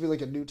that's supposed to be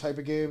like a new type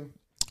of game.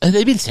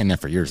 They've been saying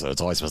that for years, though.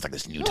 It's always supposed to like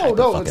this new type of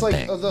fucking it's like,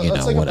 thing.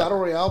 It's like a battle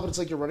royale, but it's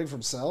like you're running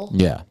from Cell.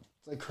 Yeah.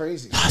 Like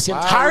crazy. See,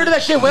 I'm tired of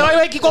that shit.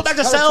 Wait, keep going back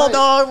to Cell,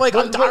 dog. Like,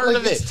 I'm tired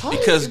of it.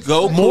 Because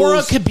Goku,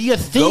 Mora could be a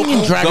thing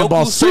in Dragon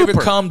Ball Super.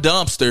 Favorite cum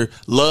dumpster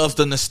loves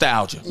the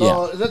nostalgia. He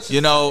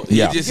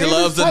just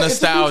loves the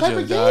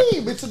nostalgia, dog.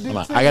 It's a new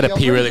thing. I gotta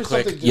pee really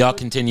quick. Y'all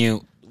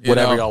continue.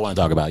 Whatever y'all want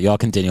to talk about. Y'all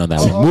continue on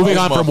that one. Moving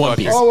on from One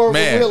Piece. We've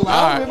been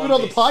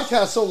on the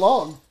podcast so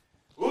long.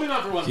 Moving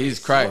on from One Piece.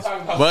 Jesus Christ.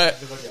 But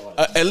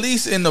at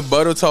least in the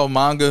Boruto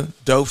manga,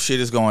 dope shit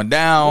is going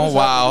down,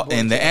 while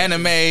in the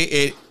anime,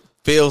 it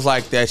feels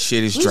like that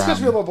shit is dry.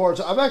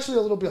 I'm actually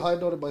a little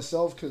behind on it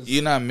myself because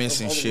you're not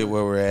missing shit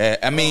where we're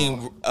at. I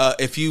mean,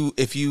 if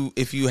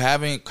you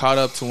haven't caught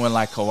up to when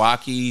like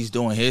Kawaki's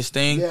doing his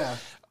thing,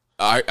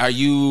 are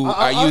you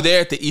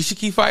there at the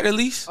Ishiki fight at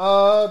least?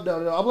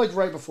 No, I'm like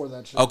right before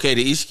that shit. Okay,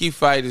 the Ishiki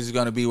fight is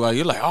gonna be while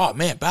you're like, oh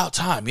man, about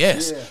time,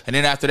 yes. Yeah. And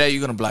then after that, you're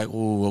gonna be like,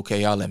 oh,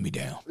 okay, y'all let me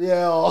down.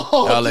 Yeah,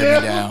 y'all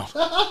let me down.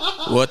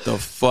 What the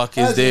fuck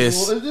is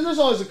this? There's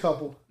always a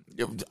couple.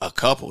 A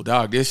couple,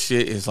 dog. This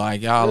shit is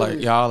like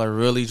y'all are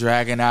really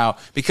dragging out,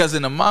 because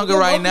in the manga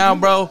right now,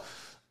 bro.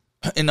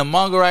 In the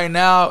manga right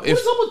now,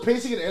 what's up with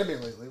pacing in anime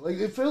lately? Like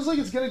it feels like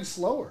it's getting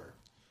slower.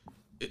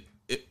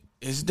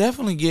 It's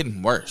definitely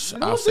getting worse.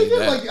 I'll say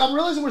that. Like I'm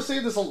realizing we're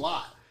saying this a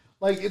lot.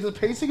 Like the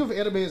pacing of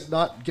anime is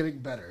not getting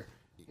better.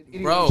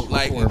 Bro,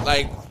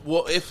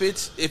 well, if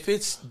it's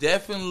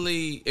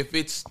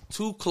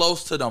too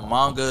close to the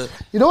manga,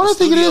 you know what I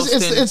think it is?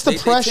 It's the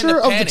pressure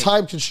of the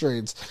time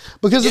constraints,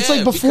 because it's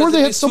like before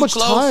they had so much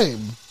time.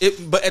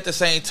 But at the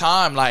same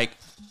time, like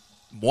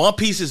One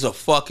Piece is a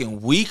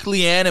fucking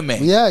weekly anime.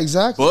 Yeah,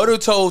 exactly.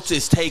 Boruto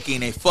is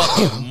taking a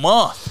fucking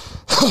month.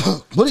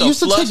 But it used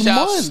to take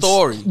months.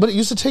 But it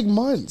used to take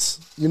months.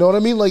 You know what I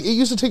mean? Like, it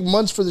used to take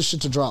months for this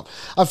shit to drop.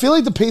 I feel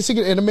like the pacing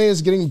in anime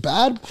is getting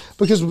bad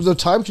because of the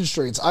time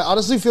constraints. I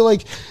honestly feel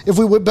like if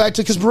we went back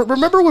to... Because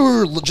remember when we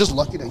were just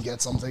lucky to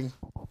get something?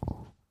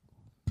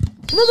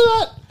 Remember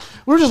that?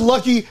 We were just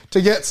lucky to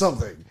get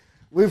something.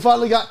 We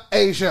finally got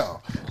a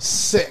show.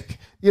 Sick.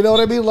 You know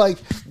what I mean? Like,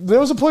 there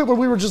was a point where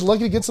we were just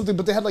lucky to get something,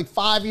 but they had like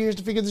 5 years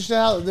to figure this shit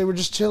out, and they were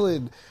just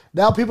chilling.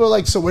 Now people are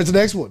like, so where's the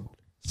next one?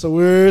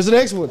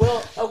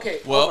 Well, okay.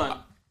 Well, hold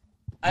on.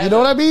 You know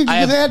what I mean?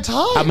 Because they had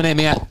time. I'm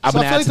gonna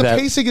add to that.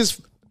 Pacing is.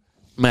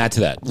 I'm gonna add to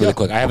that really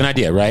quick. I have an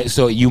idea, right?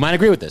 So you might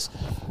agree with this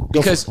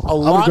because a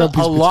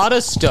lot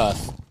of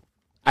stuff.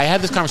 I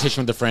had this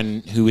conversation with a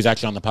friend who was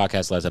actually on the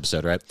podcast last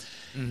episode, right?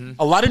 Mm-hmm.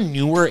 A lot of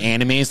newer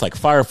animes like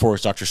Fire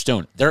Force, Dr.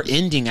 Stone, they're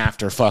ending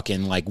after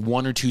fucking like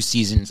 1 or 2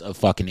 seasons of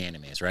fucking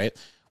animes, right?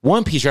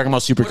 One Piece, Dragon Ball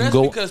Super can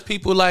go because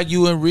people like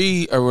you and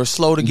Reed were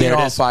slow to get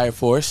on Fire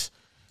Force.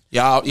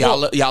 Y'all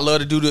love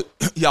to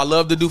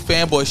do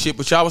fanboy shit,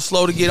 but y'all was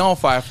slow to get on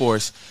Fire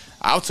Force.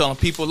 I was telling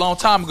people a long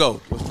time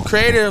ago,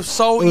 creator of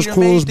Soul Eater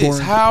made this.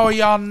 How are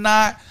y'all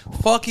not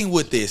fucking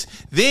with this?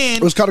 Then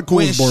it was kind of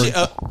cool.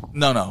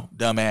 No,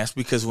 dumbass.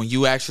 Because when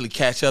you actually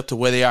catch up to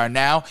where they are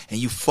now, and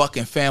you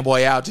fucking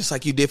fanboy out just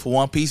like you did for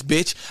One Piece,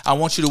 bitch, I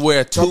want you to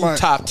wear a tube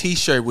top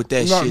T-shirt with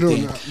that shit.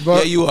 Then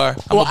yeah, you are.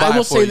 Well, I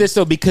will say this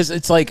though, because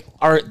it's like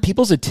our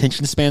people's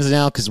attention spans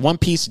now. Because One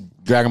Piece,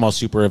 Dragon Ball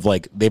Super have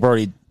like they've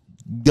already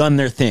done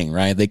their thing,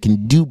 right? They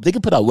can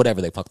put out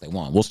whatever the fuck they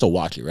want. We'll still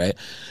watch it, right?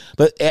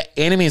 But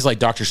animes like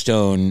Dr.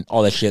 Stone,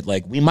 all that shit,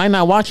 like we might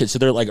not watch it. So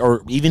they're like,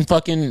 or even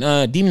fucking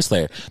Demon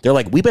Slayer. They're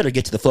like, we better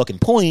get to the fucking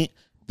point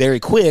very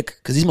quick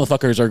because these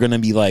motherfuckers are gonna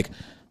be like,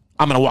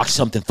 I'm gonna watch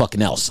something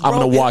fucking else. I'm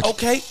gonna watch.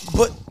 Okay,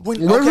 but let's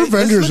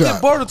look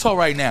at Boruto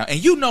right now,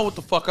 and you know what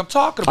the fuck I'm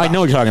talking about. I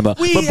know what you're talking about.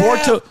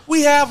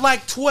 We have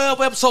like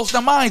 12 episodes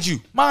now, mind you,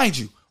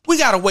 we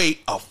gotta wait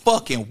a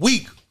fucking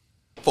week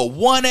for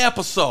one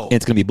episode.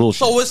 It's gonna be bullshit.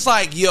 So it's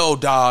like, yo,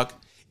 dog,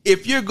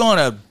 if you're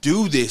gonna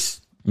do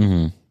this,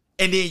 and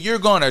then you're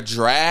gonna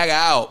drag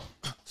out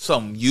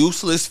some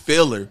useless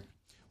filler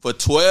for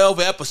 12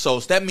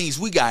 episodes, that means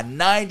we got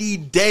 90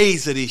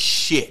 days of this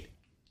shit.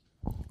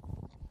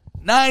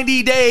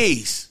 90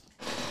 days.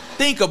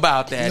 Think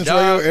about that, That's dog.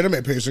 That's why you're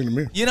anime pacing to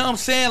me. You know what I'm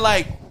saying?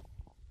 Like,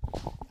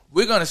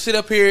 we're gonna sit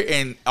up here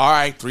and all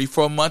right,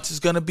 3-4 months is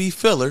gonna be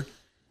filler.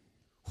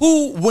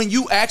 When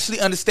you actually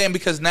understand,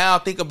 because now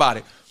think about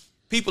it.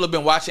 People have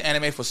been watching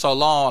anime for so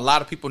long, a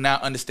lot of people now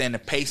understand the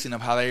pacing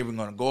of how they're even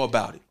going to go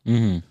about it.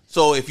 Mm-hmm.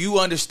 So if you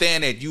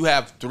understand that you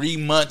have 3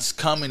 months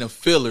coming of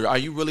filler, are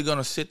you really going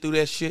to sit through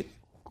that shit?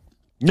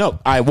 No,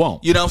 I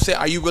won't. You know what I'm saying?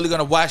 Are you really going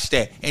to watch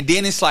that? And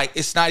then it's like,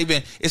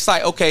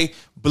 okay,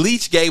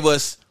 Bleach gave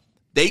us,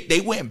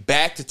 they went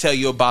back to tell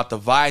you about the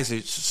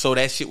visors so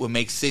that shit would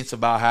make sense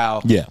about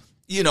how,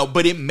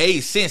 but it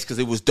made sense because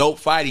it was dope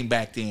fighting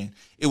back then.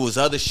 It was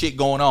other shit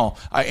going on.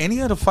 Are any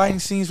other fighting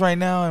scenes right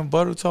now in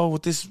Boruto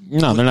with this?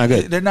 No, they're not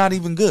good. They're not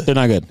even good. They're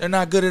not good. They're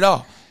not good at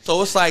all.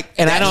 So it's like,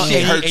 and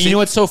shit hurts. And you know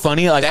what's so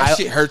funny? Like that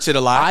shit hurts it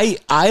a lot.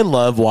 I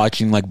love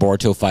watching like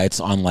Boruto fights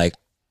on like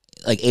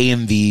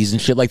AMVs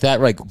and shit like that,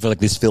 right? For like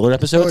these filler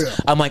episodes. Oh, yeah.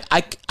 I'm like,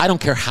 I don't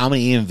care how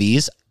many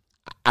AMVs.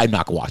 I'm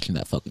not watching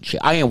that fucking shit.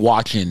 I ain't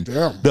watching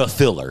the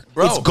filler.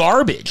 Bro, it's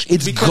garbage.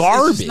 It's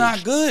garbage. It's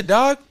not good,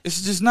 dog.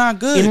 It's just not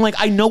good. And like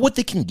I know what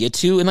they can get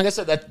to, and like I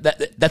said,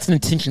 that's an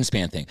attention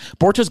span thing.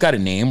 Boruto's got a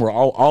name where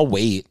I'll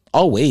wait.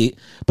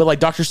 But like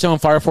Dr. Stone,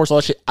 Fire Force, all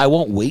that shit, I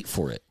won't wait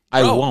for it.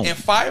 I won't. And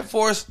Fire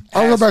Force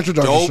I'll go back to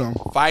Dr. Stone.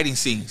 Fighting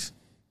scenes.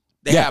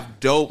 They have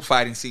dope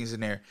fighting scenes in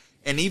there.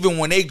 And even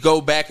when they go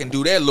back and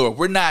do that, Lord,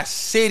 we're not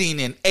sitting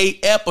in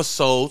 8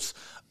 episodes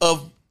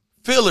of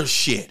filler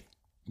shit.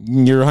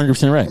 You're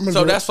 100% right.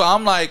 So that's why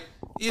I'm like,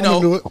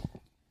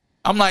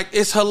 I'm like,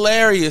 it's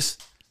hilarious.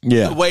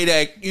 Yeah. The way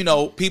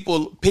that,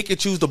 people pick and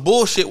choose the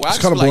bullshit. Well, I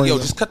just be like, yo,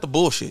 just cut the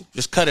bullshit.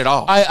 Just cut it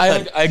off.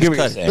 I agree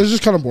with you. It's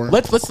just kind of boring.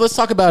 Let's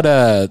talk about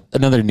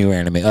another new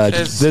anime.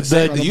 You said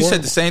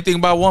the same thing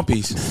about One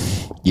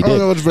Piece. You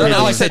did.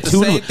 I said the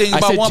same thing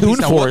about One Piece.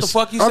 Now, what the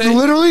fuck you said? I've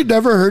literally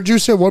never heard you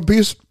say One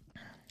Piece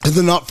and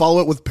then not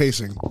follow it with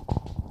pacing.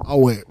 I'll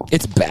wait.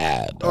 It's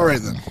bad. All right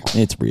then.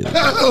 It's really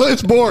bad.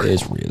 It's boring.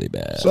 It's really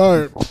bad.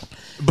 Sorry.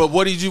 But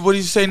what did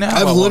you say now?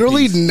 I've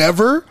literally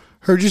never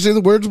heard you say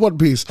the words One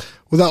Piece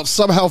without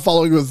somehow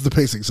following with the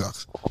pacing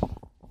sucks.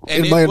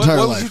 And my entire life.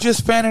 What was you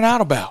just fanning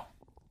out about?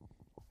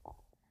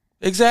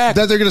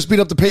 Exactly. That they're going to speed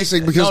up the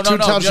pacing because Toon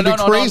Town should be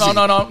crazy.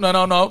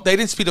 No. They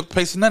didn't speed up the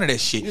pacing. None of that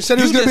shit. You said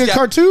it was going to be a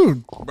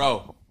cartoon.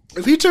 Bro.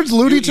 If he turns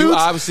Looney Tunes,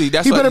 obviously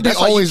that's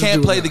why you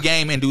can't play the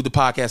game and do the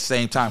podcast at the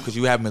same time because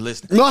you haven't been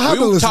listening. No, I haven't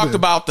listened. Talked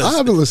about this. I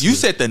haven't listened. You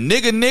said the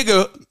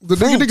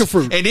nigga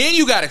fruit, and then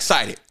you got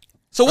excited.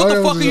 So what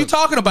the fuck are you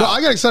talking about? Well,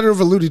 I got excited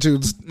over Looney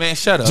Tunes. Man,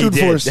 shut up. Toon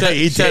Force. Shut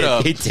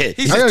up. He did.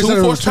 He said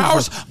Toon Force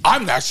Powers.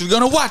 I'm actually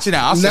going to watch it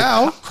now.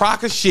 Now?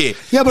 Crock of shit.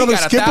 Yeah, but I'm going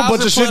to skip a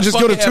bunch of shit and just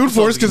go to Toon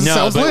Force because it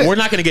sounds lit. We're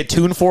not going to get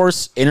Toon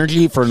Force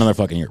energy for another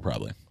fucking year,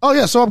 probably. Oh,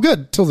 yeah, so I'm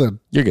good till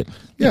then. You're good.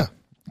 Yeah.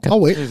 Okay. I'll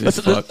wait.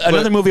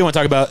 Another movie I want to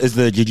talk about is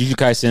the Jujutsu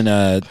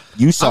Kaisen.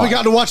 You saw I haven't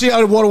gotten to watch it.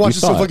 I want to watch it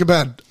so fucking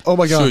bad. Oh,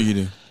 my God. Sure you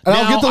do. And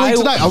I'll get the link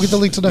tonight. I'll get the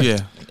link tonight. Yeah.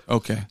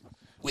 Okay.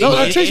 No,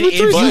 that takes me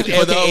 3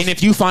 seconds. And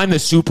if you find the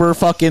super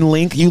fucking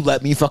link, you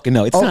let me fucking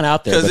know. It's not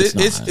out there.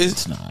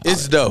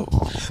 It's dope.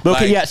 But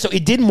okay, yeah. So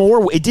it did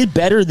more. It did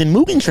better than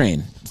Mugen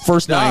Train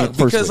first night.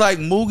 Because like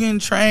Mugen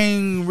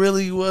Train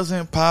really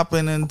wasn't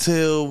popping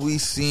until we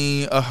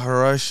seen a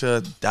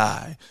Hirasha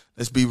die.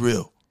 Let's be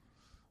real.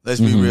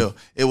 Be real.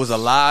 It was a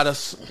lot of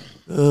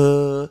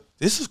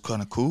this is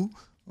kind of cool.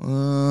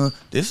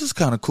 This is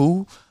kind of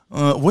cool.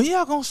 When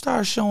y'all gonna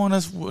start showing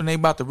us when they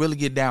about to really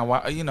get down?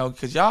 Why,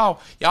 because y'all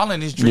in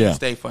this dream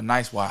state for a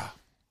nice while.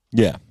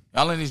 Yeah.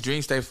 Y'all in this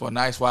dream state for a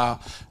nice while.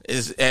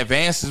 As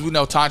advanced as we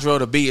know Tanjiro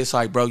to be, it's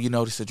like, bro,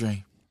 this is a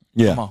dream.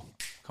 Yeah.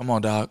 Come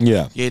on, dog.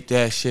 Yeah. Get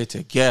that shit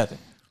together.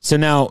 So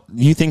now,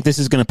 you think this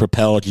is going to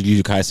propel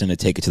Jujutsu Kaisen to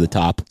take it to the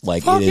top?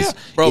 Like it is,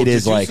 bro. It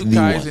is Jujutsu like the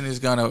Kaisen one. is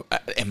gonna,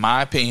 in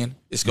my opinion,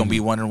 it's gonna be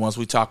one of the ones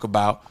we talk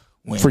about.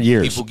 When for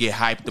years, people get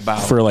hyped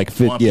about for like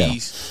One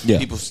Piece. Yeah.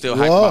 People still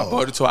hyped about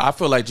Boruto. I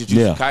feel like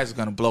Jujutsu Kaisen is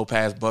gonna blow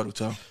past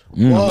Boruto.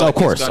 Of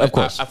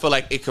course. I feel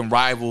like it can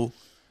rival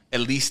at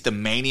least the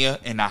mania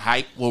and the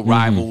hype will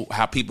rival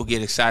how people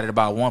get excited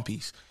about One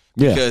Piece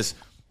because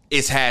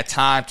it's had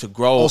time to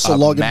grow also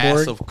a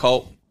massive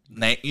cult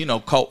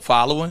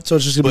following. So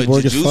it's just gonna be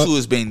But Jujutsu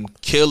has been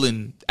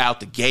killing out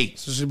the gate.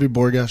 So it's gonna be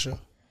Borgasha.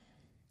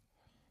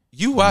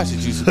 You watch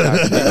Jujutsu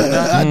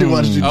Kaisen. I do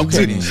watch Jujutsu.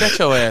 Okay, then shut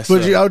your ass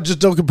but up. Just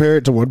don't compare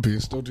it to One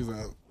Piece. Don't do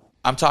that.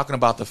 I'm talking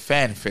about the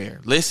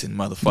fanfare. Listen,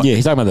 motherfucker. Yeah,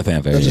 he's talking about the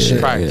fanfare. Jesus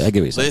Christ. I get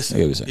what you're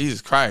saying. Listen,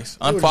 Jesus Christ.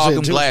 Unfog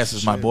them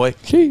glasses, my boy.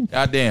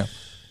 Goddamn.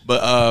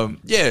 But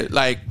yeah,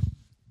 like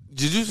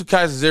Jujutsu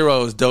Kaisen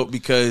 0 is dope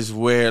because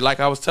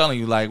like I was telling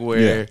you, like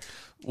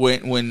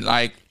when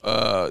like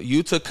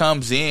Yuta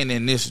comes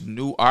in this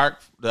new arc,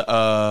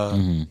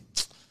 the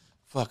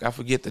fuck, I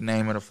forget the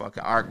name of the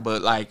fucking arc,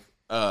 but like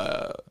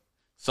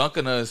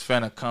Sukuna is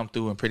finna come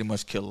through and pretty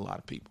much kill a lot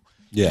of people.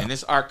 Yeah. And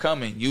this arc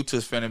coming,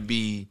 Yuta's finna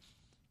be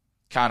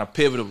kind of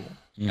pivotal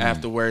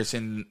afterwards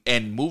and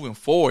moving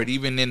forward.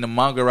 Even in the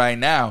manga right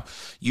now,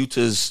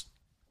 Yuta's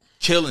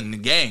killing the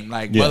game.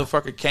 Like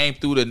motherfucker came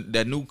through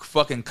the new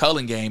fucking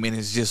Culling game and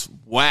is just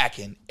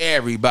whacking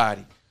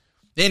everybody.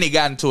 Then he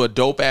got into a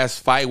dope ass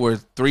fight where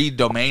 3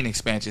 domain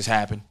expansions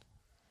happened.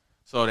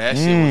 So that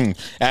shit was,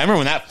 I remember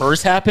when that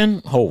first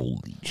happened.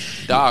 Holy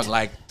shit. Dog,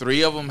 like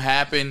 3 of them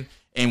happened.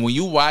 And when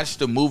you watch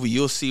the movie,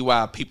 you'll see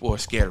why people are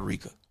scared of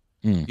Rika.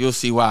 You'll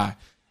see why.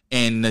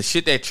 And the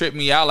shit that tripped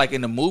me out, like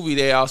in the movie,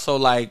 they also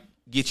like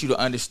get you to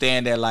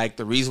understand that like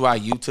the reason why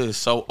Yuta is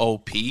so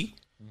OP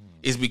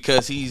is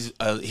because he's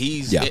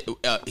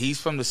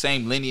from the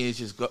same lineage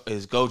as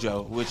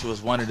Gojo, which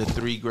was one of the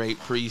 3 great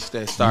priests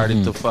that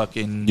started the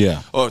fucking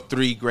or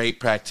 3 great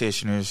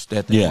practitioners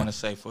that they want to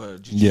say for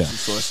Jujutsu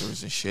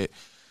sorcerers and shit.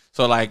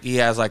 So like he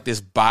has like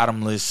this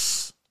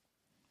bottomless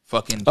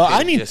fucking.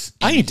 I need to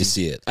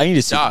see it. I need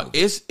to see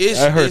it.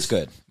 I heard it's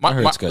good.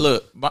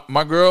 Look,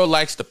 my girl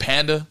likes the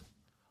panda.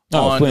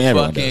 On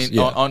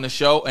the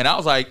show, and I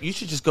was like, "You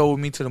should just go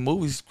with me to the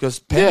movies because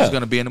Panda's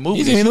going to be in the movie."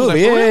 He's in the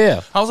movie,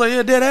 like, I was like,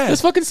 "Yeah, dead ass.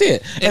 Let's fucking see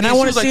it." And I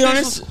want to see it on.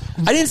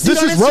 I didn't see it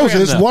on Instagram.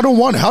 This is Rose's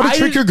 101. How to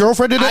trick your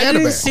girlfriend into anime. I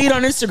didn't see it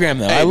on Instagram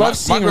though. I love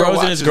seeing Rose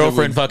and his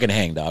girlfriend fucking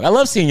hang, dog. I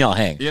love seeing y'all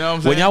hang. You know what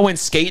I'm saying? When y'all went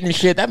skating and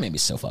shit, that made me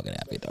so fucking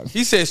happy, dog.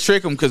 He says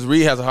trick him because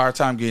Ree has a hard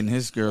time getting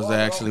his girls to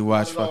actually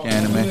watch fucking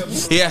anime.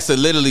 He has to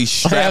literally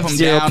strap him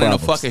down in a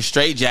fucking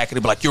straitjacket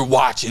and be like, "You're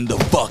watching the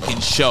fucking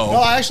show." No,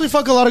 I actually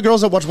fuck a lot of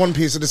girls that watch One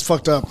Piece and it's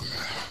fucked up.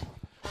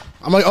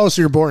 I'm like, oh,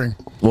 so you're boring.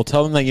 Well,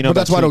 tell them that you know. But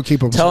that's why I don't keep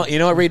them. You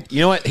know what, Reed?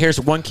 You know what? Here's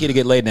one key to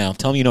get laid now.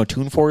 Tell them you know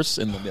Toon Force,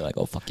 and they'll be like,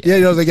 oh, fuck yeah. Yeah,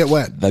 you know, they get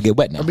wet. They'll get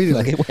wet now.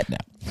 Immediately. They'll get wet now.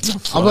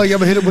 I'm like, I'm going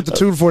to hit it with the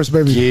Toon Force,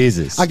 baby.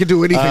 Jesus. I can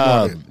do anything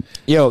on it.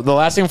 Yo, the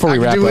last thing before we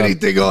wrap up. I can do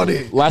anything on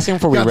it. Last thing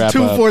before we wrap up.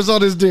 Toon Force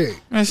on his dick.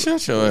 Man,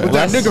 shut your ass. With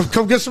that nigga,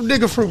 come get some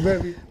nigga fruit,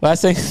 baby.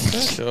 Last thing.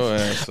 Shut your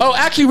ass. Oh,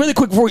 actually, really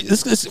quick, before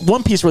this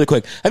One Piece really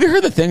quick. Have you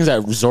heard the things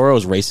that Zoro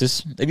is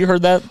racist? Have you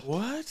heard that?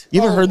 What?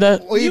 You ever heard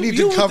that? Well, you need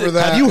to cover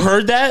that. Have you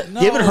heard that?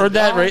 No, you haven't heard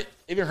that, right?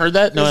 Have you heard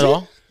that? No, at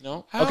all?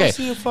 No? How okay. is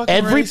he a fucking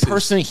Every racist?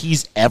 person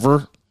he's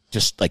ever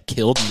just like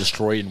killed and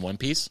destroyed in One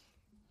Piece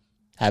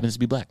happens to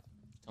be black.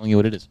 I'm telling you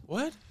what it is.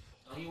 What?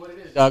 Telling you what it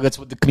is. Dog, that's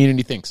what the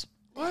community thinks.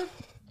 What? I'm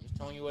just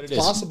telling you what it is.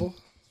 Possible.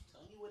 I'm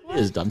telling you what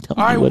it is. I'm telling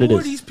All right, you what it who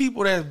is. are these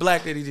people that's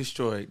black that he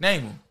destroyed?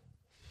 Name them.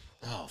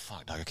 Oh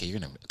fuck, dog. Okay, you're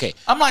gonna. Okay.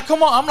 I'm like,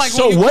 come on. I'm like,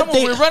 So when you what come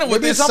on, we're running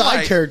with Maybe this. it's I'm side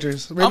like,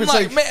 characters. Maybe I'm it's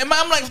like, man,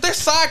 I'm like, if they're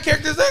side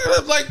characters,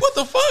 they're like, what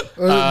the fuck?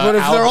 But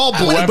if they're all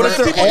black, but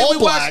if they're all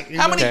black,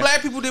 how many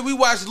black people did we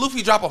watch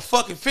Luffy drop a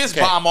fucking fist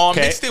bomb on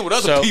mixed in with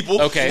other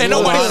people? Okay. And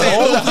nobody said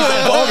Luffy's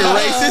a fucking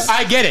racist.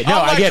 I get it. No,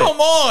 I'm like, I get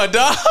come on,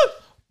 dog.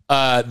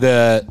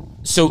 it.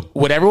 So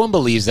what everyone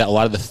believes that a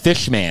lot of the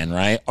Fishman,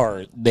 right,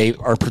 are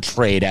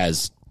portrayed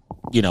as,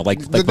 you know, like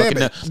the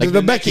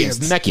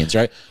Namekians,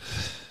 right?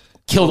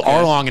 Killed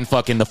Arlong in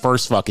fucking the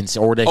first fucking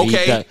order.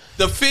 Okay,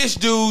 the fish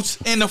dudes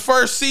in the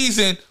first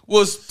season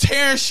was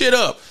tearing shit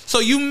up. So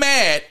you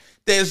mad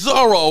that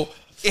Zoro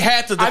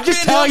had to defend I'm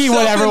just telling you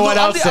what everyone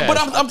else said. But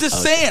I'm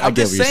just saying. I'm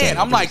just saying.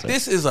 I'm like,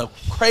 this is a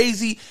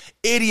crazy,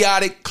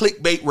 idiotic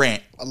clickbait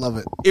rant. I love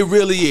it. It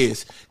really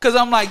is. Because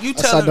I'm like, you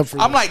tell them,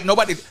 I'm like,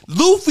 nobody.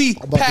 Luffy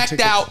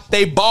packed out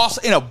they boss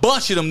and a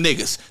bunch of them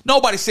niggas.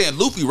 Nobody saying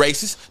Luffy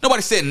racist.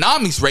 Nobody saying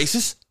Nami's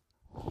racist.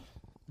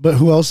 But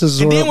who else is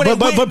Zoro?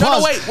 But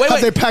pause. Wait.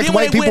 Have they packed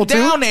white people too?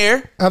 Down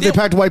there, have they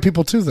packed white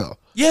people too, though?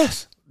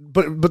 Yes.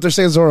 But they're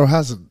saying Zoro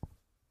hasn't.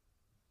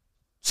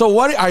 So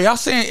what are y'all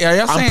saying?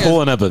 I'm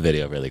pulling up a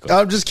video really quick.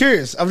 I'm just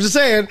curious. I'm just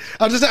saying.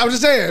 For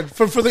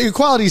the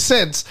equality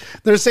sense,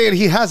 they're saying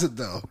he hasn't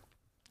though.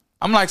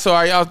 I'm like, so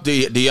are y'all? Do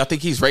y'all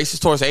think he's racist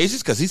towards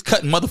Asians? Because he's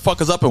cutting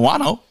motherfuckers up in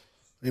Wano.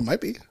 He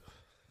might be.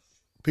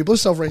 People are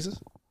self-racist.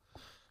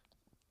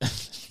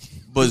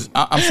 But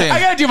I'm saying I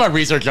gotta do my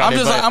research on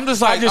it. I'm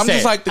just like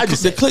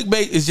the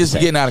clickbait is just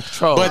getting out of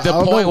control. But the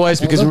point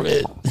was because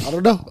I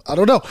don't know. I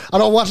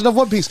don't watch enough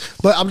One Piece.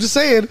 But I'm just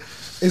saying,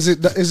 is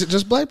it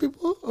just black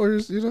people or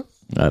is, you know?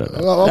 I don't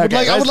know.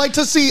 I would like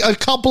to see a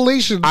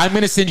compilation. I'm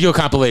gonna send you a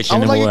compilation. I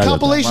would like a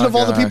compilation of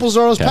all the people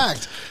Zoro's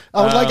packed.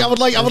 I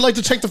would like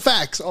to check the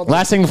facts.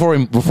 Last thing before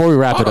we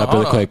wrap it up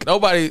really quick.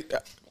 Nobody.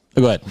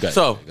 Go ahead.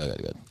 So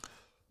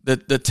the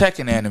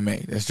Tekken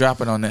anime that's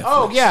dropping on Netflix.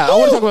 Oh yeah, I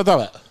want to talk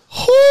about that.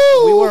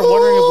 We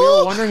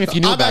were wondering if you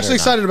knew about it. I'm actually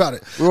excited about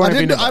it.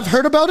 I've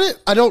heard about it.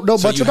 I don't know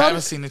much about it. You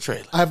haven't seen the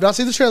trailer. I have not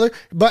seen the trailer,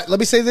 but let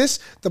me say this.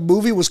 The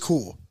movie was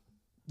cool.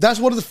 That's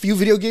one of the few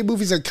video game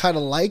movies I kind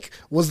of like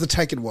was the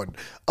Tekken one.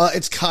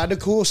 It's kind of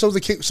cool. So was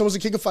the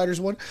King of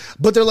Fighters one,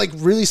 but they're like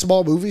really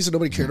small movies and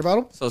nobody cared about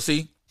them. So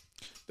see,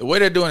 the way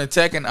they're doing the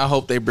Tekken, I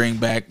hope they bring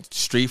back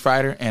Street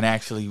Fighter and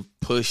actually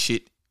push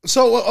it.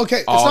 So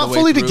okay, it's not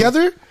fully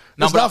together.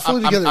 No, it's not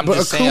fully together. But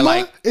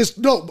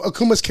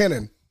Akuma's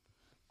canon.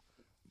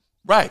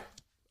 Right.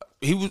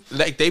 He was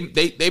like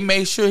they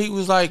made sure he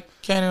was like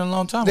canon a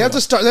long time ago. They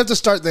have to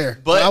start there.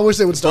 But I wish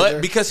they would start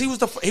there. Because he was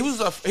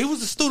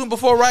the student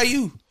before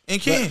Ryu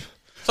and Ken. Right.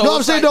 So no,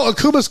 I'm saying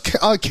Akuma's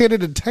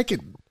canon in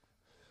Tekken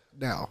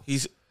now.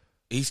 He's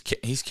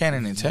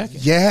canon in Tekken.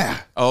 Yeah.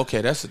 Oh,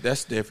 okay,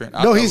 that's different.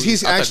 No,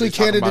 he's actually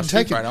canon in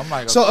Tekken. I'm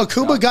like, so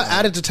Akuma got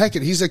added to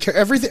Tekken. He's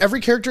every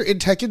character in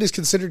Tekken is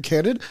considered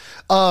canon.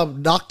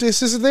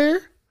 Noctis is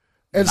there.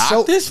 And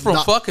Noctis from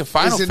fucking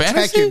Final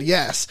Fantasy? Tekken,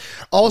 yes.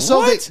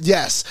 Also,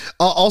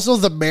 also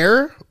the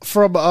mayor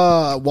from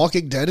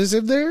Walking Dead is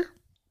in there.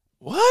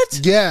 What?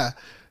 Yeah.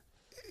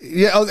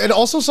 Yeah, and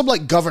also some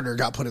like governor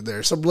got put in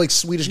there, some like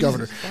Swedish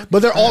governor.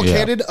 But they're all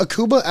canon.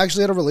 Akuma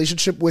actually had a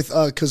relationship with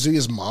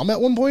Kazuya's mom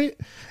at one point,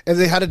 and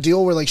they had a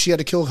deal where like she had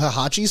to kill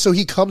Heihachi, so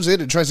he comes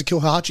in and tries to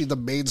kill Heihachi in the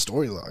main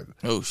storyline.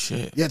 Oh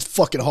shit! Yeah, it's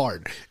fucking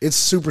hard. It's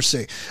super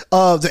sick.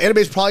 The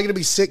anime's probably gonna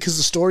be sick because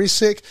the story's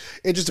sick.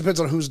 It just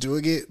depends on who's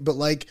doing it, but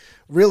like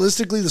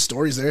realistically, the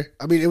story's there.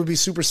 I mean, it would be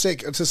super sick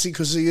to see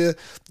Kazuya,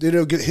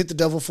 hit the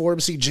devil form,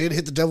 see Jin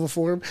hit the devil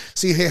form,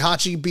 see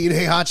Heihachi being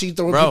Heihachi,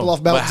 throwing people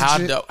off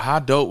mountains. But how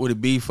dope would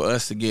it be for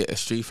us to get a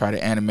Street Fighter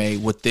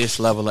anime with this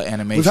level of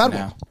animation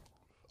now?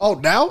 Oh,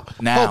 now?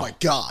 Now. Oh, my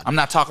God. I'm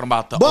not talking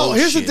about the old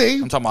here's shit. The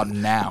thing. I'm talking about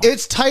now.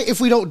 It's tight if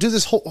we don't do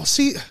this whole...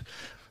 See,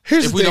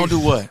 here's the thing. If we don't do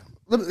what?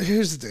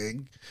 Here's the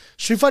thing.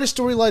 Street Fighter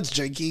storyline's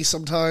janky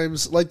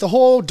sometimes. Like, the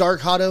whole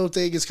Dark Hado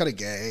thing is kind of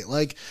gay.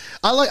 Like,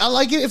 I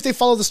like it if they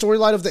follow the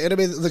storyline of the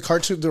anime, the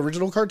cartoon, the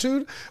original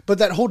cartoon. But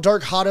that whole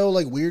Dark Hado,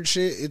 like, weird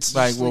shit, it's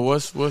like, well,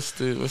 what's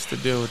the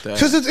deal with that?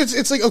 Because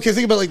it's like, okay,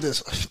 think about it like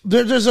this.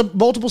 There's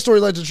multiple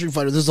storylines in Street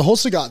Fighter. There's the whole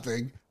Sagat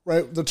thing.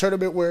 Right, the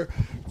tournament where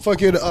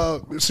fucking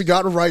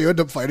Sagat and Ryu end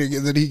up fighting,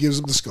 and then he gives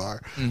him the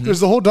scar. Mm-hmm. There's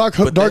the whole Dark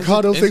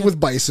Hado thing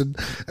with Bison,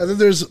 and then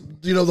there's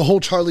the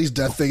whole Charlie's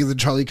death thing, and then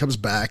Charlie comes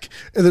back,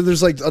 and then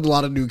there's like a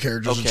lot of new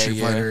characters in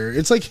Street Fighter.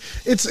 It's like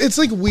it's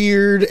like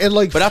weird and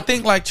like. But I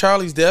think like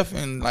Charlie's death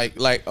and like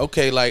I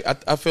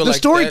feel the like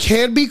story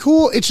can be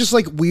cool. It's just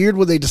like weird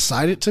when they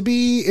decide it to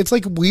be. It's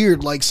like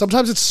weird. Like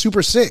sometimes it's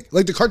super sick.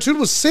 Like the cartoon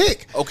was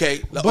sick.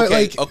 Okay.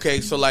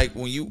 So like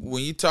when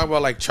you talk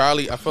about like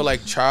Charlie, I feel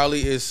like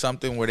Charlie is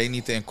something where they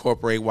need to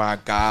incorporate why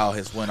Guile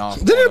has went off.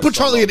 They didn't put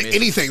Charlie in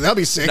anything. That'd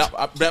be sick. No,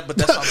 but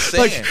that's what I'm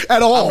saying. Like,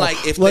 at all. I'm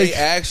like, if they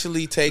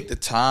actually take the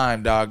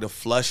time, dog, to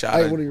flush out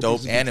a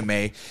dope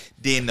anime,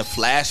 then the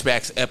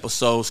flashbacks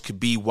episodes could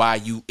be why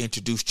you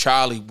introduce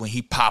Charlie when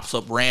he pops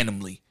up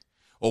randomly,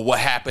 or what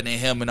happened to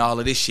him and all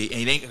of this shit.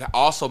 And they can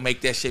also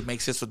make that shit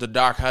make sense with the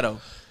Dark Hado.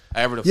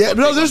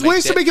 There's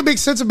ways to make it make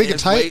sense and make it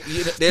tight.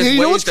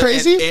 You know what's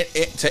crazy?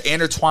 To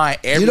intertwine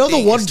everything. You know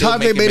the one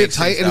time they made it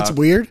tight and it's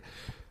weird?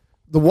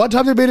 The one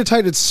time they made it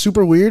tight, it's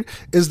super weird,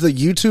 is the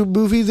YouTube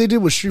movie they did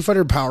with Street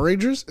Fighter and Power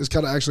Rangers. It's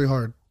kind of actually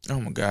hard.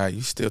 Oh my God,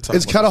 you still talking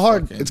It's kind of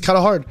hard. It's kind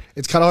of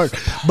hard.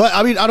 But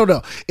I mean, I don't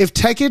know. If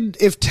Tekken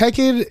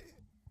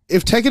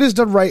if Tekken is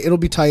done right, it'll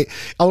be tight.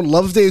 I would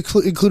love if they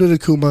included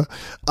Akuma.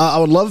 I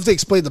would love if they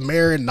explained the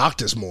mayor and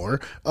Noctis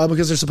more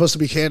because they're supposed to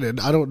be canon.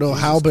 I don't know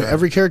how, but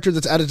every character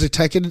that's added to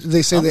Tekken,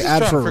 they say they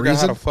add for a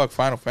reason. How the fuck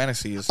Final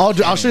Fantasy is. I'll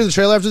show you the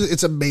trailer after this.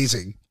 It's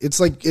amazing.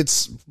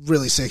 It's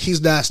really sick.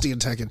 He's nasty in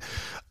Tekken.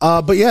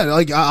 But yeah,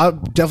 like I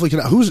definitely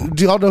can.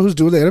 Do y'all know who's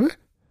doing the anime?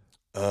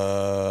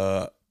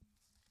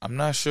 I'm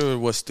not sure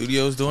what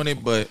studio's doing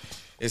it, but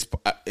is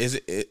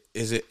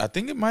it? I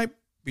think it might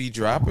be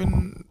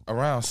dropping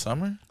around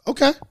summer.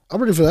 Okay,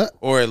 I'm ready for that.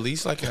 Or at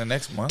least like in the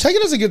next month.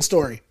 Tekken is a good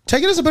story.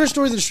 Tekken is a better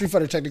story than Street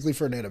Fighter technically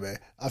for an anime.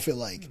 I feel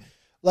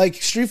like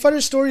Street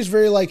Fighter's story is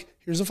very like,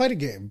 here's a fighting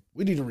game.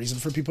 We need a reason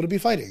for people to be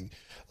fighting.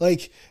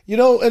 Like, you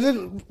know, and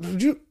then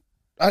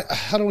I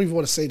don't even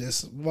want to say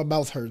this. My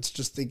mouth hurts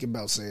just thinking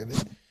about saying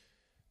it.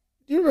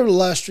 You remember the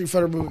last Street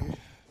Fighter movie?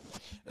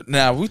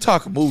 Now we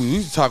talking movie.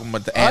 We talking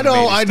about the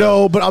animated I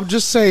know, but I'm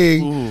just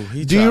saying.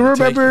 Do you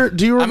remember?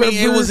 I mean,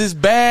 it was as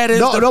bad as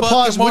the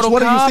pause. Mortal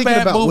What are you thinking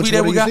Kombat about? movie Which that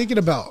one we are you got. thinking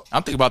about?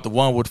 I'm thinking about the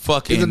one with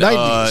fucking in the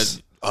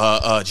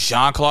 90s.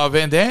 Jean-Claude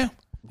Van Damme.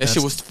 That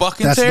shit was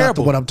fucking that's terrible. That's not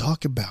the one I'm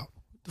talking about.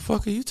 The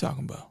fuck are you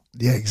talking about?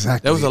 Yeah,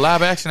 exactly. There was a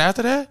live action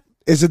after that.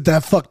 Isn't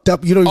that fucked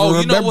up? You don't even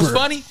remember. You know what's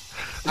funny?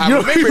 I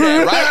remember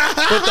that, right?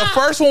 But the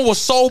first one was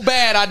so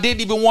bad, I didn't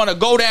even want to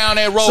go down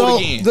that road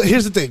again.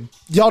 Here's the thing.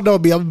 Y'all know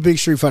me. I'm a big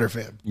Street Fighter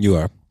fan. You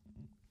are.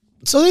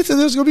 So they said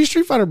there was going to be a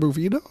Street Fighter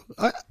movie, you know?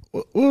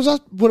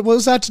 What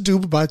was that to do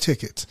but buy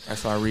tickets?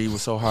 That's why Reed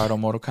was so hard on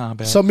Mortal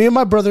Kombat. So me and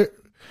my brother...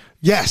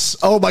 Yes.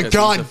 Oh my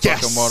God.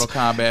 Yes. Mortal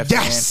Kombat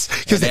yes.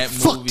 Because they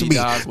fucked me.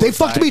 They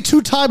fucked me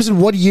 2 times in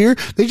 1 year.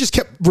 They just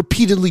kept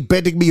repeatedly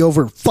bending me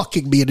over,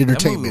 fucking me in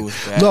entertainment.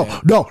 No.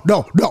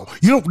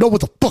 You don't know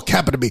what the fuck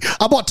happened to me.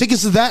 I bought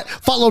tickets to that,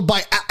 followed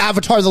by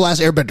Avatar: The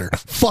Last Airbender.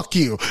 Fuck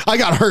you. I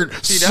got hurt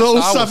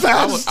so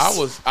fast.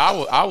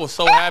 I was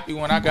so happy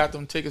when I got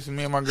them tickets for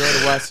me and my girl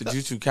to watch the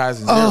Jujutsu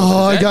Kaisen.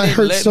 Oh, I got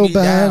hurt so bad.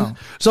 Down.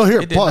 So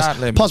here,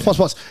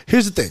 pause.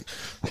 Here's the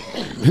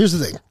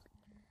thing.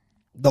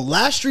 The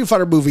last Street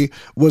Fighter movie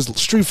was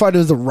Street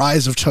Fighter: The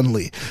Rise of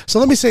Chun-Li. So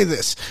let me say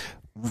this.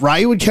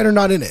 Ryu and Ken are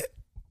not in it.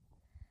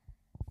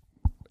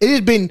 It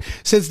had been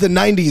since the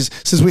 90s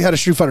since we had a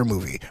Street Fighter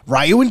movie.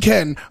 Ryu and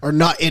Ken are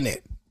not in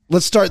it.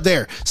 Let's start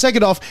there.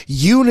 Second off,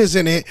 Yoon is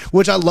in it,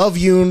 which I love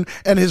Yoon,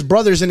 and his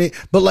brother's in it.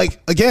 But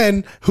like,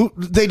 again,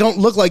 they don't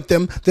look like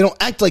them. They don't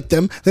act like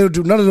them. They don't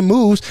do none of the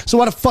moves. So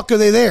why the fuck are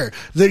they there?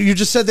 You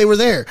just said they were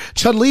there.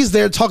 Chun-Li's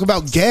there to talk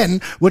about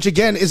Gen, which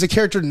again is a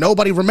character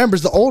nobody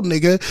remembers, the old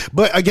nigga.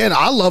 But again,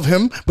 I love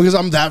him because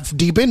I'm that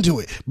deep into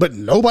it. But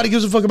nobody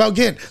gives a fuck about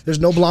Gen. There's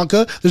no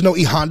Blanca. There's no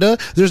E Honda.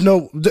 There's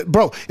no...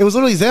 Bro, it was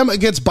literally them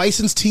against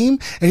Bison's team.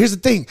 And here's the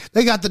thing.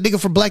 They got the nigga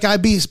from Black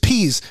Eyed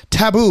Peas,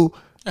 Taboo,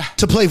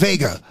 to play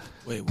Vega.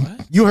 Wait,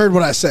 what? You heard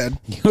what I said.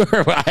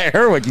 I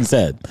heard what you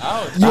said.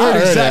 You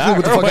heard exactly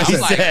what the fuck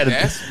I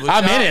said.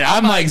 I'm in it.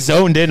 I'm like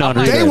zoned in on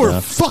it. They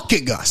were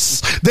fucking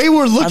us. They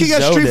were looking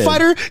at Street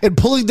Fighter and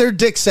pulling their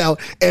dicks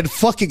out and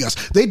fucking us.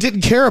 They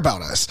didn't care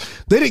about us.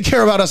 They didn't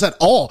care about us at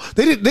all.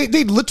 They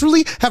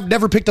literally have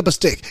never picked up a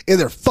stick in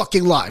their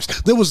fucking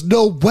lives. There was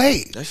no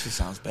way. That shit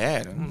sounds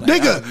bad.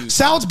 Nigga,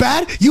 sounds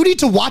bad? You need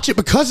to watch it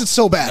because it's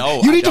so bad.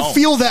 No, you need to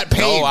feel that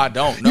pain. No, I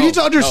don't. You need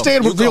to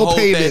understand what real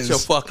pain is. Your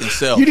fucking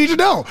self. You need to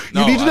know.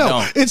 You need to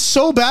know. It's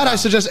so bad. I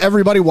suggest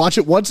everybody watch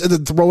it once and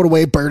then throw it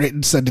away, burn it,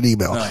 and send an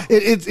email.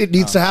 It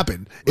needs to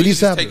happen. It needs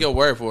to happen. Take your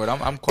word for it.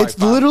 I'm quite. It's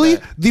literally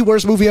the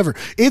worst movie ever.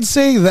 In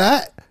saying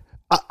that,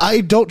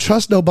 I don't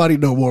trust nobody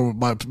no more with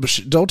my.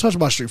 Don't touch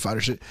my Street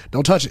Fighter shit.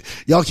 Don't touch it.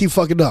 Y'all keep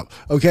fucking up.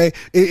 Okay,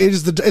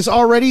 it's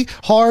already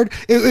hard.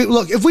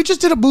 Look, if we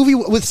just did a movie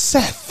with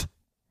Seth,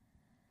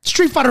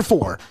 Street Fighter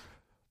 4.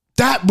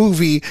 That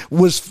movie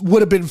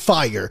would have been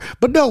fire.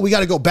 But no, we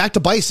got to go back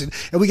to Bison,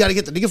 and we got to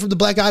get the nigga from the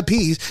Black Eyed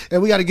Peas,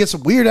 and we got to get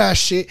some weird ass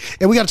shit,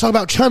 and we got to talk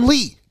about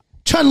Chun-Li.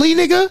 Chun-Li,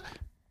 nigga?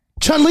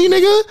 Chun-Li,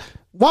 nigga?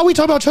 Why are we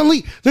talking about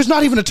Chun-Li? There's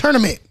not even a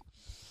tournament.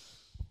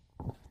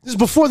 This is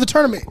before the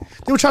tournament.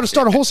 They were trying to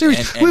start a whole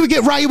series. We would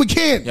get Ryu and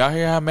Ken. Y'all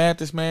hear how mad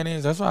this man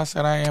is? That's why I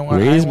said I ain't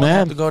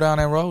want to go down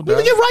that road. We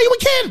would get Ryu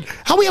and Ken.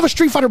 How we have a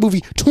Street Fighter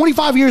movie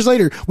 25 years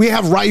later, we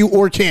have Ryu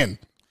or Ken?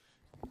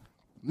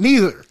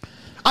 Neither.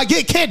 I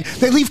get Ken.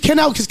 They leave Ken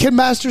out because Ken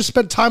Masters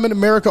spent time in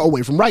America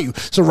away from Ryu.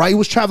 So Ryu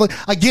was traveling.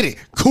 I get it.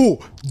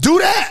 Cool. Do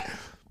that.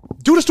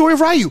 Do the story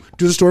of Ryu.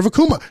 Do the story of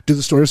Akuma. Do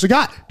the story of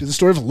Sagat. Do the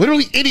story of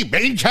literally any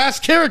main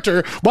cast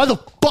character. Why the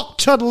fuck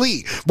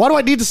Chun-Li? Why do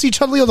I need to see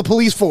Chun-Li on the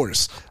police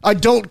force? I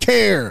don't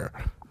care.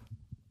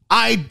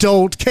 I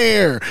don't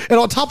care. And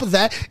on top of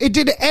that, it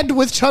didn't end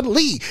with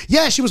Chun-Li.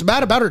 Yeah, she was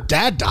mad about her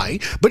dad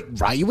dying,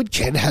 but Ryu and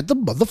Ken had the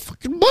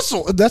motherfucking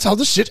muscle. And that's how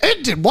the shit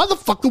ended. Why the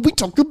fuck are we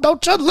talking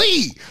about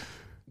Chun-Li?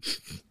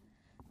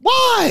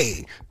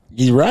 Why?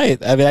 You're right.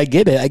 I mean, I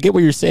get it. I get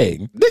what you're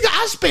saying. Nigga,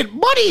 I spent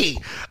money.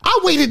 I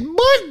waited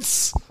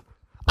months.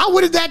 I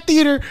went in that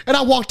theater and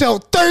I walked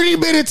out 30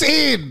 minutes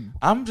in.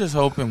 I'm just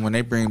hoping when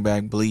they bring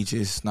back Bleach,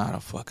 it's not a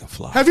fucking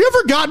flop. Have you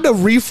ever gotten a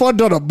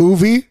refund on a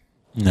movie?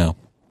 No.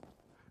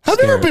 I've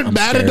never been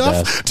mad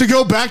enough to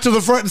go back to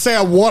the front and say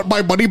I want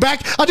my money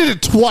back. I did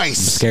it twice.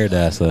 I'm scared to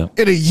ask that.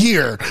 In a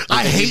year.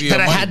 I hate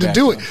that I had to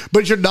do it.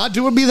 But you're not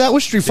doing me that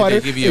with Street Fighter.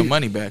 Did they give you your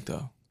money back,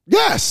 though?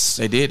 Yes.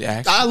 They did,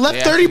 actually. I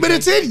left 30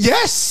 minutes in.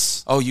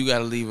 Yes. Oh, you got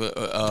to leave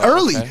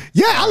early. Okay.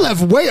 Yeah, I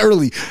left way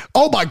early.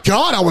 Oh, my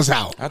God, I was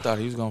out. I thought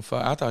he was going to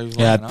fuck. I thought he was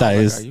I thought he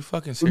was. Are you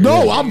fucking serious?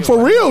 No, I'm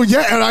for real.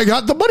 Yeah, and I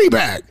got the money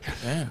back.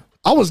 Damn.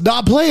 I was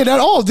not playing at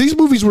all. These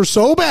movies were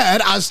so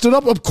bad. I stood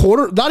up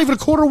not even a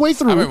quarter way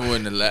through. I remember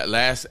when the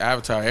last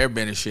Avatar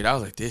Airbender shit, I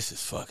was like, this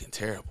is fucking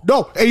terrible.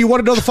 No, and you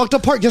want to know the fucked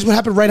up part? Guess what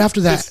happened right after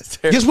that?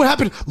 Guess what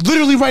happened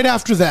literally right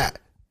after that?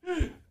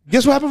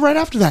 Guess what happened right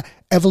after that?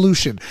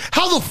 Evolution.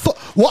 How the fuck?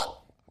 What?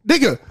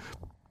 Nigga.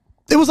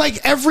 It was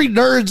like every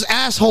nerd's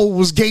asshole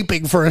was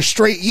gaping for a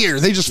straight year.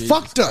 They just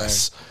fucked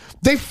us.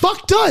 They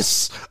fucked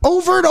us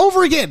over and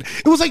over again.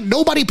 It was like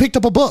nobody picked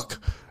up a book.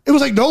 It was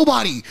like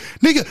nobody.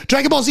 Nigga,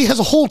 Dragon Ball Z has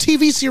a whole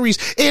TV series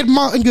and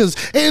mangas.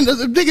 And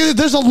nigga,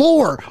 there's a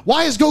lore.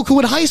 Why is Goku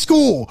in high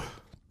school?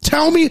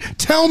 Tell me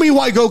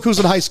why Goku's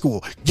in high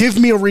school. Give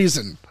me a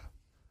reason.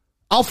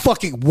 I'll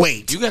fucking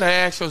wait. You gotta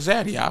ask your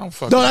Zaddy. I don't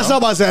fucking No, that's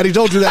not my Zaddy.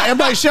 Don't do that. M.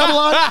 Night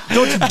Shyamalan,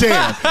 don't you dare.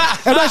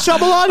 M. Night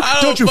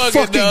Shyamalan, don't you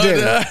fucking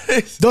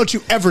dare. Don't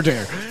you ever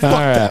dare. Fuck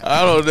that.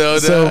 I don't know.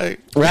 So,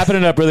 wrapping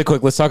it up really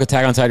quick. Let's talk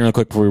Attack on Titan real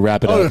quick before we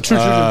wrap it up.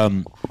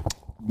 True.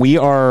 We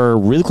are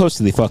really close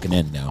to the fucking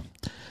end now.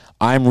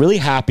 I'm really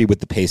happy with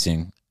the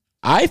pacing.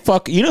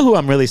 You know who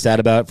I'm really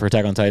sad about for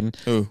Attack on Titan?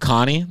 Who?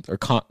 Connie.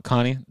 Connie.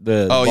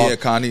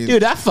 Connie.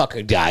 Dude, that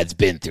fucking guy's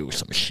been through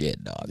some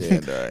shit, dog.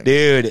 Yeah,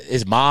 dude,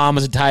 his mom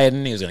was a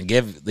Titan. He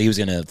was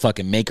gonna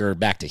fucking make her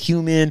back to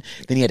human.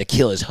 Then he had to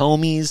kill his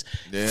homies.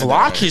 Yeah,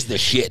 Floch is the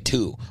shit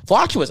too.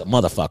 Floch was a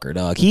motherfucker,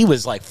 dog. He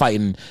was like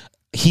fighting.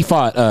 He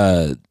fought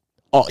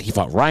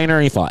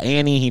Reiner. He fought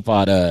Annie. He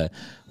fought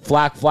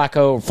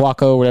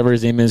Flacco, whatever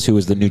his name is, who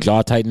was the new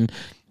Jaw Titan.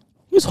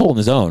 He was holding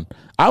his own.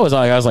 I was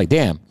like,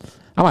 damn,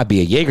 I might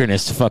be a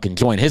Jaegerness to fucking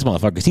join his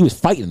motherfucker because he was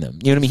fighting them.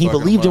 You know what I mean? He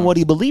believed in what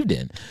he believed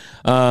in.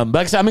 But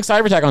like I said, I'm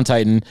excited for Attack on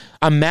Titan.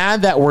 I'm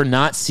mad that we're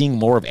not seeing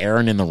more of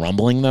Eren in the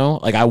rumbling, though.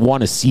 Like, I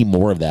want to see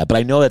more of that. But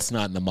I know that's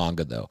not in the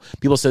manga, though.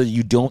 People say that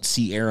you don't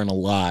see Eren a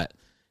lot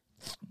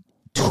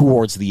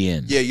towards the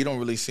end. Yeah, you don't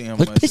really see him.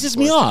 Which pisses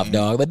me off,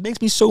 dog. That makes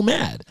me so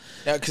mad.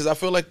 Yeah, because I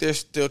feel like they're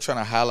still trying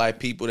to highlight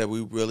people that we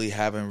really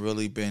haven't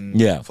really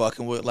been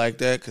fucking with like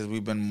that, because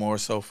we've been more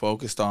so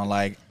focused on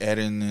like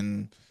Eren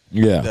and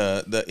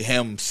the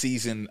him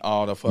seizing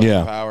all the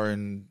fucking power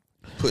and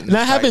putting. And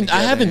I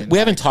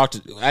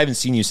haven't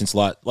seen you since a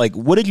lot. Like,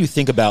 what did you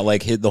think about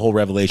like the whole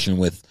revelation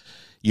with,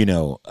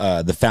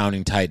 the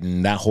founding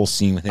Titan, that whole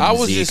scene with him? I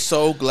was just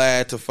so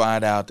glad to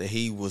find out that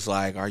he was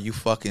like, "Are you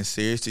fucking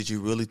serious? Did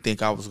you really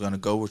think I was going to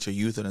go with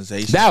your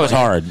euthanization?" That was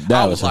hard.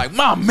 I was like,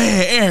 "My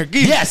man, Eren,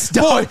 yes,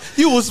 boy,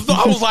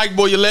 I was like,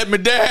 boy, you let me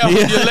down.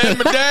 You let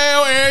me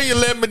down, Eren. You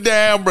let me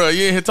down, bro.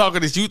 You in here talking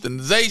this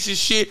euthanization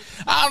shit.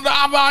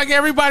 I'm like,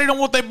 everybody don't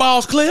want their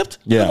balls clipped.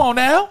 Yeah. Come on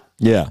now.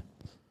 Yeah.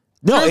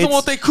 No, they don't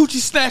want their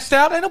coochie snatched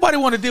out. Ain't nobody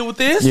want to deal with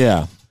this.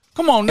 Yeah.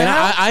 Come on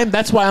now. And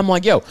that's why I'm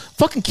like, yo,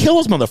 fucking kill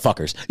those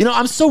motherfuckers.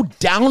 I'm so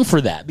down for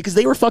that because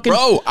they were fucking.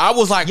 Bro, I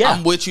was like,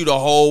 I'm with you the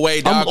whole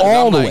way, dog.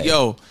 I'm like,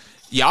 yo,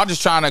 y'all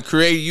just trying to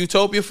create a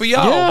utopia for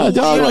y'all. Yeah,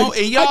 dog,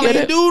 and y'all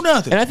ain't do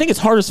nothing. And I think it's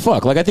hard as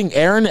fuck. Like, I think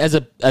Eren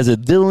as a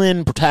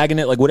villain,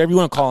 protagonist, like whatever you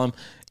want to call him,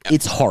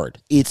 it's hard.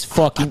 It's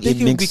fucking. I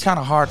think it would be kind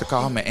of hard to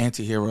call him an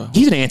anti-hero.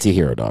 He's an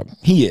anti-hero, dog.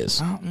 He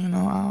is.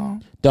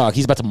 Dog,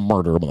 he's about to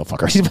murder a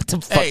motherfucker. He's about to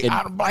fucking. Hey,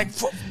 I'm like,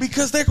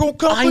 because they're gonna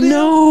come. I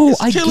know.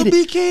 I get it.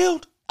 Be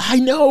killed. I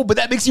know, but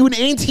that makes you an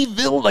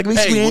anti-villain. Like,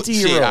 makes you an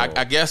anti-hero. Shit,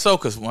 I guess so,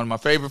 because one of my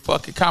favorite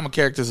fucking comic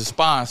characters is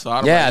Spawn. So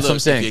I don't that's what I'm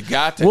saying. If you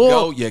got to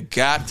go, you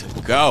got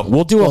to go.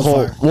 We'll do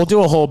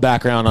a whole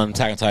background on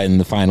Attack on Titan.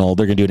 The final,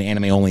 they're gonna do an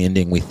anime-only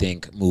ending. We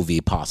think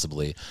movie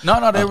possibly.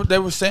 No, they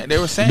were saying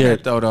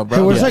that though, bro.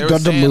 Hey, where's that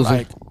Gundam movie?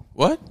 Like,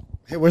 what?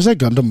 Hey, where's that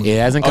Gundam movie? It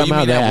hasn't come you out.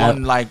 Mean that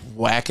one like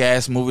whack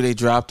ass movie they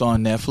dropped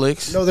on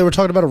Netflix? No, they were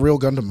talking about a real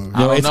Gundam movie.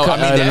 No, that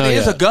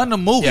is a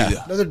Gundam movie.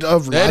 Yeah.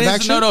 Live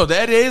action? No,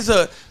 that is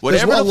a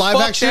whatever the live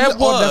fuck action that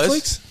was. On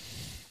Netflix?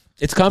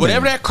 It's coming.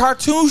 Whatever that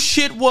cartoon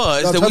shit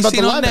was that we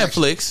seen on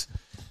Netflix,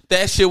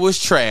 that shit was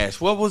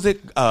trash. What was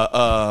it?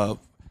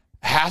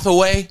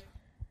 Hathaway.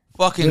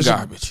 Fucking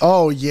garbage.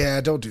 Oh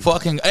yeah, don't do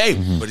fucking that. Hey,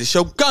 but it's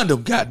your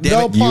Gundam, goddammit.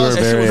 No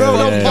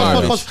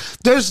pause.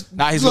 There's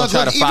now he's gonna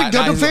try to fight.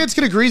 Even Gundam fans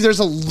can agree. There's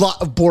a lot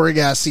of boring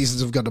ass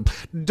seasons of Gundam.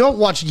 Don't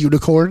watch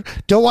Unicorn.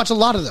 Don't watch a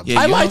lot of them. Yeah,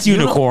 I liked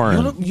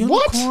Unicorn. What?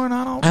 Unicorn,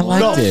 I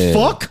liked it.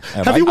 Fuck.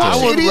 Have you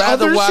watched any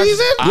other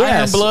season?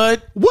 Iron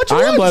Blood.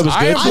 Iron Blood was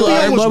good.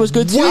 Iron Blood was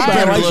good too.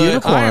 I liked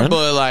Unicorn. Iron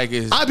Blood like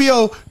is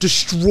IBO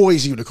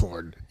destroys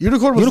Unicorn.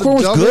 Unicorn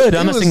was good.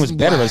 I'm not saying it was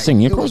better. I was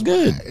saying Unicorn was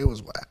good. It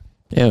was whack.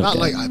 Yeah, not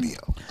like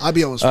IBO.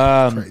 IBO was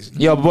crazy.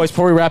 Yo, boys,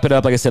 before we wrap it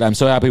up, like I said, I'm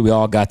so happy we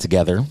all got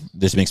together.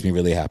 This makes me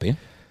really happy.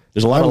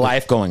 There's a lot of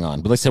life going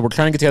on. But like I said, we're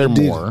trying to get together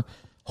more.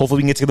 Hopefully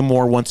we can get together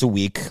more once a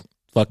week.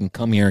 Fucking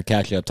come here,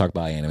 catch up, talk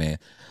about anime.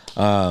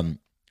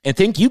 And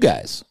thank you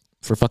guys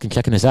for fucking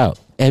checking us out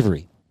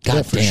every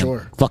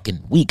goddamn fucking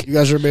week. You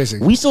guys are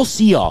amazing. We still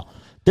see y'all.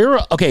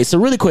 Okay, so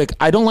really quick,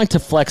 I don't like to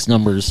flex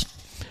numbers,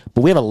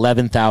 but we have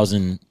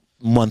 11,000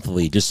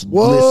 monthly listeners.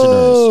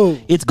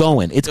 It's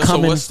going. It's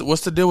coming. So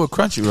what's the deal with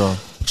Crunchyroll?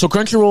 So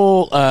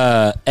Crunchyroll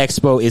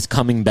Expo is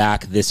coming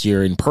back this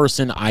year in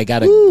person.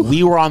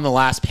 We were on the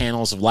last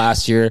panels of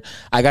last year.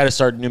 I got to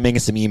start making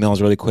some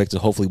emails really quick, so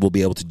hopefully we'll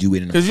be able to do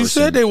it in person. Because you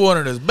said they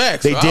wanted us back.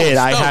 They did.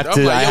 I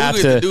have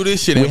to do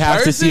this shit. We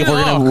have to see if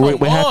we're gonna.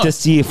 We have to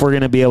see if we're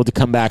gonna be able to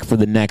come back for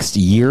the next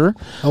year.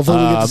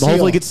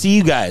 Hopefully, we get to see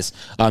you guys.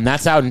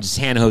 That's out in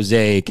San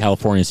Jose,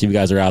 California. So if you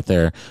guys are out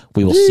there,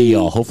 we will see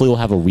y'all. Hopefully, we'll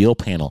have a real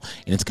panel,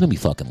 and it's gonna be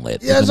fucking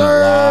lit. Yes,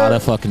 sir. A lot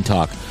of fucking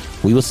talk.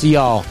 We will see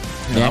y'all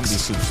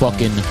next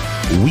fucking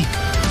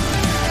week.